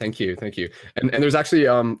 Awesome. Thank you. And there's actually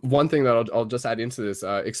one thing that I'll just add into this,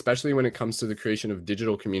 especially when it comes to the creation of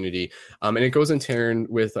digital community, and it goes in turn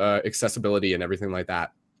with accessibility and everything like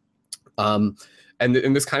that. And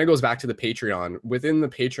this kind of goes back to the Patreon. Within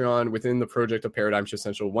the project of Paradigm Shift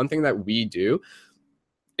Central, one thing that we do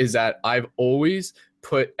is that I've always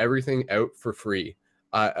put everything out for free.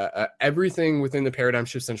 Everything within the Paradigm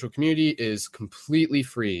Shift Central community is completely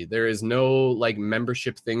free. There is no like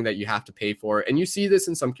membership thing that you have to pay for. And you see this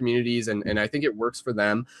in some communities, and I think it works for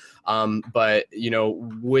them. But, you know,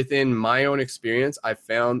 within my own experience, I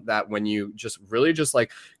found that when you just really just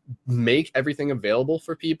like make everything available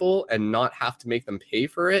for people and not have to make them pay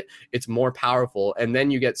for it, it's more powerful. And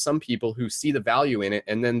then you get some people who see the value in it,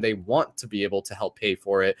 and then they want to be able to help pay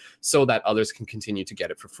for it so that others can continue to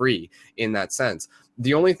get it for free in that sense.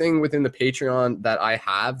 The only thing within the Patreon that I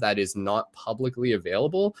have that is not publicly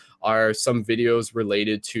available are some videos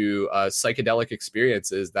related to psychedelic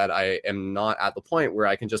experiences that I am not at the point where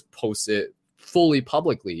I can just post it fully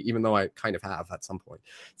publicly, even though I kind of have at some point.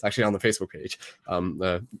 It's actually on the Facebook page.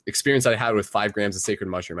 The experience I had with 5 grams of sacred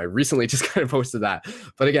mushroom, I recently just kind of posted that.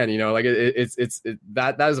 But again, you know, like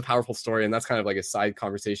that is a powerful story, and that's kind of like a side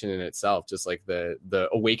conversation in itself, just like the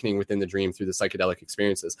awakening within the dream through the psychedelic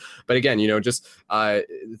experiences. But again, you know, just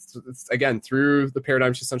again, through the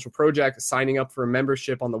Paradigm Shift Central project, signing up for a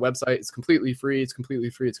membership on the website is completely free. It's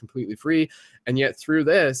completely free. And yet through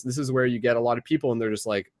this is where you get a lot of people, and they're just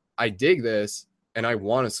like, I dig this and I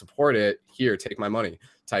want to support it. Here, take my money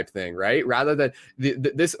type thing, right? Rather than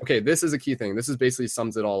this is a key thing. This is basically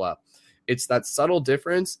sums it all up. It's that subtle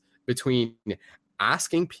difference between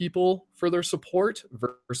asking people for their support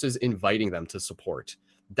versus inviting them to support.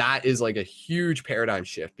 That is like a huge paradigm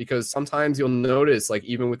shift, because sometimes you'll notice, like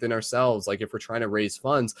even within ourselves, like if we're trying to raise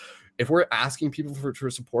funds, if we're asking people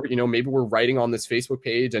for support, you know, maybe we're writing on this Facebook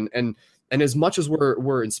page and as much as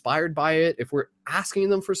we're inspired by it, if we're asking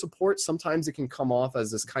them for support, sometimes it can come off as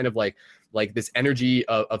this kind of like this energy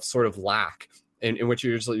of sort of lack, in which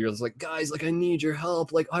you're just like, guys, like I need your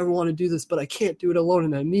help. Like I want to do this, but I can't do it alone,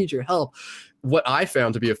 and I need your help. What I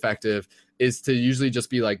found to be effective is to usually just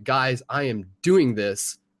be like, guys, I am doing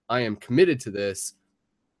this. I am committed to this.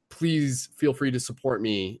 Please feel free to support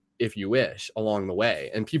me if you wish along the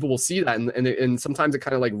way. And people will see that, and sometimes it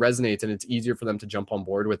kind of like resonates, and it's easier for them to jump on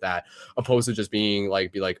board with that, opposed to just being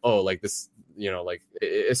like, oh, like this, you know, like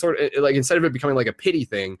it's sort of like, instead of it becoming like a pity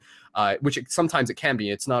thing, which sometimes it can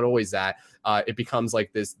be, it's not always that, it becomes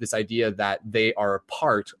like this idea that they are a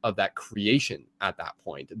part of that creation at that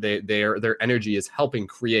point. Their energy is helping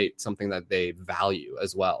create something that they value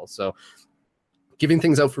as well. So giving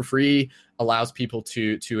things out for free allows people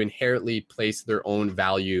to inherently place their own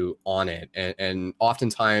value on it. And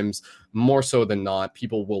oftentimes, more so than not,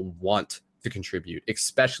 people will want to contribute,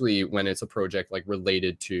 especially when it's a project like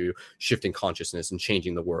related to shifting consciousness and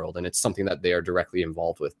changing the world. And it's something that they are directly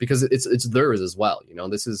involved with, because it's theirs as well. You know,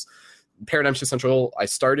 this is Paradigm Shift Central. I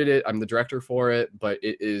started it. I'm the director for it, but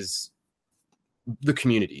it is the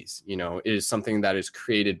communities, you know, it is something that is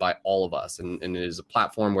created by all of us. And it is a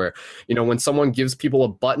platform where, you know, when someone gives people a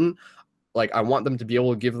button, like I want them to be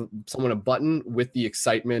able to give someone a button with the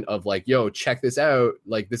excitement of like, yo, check this out.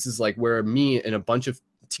 Like, this is like where me and a bunch of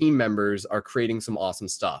team members are creating some awesome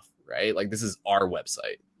stuff, right? Like this is our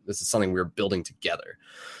website. This is something we're building together.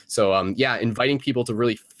 So inviting people to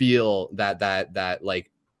really feel that like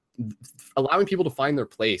allowing people to find their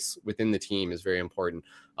place within the team is very important.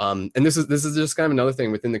 And this is just kind of another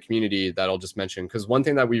thing within the community that I'll just mention, because one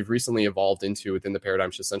thing that we've recently evolved into within the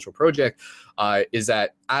Paradigm Shift Central project is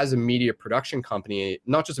that as a media production company,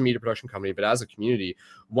 not just a media production company, but as a community,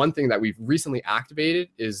 one thing that we've recently activated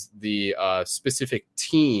is the specific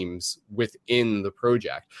teams within the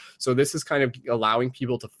project. So this is kind of allowing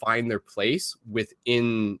people to find their place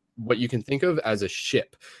within what you can think of as a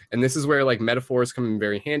ship. And this is where like metaphors come in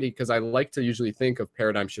very handy, because I like to usually think of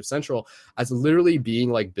Paradigm Shift Central as literally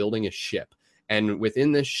being like building a ship. And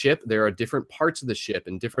within this ship, there are different parts of the ship,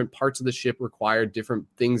 and different parts of the ship require different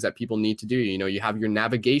things that people need to do. You know, you have your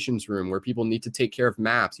navigations room where people need to take care of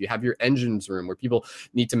maps. You have your engines room where people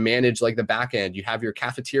need to manage like the back end. You have your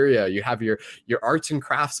cafeteria. You have your arts and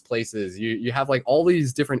crafts places. You have like all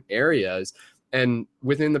these different areas. And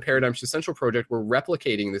within the Paradigm Shift Central project, we're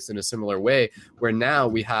replicating this in a similar way, where now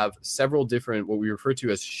we have several different, what we refer to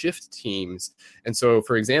as shift teams. And so,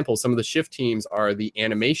 for example, some of the shift teams are the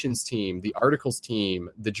animations team, the articles team,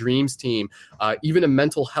 the dreams team, even a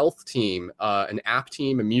mental health team, an app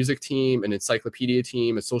team, a music team, an encyclopedia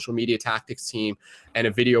team, a social media tactics team, and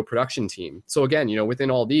a video production team. So again, you know, within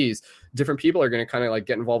all these, different people are going to kind of like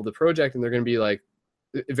get involved with the project, and they're going to be like,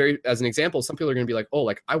 as an example, some people are going to be like, oh,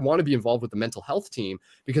 like I want to be involved with the mental health team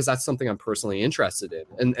because that's something I'm personally interested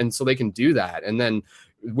in. And so they can do that. And then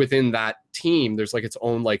within that team, there's like its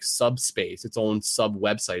own like subspace, its own sub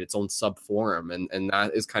website, its own sub forum. And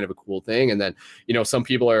that is kind of a cool thing. And then, you know, some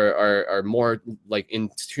people are more like in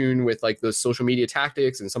tune with like the social media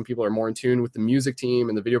tactics, and some people are more in tune with the music team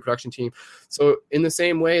and the video production team. So in the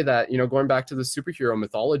same way that, you know, going back to the superhero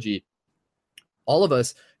mythology, all of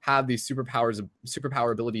us have these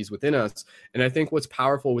superpower abilities within us. And I think what's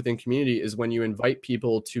powerful within community is when you invite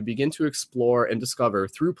people to begin to explore and discover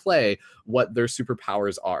through play what their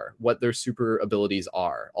superpowers are, what their super abilities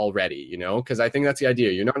are already, you know, because I think that's the idea.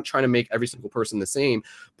 You're not trying to make every single person the same,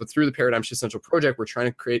 but through the Paradigm Shift Central project, we're trying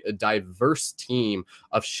to create a diverse team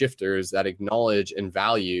of shifters that acknowledge and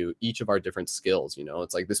value each of our different skills. You know,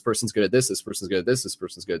 it's like this person's good at this person's good at this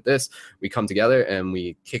person's good at this. We come together and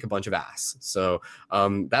we kick a bunch of ass. So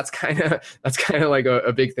that's kind of like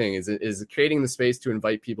a big thing is creating the space to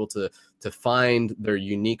invite people to find their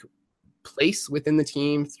unique place within the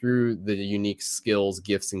team through the unique skills,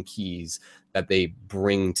 gifts, and keys that they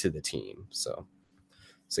bring to the team. So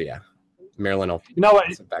yeah, Marilyn, I'll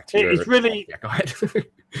back to you. It's really go ahead.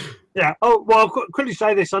 Yeah. Oh well, I'll quickly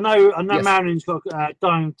say this. I know yes. Marilyn's got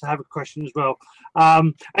dying to have a question as well.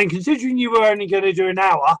 And considering you were only going to do an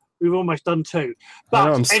hour, we've almost done 2.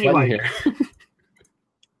 But I'm anyway. here.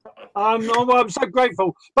 I'm so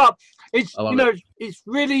grateful, but it's it's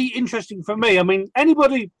really interesting for me. I mean,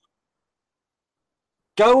 anybody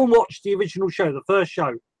go and watch the original show, the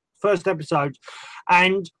first episode,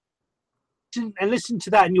 and listen to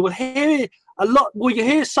that, and you will hear a lot. Well, you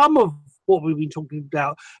hear some of what we've been talking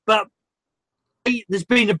about, but there's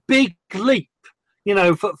been a big leap. You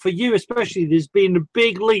know, for you especially, there's been a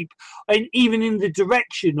big leap, and even in the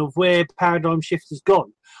direction of where Paradigm Shift has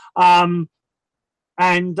gone.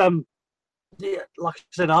 Like I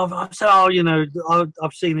said, I've said, oh, you know,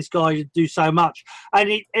 I've seen this guy do so much, and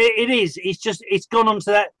it's gone on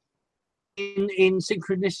to that in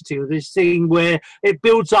synchronicity, or this thing where it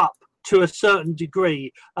builds up to a certain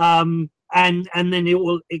degree, and then it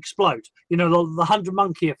will explode. You know, the 100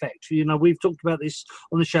 monkey effect. You know, we've talked about this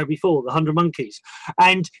on the show before, the 100 monkeys,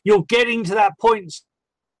 and you're getting to that point.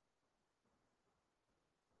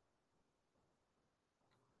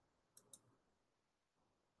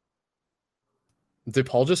 Did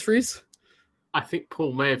Paul just freeze? I think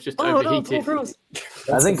Paul may have just overheated. No,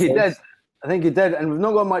 I think he did. And we've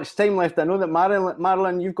not got much time left. I know that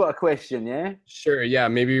Marilyn, you've got a question, yeah? Sure, yeah.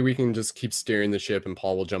 Maybe we can just keep steering the ship and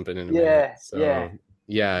Paul will jump in a minute. Yeah.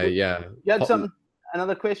 You had something?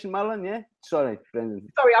 Another question, Marilyn? Yeah? Sorry, Brendon.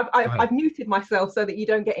 Sorry, I've muted myself so that you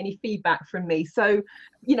don't get any feedback from me. So,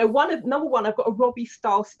 you know, number one, I've got a Robbie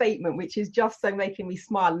style statement, which is just so making me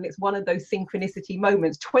smile. And it's one of those synchronicity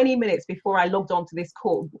moments. 20 minutes before I logged on to this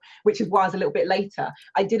call, which is why I was a little bit later,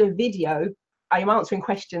 I did a video. I am answering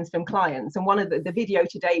questions from clients. And one of the video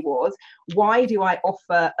today was, why do I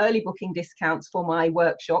offer early booking discounts for my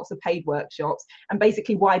workshops, the paid workshops? And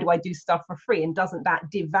basically, why do I do stuff for free? And doesn't that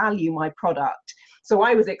devalue my product? So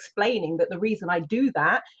I was explaining that the reason I do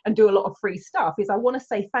that and do a lot of free stuff is I want to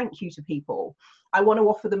say thank you to people. I want to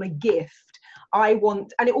offer them a gift. And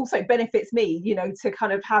it also benefits me, you know, to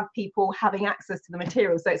kind of have people having access to the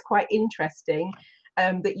material. So it's quite interesting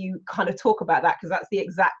that you kind of talk about that, because that's the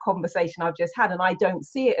exact conversation I've just had, and I don't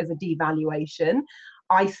see it as a devaluation.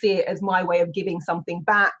 I see it as my way of giving something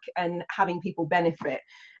back and having people benefit.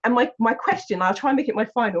 And my question, I'll try and make it my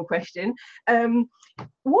final question.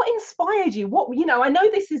 What inspired you? What, you know, I know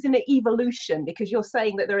this is an evolution, because you're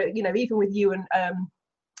saying that there are, you know, even with you and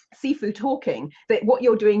Seafood talking, that what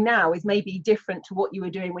you're doing now is maybe different to what you were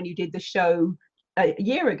doing when you did the show a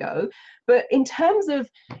year ago. But in terms of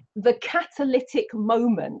the catalytic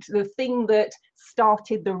moment, the thing that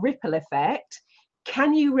started the ripple effect,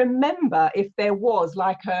 can you remember if there was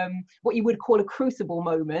like what you would call a crucible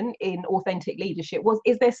moment in authentic leadership?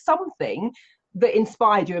 Is there something that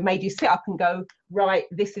inspired you and made you sit up and go, right,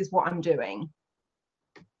 this is what I'm doing?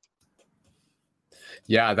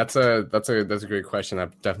 Yeah, that's a great question.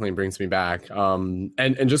 That definitely brings me back.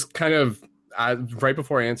 And just kind of right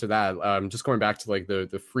before I answer that, just going back to like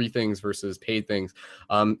the free things versus paid things.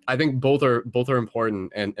 I think both are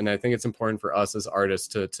important, and I think it's important for us as artists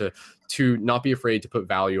to not be afraid to put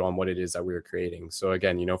value on what it is that we're creating. So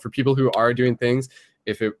again, you know, for people who are doing things,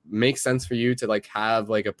 if it makes sense for you to like have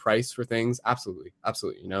like a price for things, absolutely.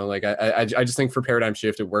 You know, like I just think for Paradigm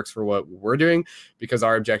Shift, it works for what we're doing, because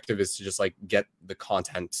our objective is to just like get the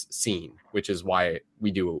content seen, which is why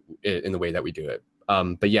we do it in the way that we do it.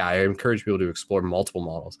 But yeah, I encourage people to explore multiple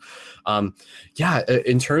models.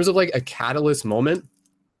 In terms of like a catalyst moment,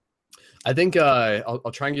 I think I'll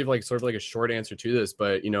try and give like sort of like a short answer to this,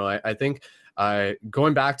 but you know, I think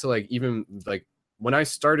going back to like even like when I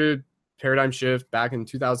started Paradigm Shift back in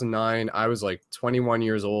 2009, I was like 21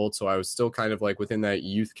 years old, so I was still kind of like within that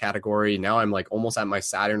youth category. Now I'm like almost at my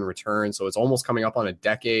Saturn return, so it's almost coming up on a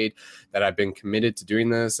decade that I've been committed to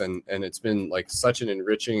doing this, and it's been like such an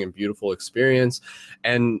enriching and beautiful experience.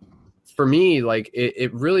 And for me, like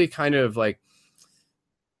it really kind of like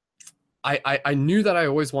I knew that I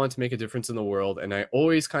always wanted to make a difference in the world, and I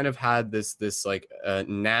always kind of had this like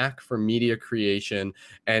knack for media creation,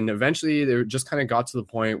 and eventually it just kind of got to the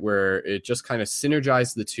point where it just kind of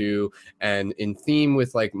synergized the two, and in theme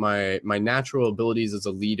with like my natural abilities as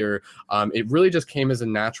a leader, it really just came as a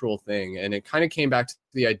natural thing, and it kind of came back to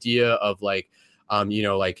the idea of like you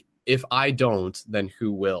know, like if I don't, then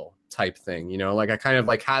who will type thing, you know, like I kind of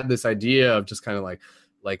like had this idea of just kind of like,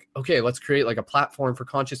 okay, let's create like a platform for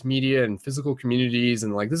conscious media and physical communities.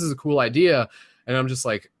 And like, this is a cool idea. And I'm just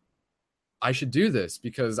like, I should do this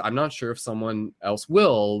because I'm not sure if someone else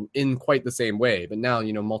will in quite the same way. But now,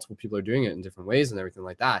 you know, multiple people are doing it in different ways and everything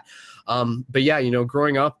like that. But yeah, you know,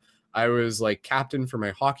 growing up, I was like captain for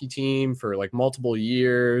my hockey team for like multiple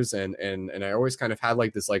years. And I always kind of had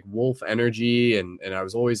like this like wolf energy, and I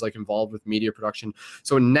was always like involved with media production.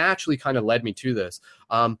 So it naturally kind of led me to this.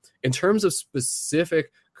 In terms of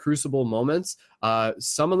specific crucible moments,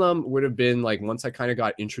 some of them would have been like once I kind of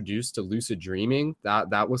got introduced to lucid dreaming.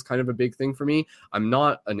 That was kind of a big thing for me. I'm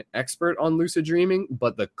not an expert on lucid dreaming,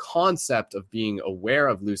 but the concept of being aware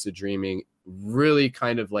of lucid dreaming really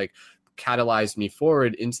kind of like catalyzed me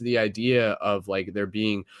forward into the idea of like there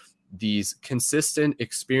being these consistent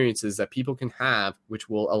experiences that people can have, which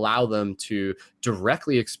will allow them to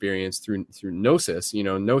directly experience through gnosis. You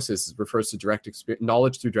know, gnosis refers to direct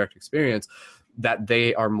knowledge through direct experience, that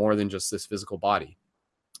they are more than just this physical body.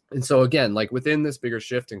 And so again, like within this bigger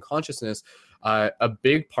shift in consciousness, a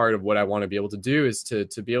big part of what I want to be able to do is to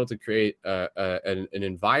be able to create an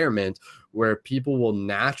environment where people will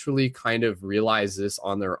naturally kind of realize this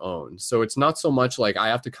on their own. So it's not so much like I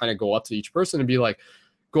have to kind of go up to each person and be like,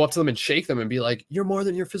 go up to them and shake them and be like, you're more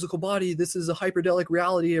than your physical body. This is a hyperdelic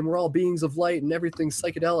reality and we're all beings of light and everything's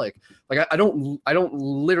psychedelic. Like I don't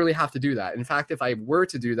literally have to do that. In fact, if I were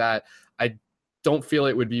to do that, I don't feel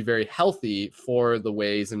it would be very healthy for the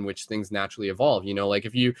ways in which things naturally evolve. You know, like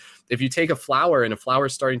if you take a flower and a flower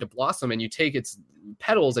is starting to blossom and you take its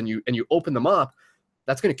petals and you open them up,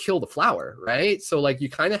 that's going to kill the flower, right? So like you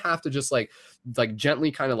kind of have to just like gently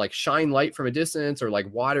kind of like shine light from a distance or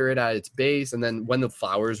like water it at its base, and then when the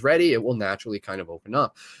flower is ready, it will naturally kind of open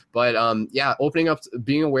up. But yeah, opening up,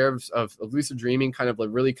 being aware of lucid dreaming kind of like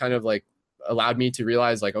really kind of like allowed me to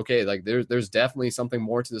realize like, okay, like there's definitely something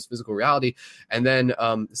more to this physical reality. And then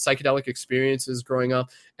psychedelic experiences growing up,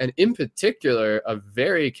 and in particular a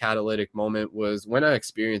very catalytic moment was when I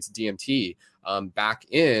experienced DMT back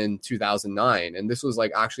in 2009. And this was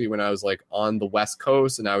like actually when I was like on the West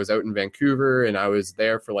Coast and I was out in Vancouver and I was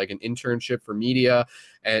there for like an internship for media,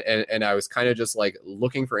 and I was kind of just like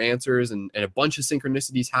looking for answers, and a bunch of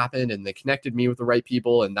synchronicities happened and they connected me with the right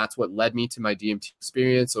people, and that's what led me to my DMT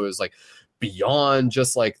experience. So it was like beyond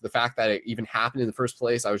just like the fact that it even happened in the first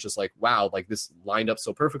place. I was just like, wow, like this lined up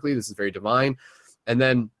so perfectly. This is very divine. And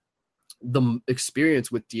then the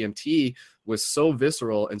experience with DMT was so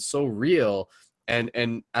visceral and so real.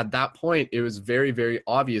 And at that point, it was very, very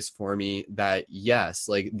obvious for me that yes,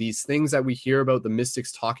 like these things that we hear about the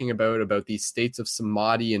mystics talking about these states of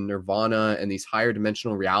samadhi and nirvana and these higher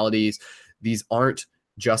dimensional realities, these aren't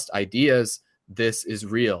just ideas. This is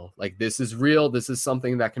real. Like, this is real. This is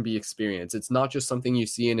something that can be experienced. It's not just something you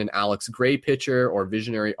see in an Alex Gray picture or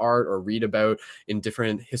visionary art or read about in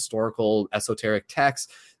different historical esoteric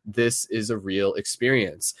texts. This is a real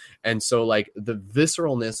experience. And so like the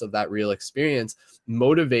visceralness of that real experience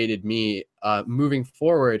motivated me moving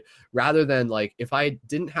forward, rather than like, if I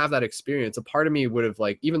didn't have that experience, a part of me would have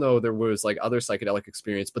like, even though there was like other psychedelic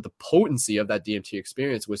experience, but the potency of that DMT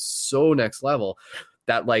experience was so next level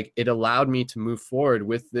that like it allowed me to move forward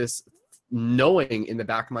with this knowing in the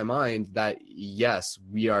back of my mind that yes,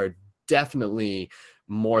 we are definitely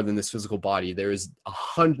more than this physical body. There's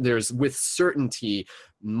with certainty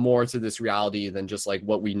more to this reality than just like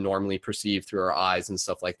what we normally perceive through our eyes and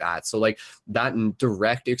stuff like that. So like that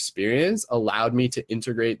direct experience allowed me to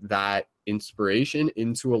integrate that inspiration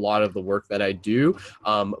into a lot of the work that I do,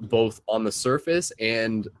 both on the surface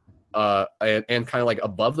and kind of like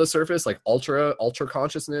above the surface, like ultra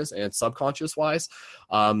consciousness and subconscious wise.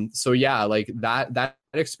 So yeah, like that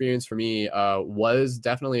experience for me was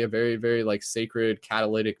definitely a very, very like sacred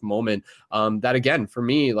catalytic moment, that again for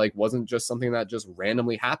me like wasn't just something that just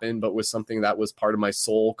randomly happened, but was something that was part of my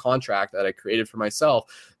soul contract that I created for myself,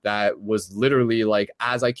 that was literally like,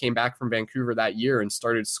 as I came back from Vancouver that year and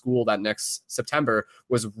started school that next September,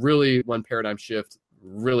 was really when paradigm shift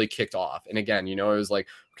really kicked off. And again, you know, it was like,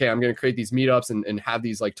 okay, I'm going to create these meetups and have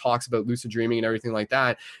these like talks about lucid dreaming and everything like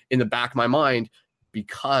that in the back of my mind,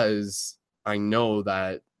 because I know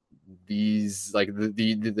that these like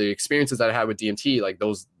the experiences that I had with DMT, like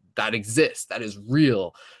those that exist, that is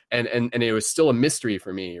real. And it was still a mystery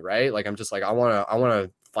for me, right? Like I'm just like, I want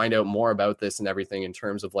to find out more about this and everything in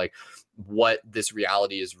terms of like what this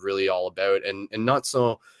reality is really all about. And not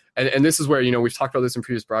so, and this is where, you know, we've talked about this in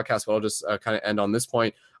previous broadcasts, but I'll just kind of end on this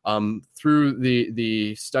point. Through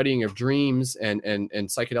the studying of dreams and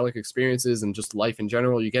psychedelic experiences and just life in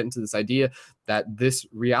general, you get into this idea that this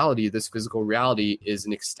reality, this physical reality, is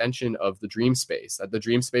an extension of the dream space, that the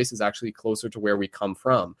dream space is actually closer to where we come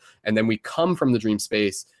from. And then we come from the dream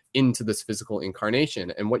space into this physical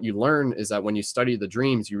incarnation. And what you learn is that when you study the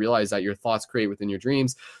dreams, you realize that your thoughts create within your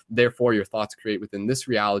dreams. Therefore, your thoughts create within this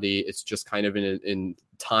reality. It's just kind of in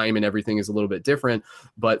time, and everything is a little bit different.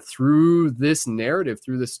 But through this narrative,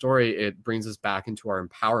 through this story, it brings us back into our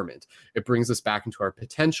empowerment. It brings us back into our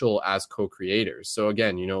potential as co-creators. So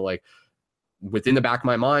again, you know, like within the back of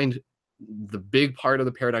my mind, the big part of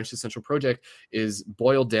the Paradigm Shift Central project is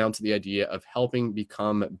boiled down to the idea of helping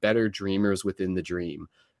become better dreamers within the dream.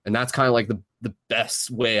 And that's kind of like the best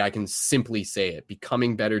way I can simply say it,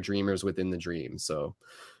 becoming better dreamers within the dream. So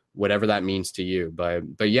whatever that means to you.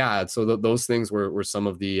 But yeah, so those things were some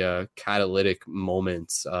of the catalytic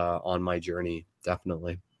moments on my journey,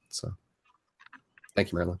 definitely. So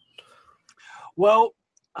thank you, Marilyn. Well,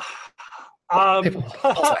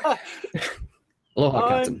 Aloha,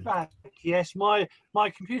 I'm back. Yes, my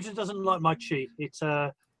computer doesn't like my cheat.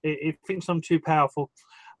 It thinks I'm too powerful.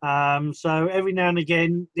 So every now and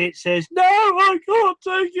again it says, no, I can't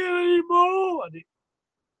take it anymore.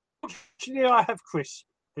 And fortunately, I have Chris,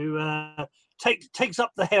 who takes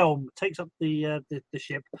up the helm, takes up the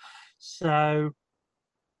ship. So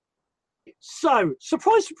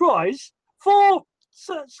surprise, surprise, for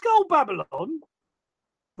Skull Babylon,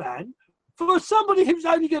 man, for somebody who's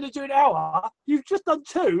only going to do an hour, you've just done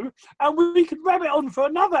 2, and we could ram it on for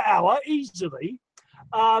another hour easily.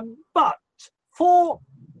 But for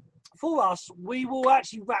us, we will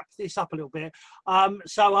actually wrap this up a little bit.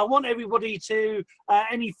 So I want everybody to,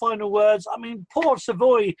 any final words? I mean, poor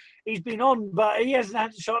Savoy, he's been on, but he hasn't had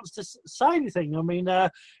a chance to say anything. I mean,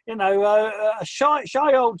 you know, a shy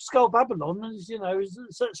old Skull Babylon, is, you know,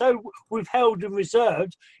 so withheld and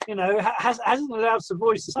reserved, you know, hasn't allowed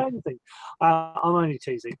Savoy to say anything. I'm only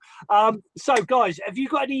teasing. So, guys, have you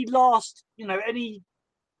got any last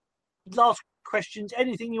questions,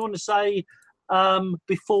 anything you want to say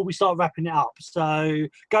before we start wrapping it up? So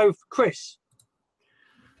go, Chris.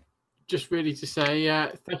 Just really to say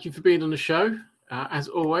thank you for being on the show. As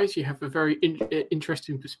always, you have a very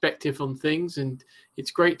interesting perspective on things, and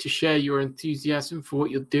it's great to share your enthusiasm for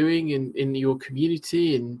what you're doing in your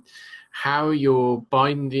community and how you're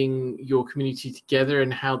binding your community together,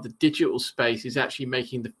 and how the digital space is actually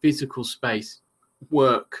making the physical space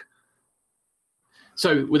work.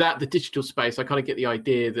 So without the digital space, I kind of get the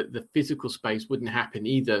idea that the physical space wouldn't happen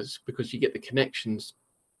either, because you get the connections.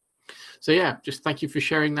 So yeah, just thank you for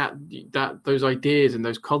sharing those ideas and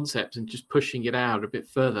those concepts and just pushing it out a bit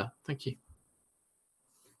further. Thank you.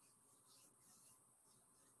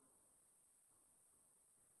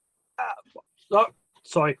 Oh,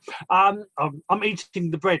 sorry. I'm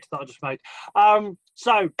eating the bread that I just made.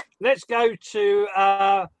 So let's go to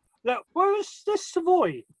where's this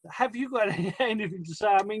Savoy? Have you got anything to say?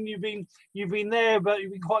 I mean, you've been there, but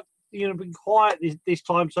you've been been quiet this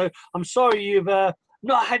time. So I'm sorry you've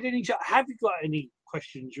not had any. Have you got any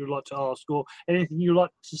questions you'd like to ask or anything you'd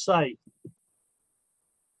like to say?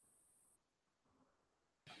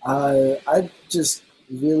 I'd just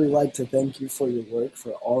really like to thank you for your work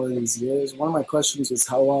for all of these years. One of my questions was,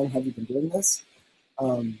 how long have you been doing this?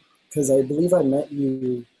 Because I believe I met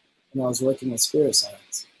you when I was working with Spirit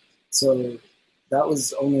Science. So that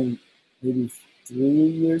was only maybe 3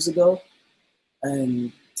 years ago.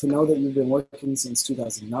 And to know that you've been working since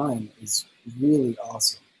 2009 is really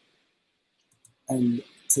awesome. And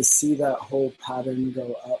to see that whole pattern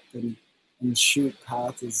go up and shoot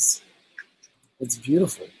path it's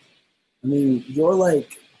beautiful. I mean, you're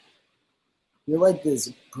like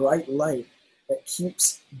this bright light that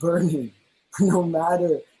keeps burning no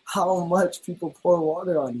matter how much people pour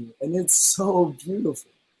water on you. And it's so beautiful.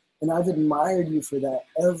 And I've admired you for that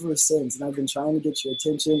ever since. And I've been trying to get your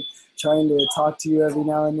attention, trying to talk to you every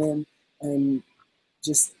now and then. And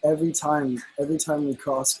just every time we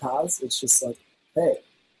cross paths, it's just like, hey,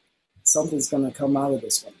 something's going to come out of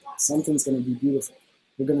this one. Something's going to be beautiful.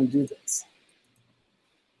 We're going to do this.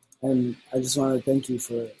 And I just want to thank you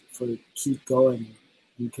for keep going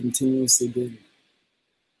and continuously doing it.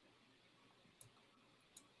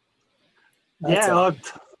 Yeah,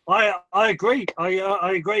 I agree.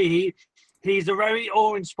 I agree. He's a very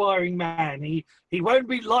awe-inspiring man. He won't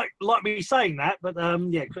be like me saying that, but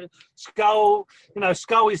yeah, Skull.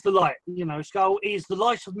 Skull is the light. Skull is the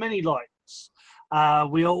light of many lights.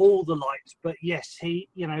 We are all the light. But yes, he's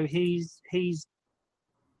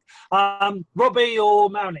Robbie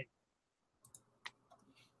or Mountain.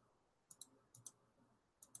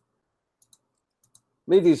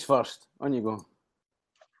 Ladies first. On you go.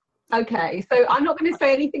 Okay, so I'm not going to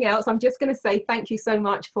say anything else. I'm just going to say thank you so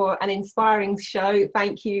much for an inspiring show.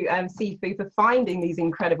 Thank you, Sifu, for finding these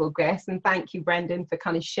incredible guests, and thank you, Brendon, for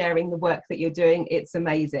kind of sharing the work that you're doing. It's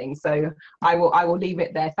amazing. So I will leave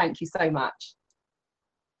it there. Thank you so much.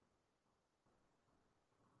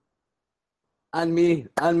 And me,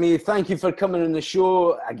 thank you for coming on the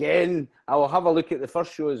show again. I will have a look at the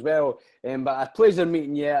first show as well. But a pleasure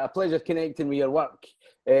meeting you, a pleasure connecting with your work.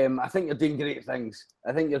 I think you're doing great things.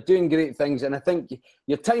 And I think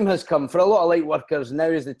your time has come. For a lot of light workers, now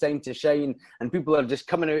is the time to shine, and people are just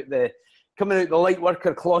coming out the light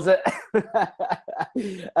worker closet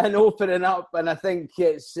and opening up, and I think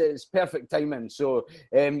it's perfect timing. So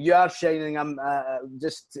you are shining. I'm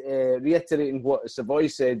just reiterating what Savoy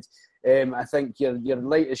said. I think your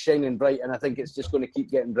light is shining bright, and I think it's just going to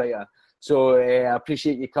keep getting brighter. So I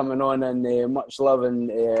appreciate you coming on, and much love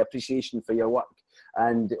and appreciation for your work,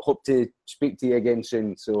 and hope to speak to you again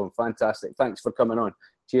soon. So fantastic. Thanks for coming on.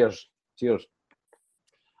 Cheers.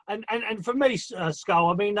 And for me,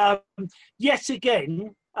 Skull, I mean, yet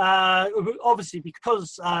again, obviously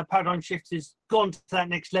because Paradigm Shift has gone to that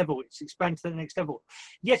next level, it's expanded to that next level.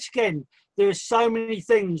 Yet again, there are so many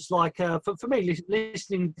things like for me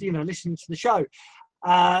listening to the show,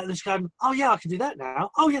 just going, oh yeah, I can do that now.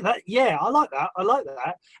 Oh yeah, I like that,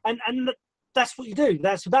 and that's what you do.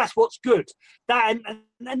 That's what's good. That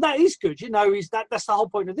and that is good. Is that's the whole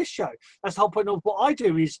point of this show. That's the whole point of what I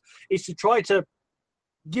do is to try to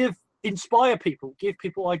inspire people, give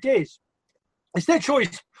people ideas. It's their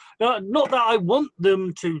choice. Not that I want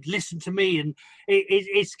them to listen to me, and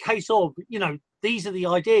it's a case of, these are the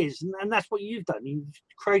ideas, and that's what you've done. You've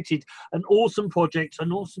created an awesome project,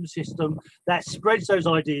 an awesome system that spreads those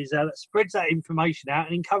ideas out, that spreads that information out,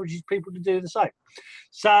 and encourages people to do the same.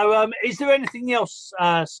 So is there anything else,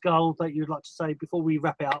 Skull, that you'd like to say before we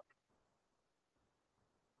wrap it up?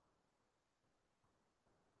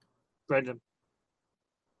 Brendon?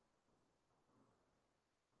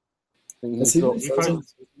 I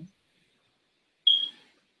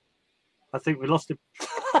think we lost him.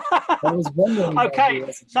 Okay,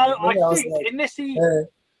 so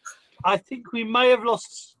I think we may have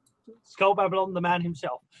lost Skull Babylon, the man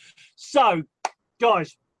himself. So,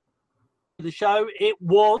 guys, the show, it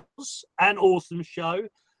was an awesome show.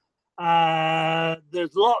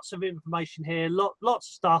 There's lots of information here, lots of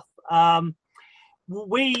stuff.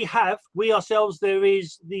 We ourselves, there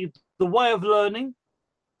is the way of learning.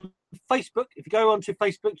 Facebook, if you go onto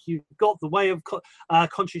Facebook, you've got the Way of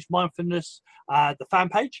Conscious Mindfulness, the fan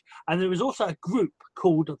page, and there is also a group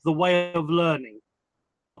called the Way of Learning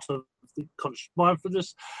of the Conscious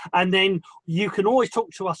Mindfulness, and then you can always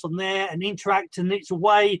talk to us on there and interact, and it's a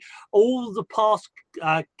way all the past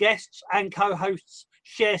guests and co-hosts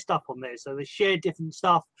share stuff on there. So they share different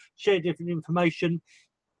stuff, share different information.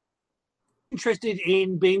 Interested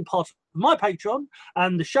in being part of my Patreon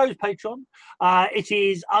and the show's Patreon, it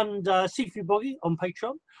is under Seafood Boggy on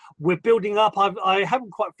Patreon. We're building up. I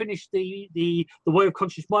haven't quite finished the Way of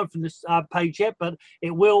Conscious Mindfulness page yet, but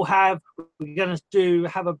it will have. We're going to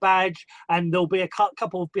have a badge, and there'll be a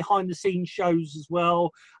couple of behind the scenes shows as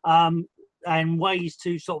well, and ways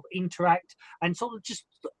to sort of interact and sort of just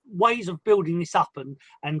ways of building this up and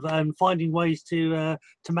finding ways to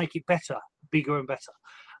make it better, bigger and better.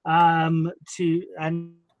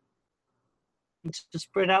 To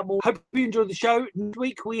spread out more. Hope you enjoyed the show. Next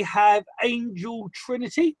week we have Angel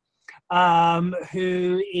Trinity,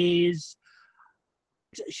 who is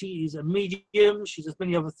a medium. She does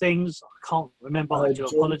many other things. I can't remember. I do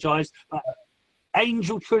apologise. But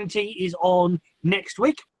Angel Trinity is on next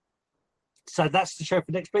week, so that's the show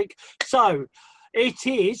for next week. So it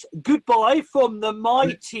is goodbye from the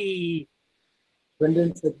mighty.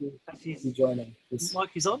 Brendon said he's joining.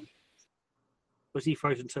 Mike is on. Was he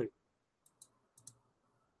frozen too?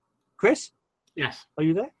 Chris? Yes. Are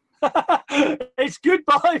you there? It's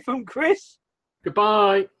goodbye from Chris.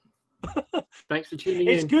 Goodbye. Thanks for tuning in.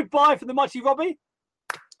 It's goodbye from the mighty Robbie.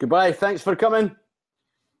 Goodbye. Thanks for coming.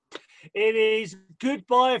 It is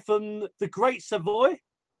goodbye from the great Savoy.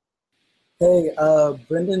 Hey,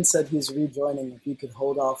 Brendon said he's rejoining. If you could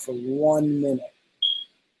hold off for 1 minute.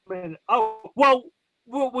 Oh, well,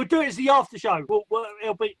 we'll do it as the after show.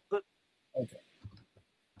 It'll be. Okay.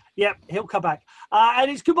 Yep, he'll come back.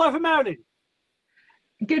 And it's goodbye from Marilyn.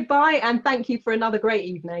 Goodbye, and thank you for another great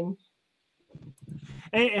evening.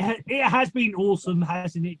 It has been awesome,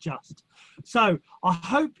 hasn't it just? So I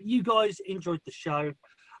hope you guys enjoyed the show.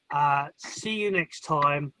 See you next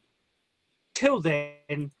time. Till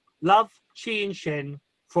then, love, chi and shen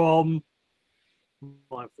from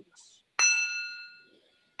Mindfulness.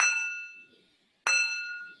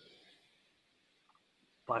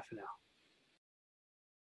 Bye for now.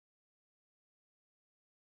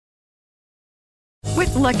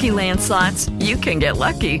 With Lucky Land Slots, you can get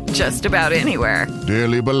lucky just about anywhere.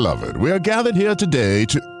 Dearly beloved, we are gathered here today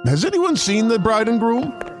to... Has anyone seen the bride and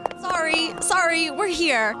groom? Sorry, we're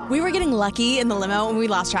here. We were getting lucky in the limo and we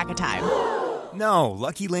lost track of time. No,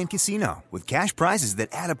 Lucky Land Casino, with cash prizes that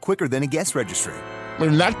add up quicker than a guest registry.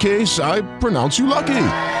 In that case, I pronounce you lucky.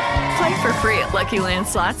 Play for free at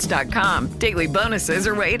LuckyLandSlots.com. Daily bonuses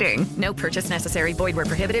are waiting. No purchase necessary. Void where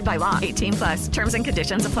prohibited by law. 18+. Terms and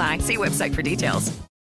conditions apply. See website for details.